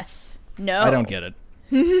 actually. Yes. No. I don't get it.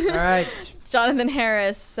 All right. Jonathan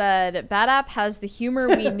Harris said, "Bad App has the humor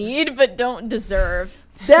we need but don't deserve."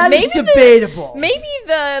 That is debatable. Maybe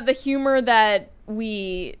the humor that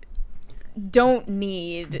we don't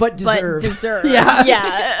need but deserve.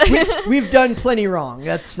 Yeah. We've done plenty wrong.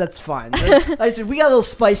 That's fine. Like I said, we got a little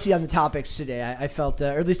spicy on the topics today. I felt,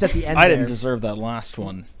 or at least at the end. I didn't deserve that last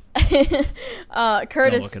one.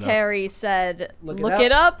 Curtis Terry said, "Look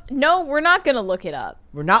it up." No, we're not going to look it up.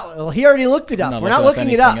 We're not. Well, he already looked it up. We're not looking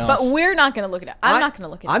it up. But we're not going to look it up. I'm not going to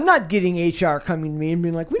look it up. I'm not getting HR coming to me and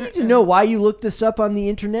being like, "We need to know why you looked this up on the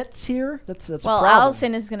internet here." That's a problem.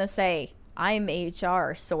 Allison is going to say, "I'm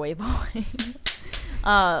HR, soy boy."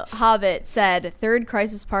 Hobbit said, "Third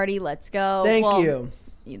crisis party, let's go." Thank you.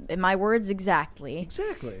 In my words, exactly.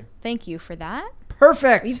 Exactly. Thank you for that.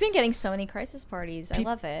 Perfect. We've been getting so many crisis parties. I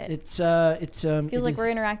love it. It's feels like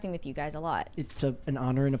we're interacting with you guys a lot. It's an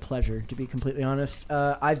honor and a pleasure, to be completely honest.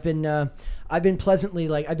 I've been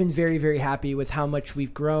pleasantly I've been very, very happy with how much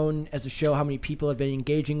we've grown as a show, how many people have been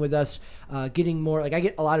engaging with us, getting more. I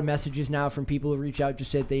get a lot of messages now from people who reach out,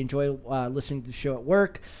 just say that they enjoy listening to the show at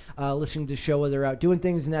work, listening to the show while they're out doing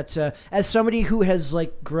things, and that's as somebody who has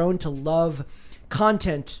grown to love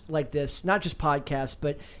content like this, not just podcasts,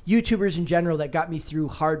 but YouTubers in general that got me through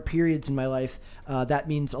hard periods in my life. That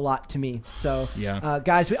means a lot to me. So,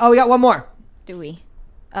 guys, we got one more. Do we?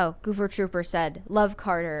 Oh, Goofer Trooper said, "Love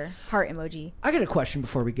Carter," heart emoji. I got a question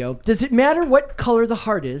before we go. Does it matter what color the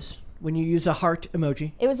heart is when you use a heart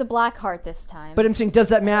emoji? It was a black heart this time. But I'm saying, does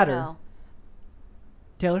that matter?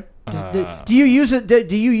 Taylor, do you use it?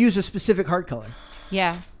 Do you use a specific heart color?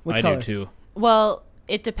 Yeah, I do too. Well,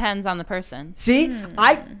 it depends on the person. See,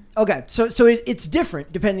 okay. So it's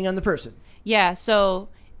different depending on the person. Yeah. So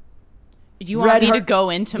Do you want me to go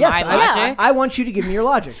into my logic? I want you to give me your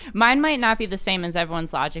logic. Mine might not be the same as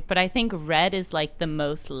everyone's logic, but I think red is like the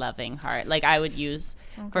most loving heart. Like I would use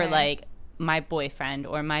for like my boyfriend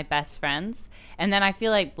or my best friends. And then I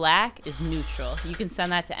feel like black is neutral. You can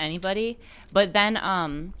send that to anybody. But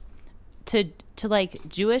then to like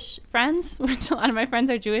Jewish friends, which a lot of my friends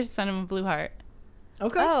are Jewish, send them a blue heart.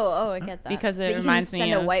 Okay. Oh, I get that. Because it reminds me of...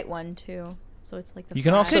 you can send a white one too. So it's like the You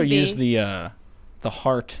can also use the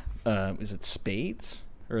heart, is it spades?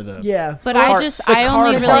 Or the But heart, I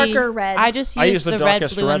only really darker red. I just use the red,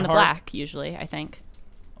 blue, and the black usually, I think.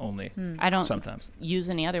 Only. I don't sometimes use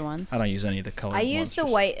any other ones. I don't use any of the colors. I use the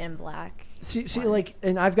white and black. See, like,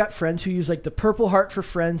 and I've got friends who use like the purple heart for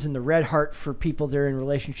friends and the red heart for people they're in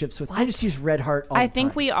relationships with. I just use red heart all the time. I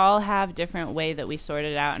think we all have different way that we sort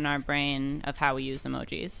it out in our brain of how we use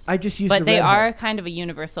emojis. I just use but the they red are heart. kind of a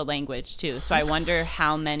universal language too. So I wonder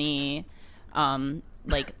how many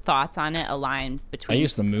like thoughts on it align between. I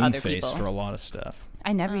use the moon face people. for a lot of stuff.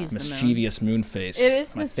 I never use the moon. Mischievous moon face. It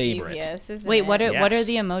is my mischievous, favorite. isn't Wait, it? what are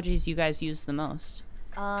the emojis you guys use the most?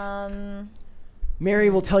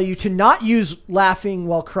 Mary will tell you to not use laughing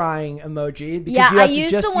while crying emoji. Because Yeah, you I have to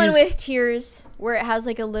use just the one with tears where it has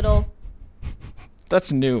like a little.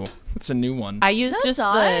 That's new. It's a new one. I use just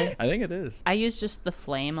I think it is. I use just the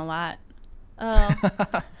flame a lot. Oh.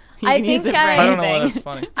 I think I don't know why that's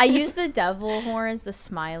funny. I use the devil horns, the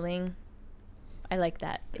smiling. I like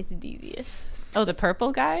that. It's devious. Oh, the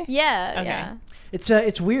purple guy? Yeah. Okay. Yeah.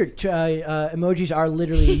 It's weird. Emojis are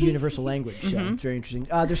literally a universal language, so it's very interesting.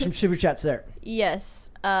 There's some super chats there. Yes.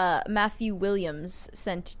 Matthew Williams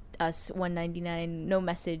sent us $1.99. No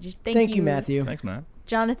message. Thank you, Matthew. Thanks, Matt.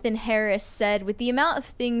 Jonathan Harris said, with the amount of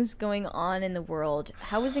things going on in the world,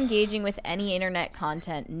 how is engaging with any internet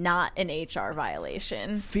content not an HR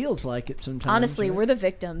violation? Feels like it sometimes. Honestly, right? we're the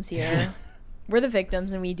victims here. Yeah. We're the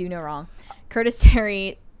victims and we do no wrong. Curtis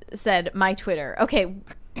Terry said, my Twitter. Okay,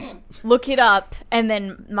 look it up and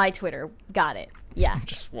then my Twitter. Got it. Yeah. I'm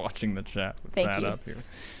just watching the chat with Thank that you. up here.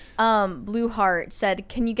 Blue Heart said,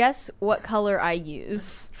 can you guess what color I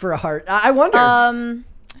use? For a heart. I wonder.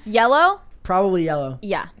 Yellow? Probably yellow.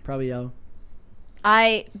 Yeah. Probably yellow.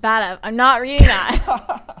 I'm not reading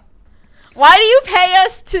that. Why do you pay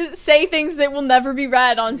us to say things that will never be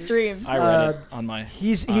read on stream? I read it on my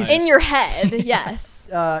He's in your head, yes.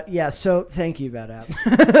 Yeah, so thank you, Bad App.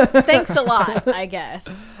 Thanks a lot, I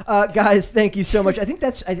guess. Guys, thank you so much. I think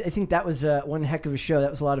that was one heck of a show.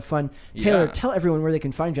 That was a lot of fun. Taylor, tell everyone where they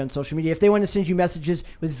can find you on social media if they want to send you messages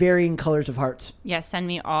with varying colors of hearts. Yeah, send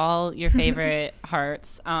me all your favorite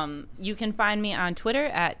hearts. You can find me on Twitter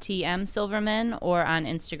at TM Silverman or on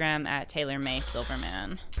Instagram at Taylor May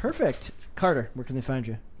Silverman. Perfect. Carter, where can they find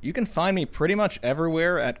you? You can find me pretty much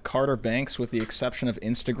everywhere at Carter Banks, with the exception of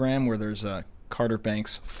Instagram, where there's a Carter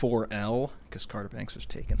Banks 4L, because Carter Banks was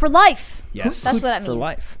taken. For life. Yes. That's what that means. For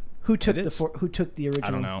life. Who took the original? I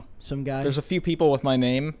don't know. Some guy? There's a few people with my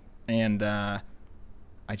name, and I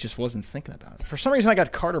just wasn't thinking about it. For some reason, I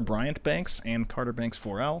got Carter Bryant Banks and Carter Banks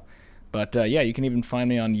 4L. But, yeah, you can even find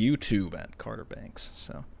me on YouTube at Carter Banks.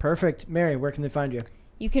 So Perfect. Mary, where can they find you?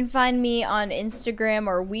 You can find me on Instagram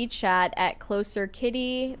or WeChat at Closer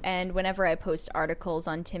Kitty, and whenever I post articles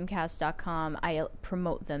on timcast.com, I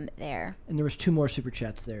promote them there. And there was 2 more super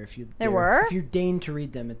chats there. If you deign to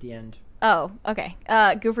read them at the end. Oh, okay.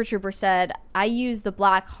 Goofer Trooper said, I use the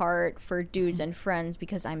black heart for dudes and friends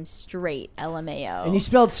because I'm straight, LMAO. And you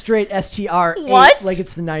spelled straight STR8 What? like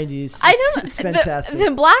it's the 90s. I know. It's fantastic.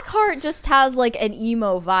 The black heart just has like an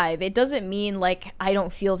emo vibe. It doesn't mean like I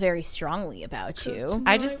don't feel very strongly about you.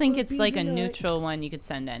 I just think it's like a neutral one you could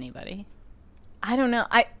send to anybody. I don't know.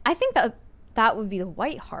 I think that would be the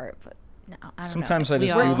white heart, but no, I don't Sometimes know. I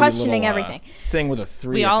just We're do questioning the little, everything. Thing with a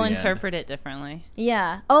 3 We at all the end. interpret it differently.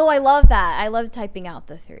 Yeah. Oh, I love that. I love typing out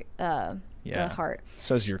the 3 the heart. It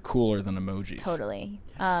says you're cooler than emojis. Totally.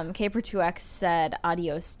 Caper2X said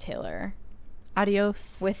adios Taylor.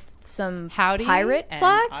 Adios. With some howdy pirate and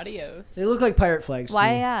flags? Adios. They look like pirate flags.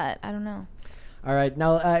 Why that? I don't know. All right.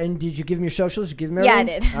 Now, and did you give them your socials? Did you give them Yeah,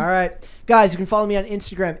 everything? I did. All right. Guys, you can follow me on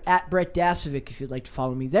Instagram at Brett Dasovic if you'd like to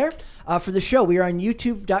follow me there. For the show, we are on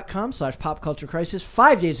youtube.com/popculturecrisis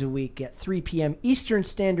 5 days a week at 3 p.m. Eastern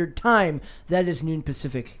Standard Time. That is noon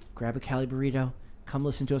Pacific. Grab a Cali burrito. Come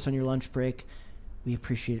listen to us on your lunch break. We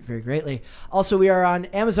appreciate it very greatly. Also, we are on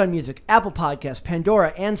Amazon Music, Apple Podcasts,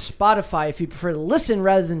 Pandora, and Spotify if you prefer to listen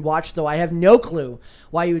rather than watch, though I have no clue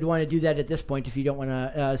why you would want to do that at this point if you don't want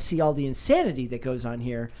to see all the insanity that goes on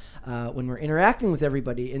here when we're interacting with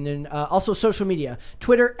everybody. And then also social media,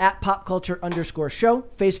 Twitter @popculture_show,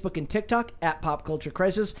 Facebook and TikTok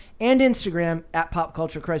 @popculturecrisis, and Instagram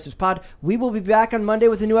 @popculturecrisisPod. We will be back on Monday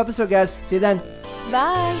with a new episode, guys. See you then.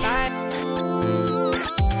 Bye. Bye.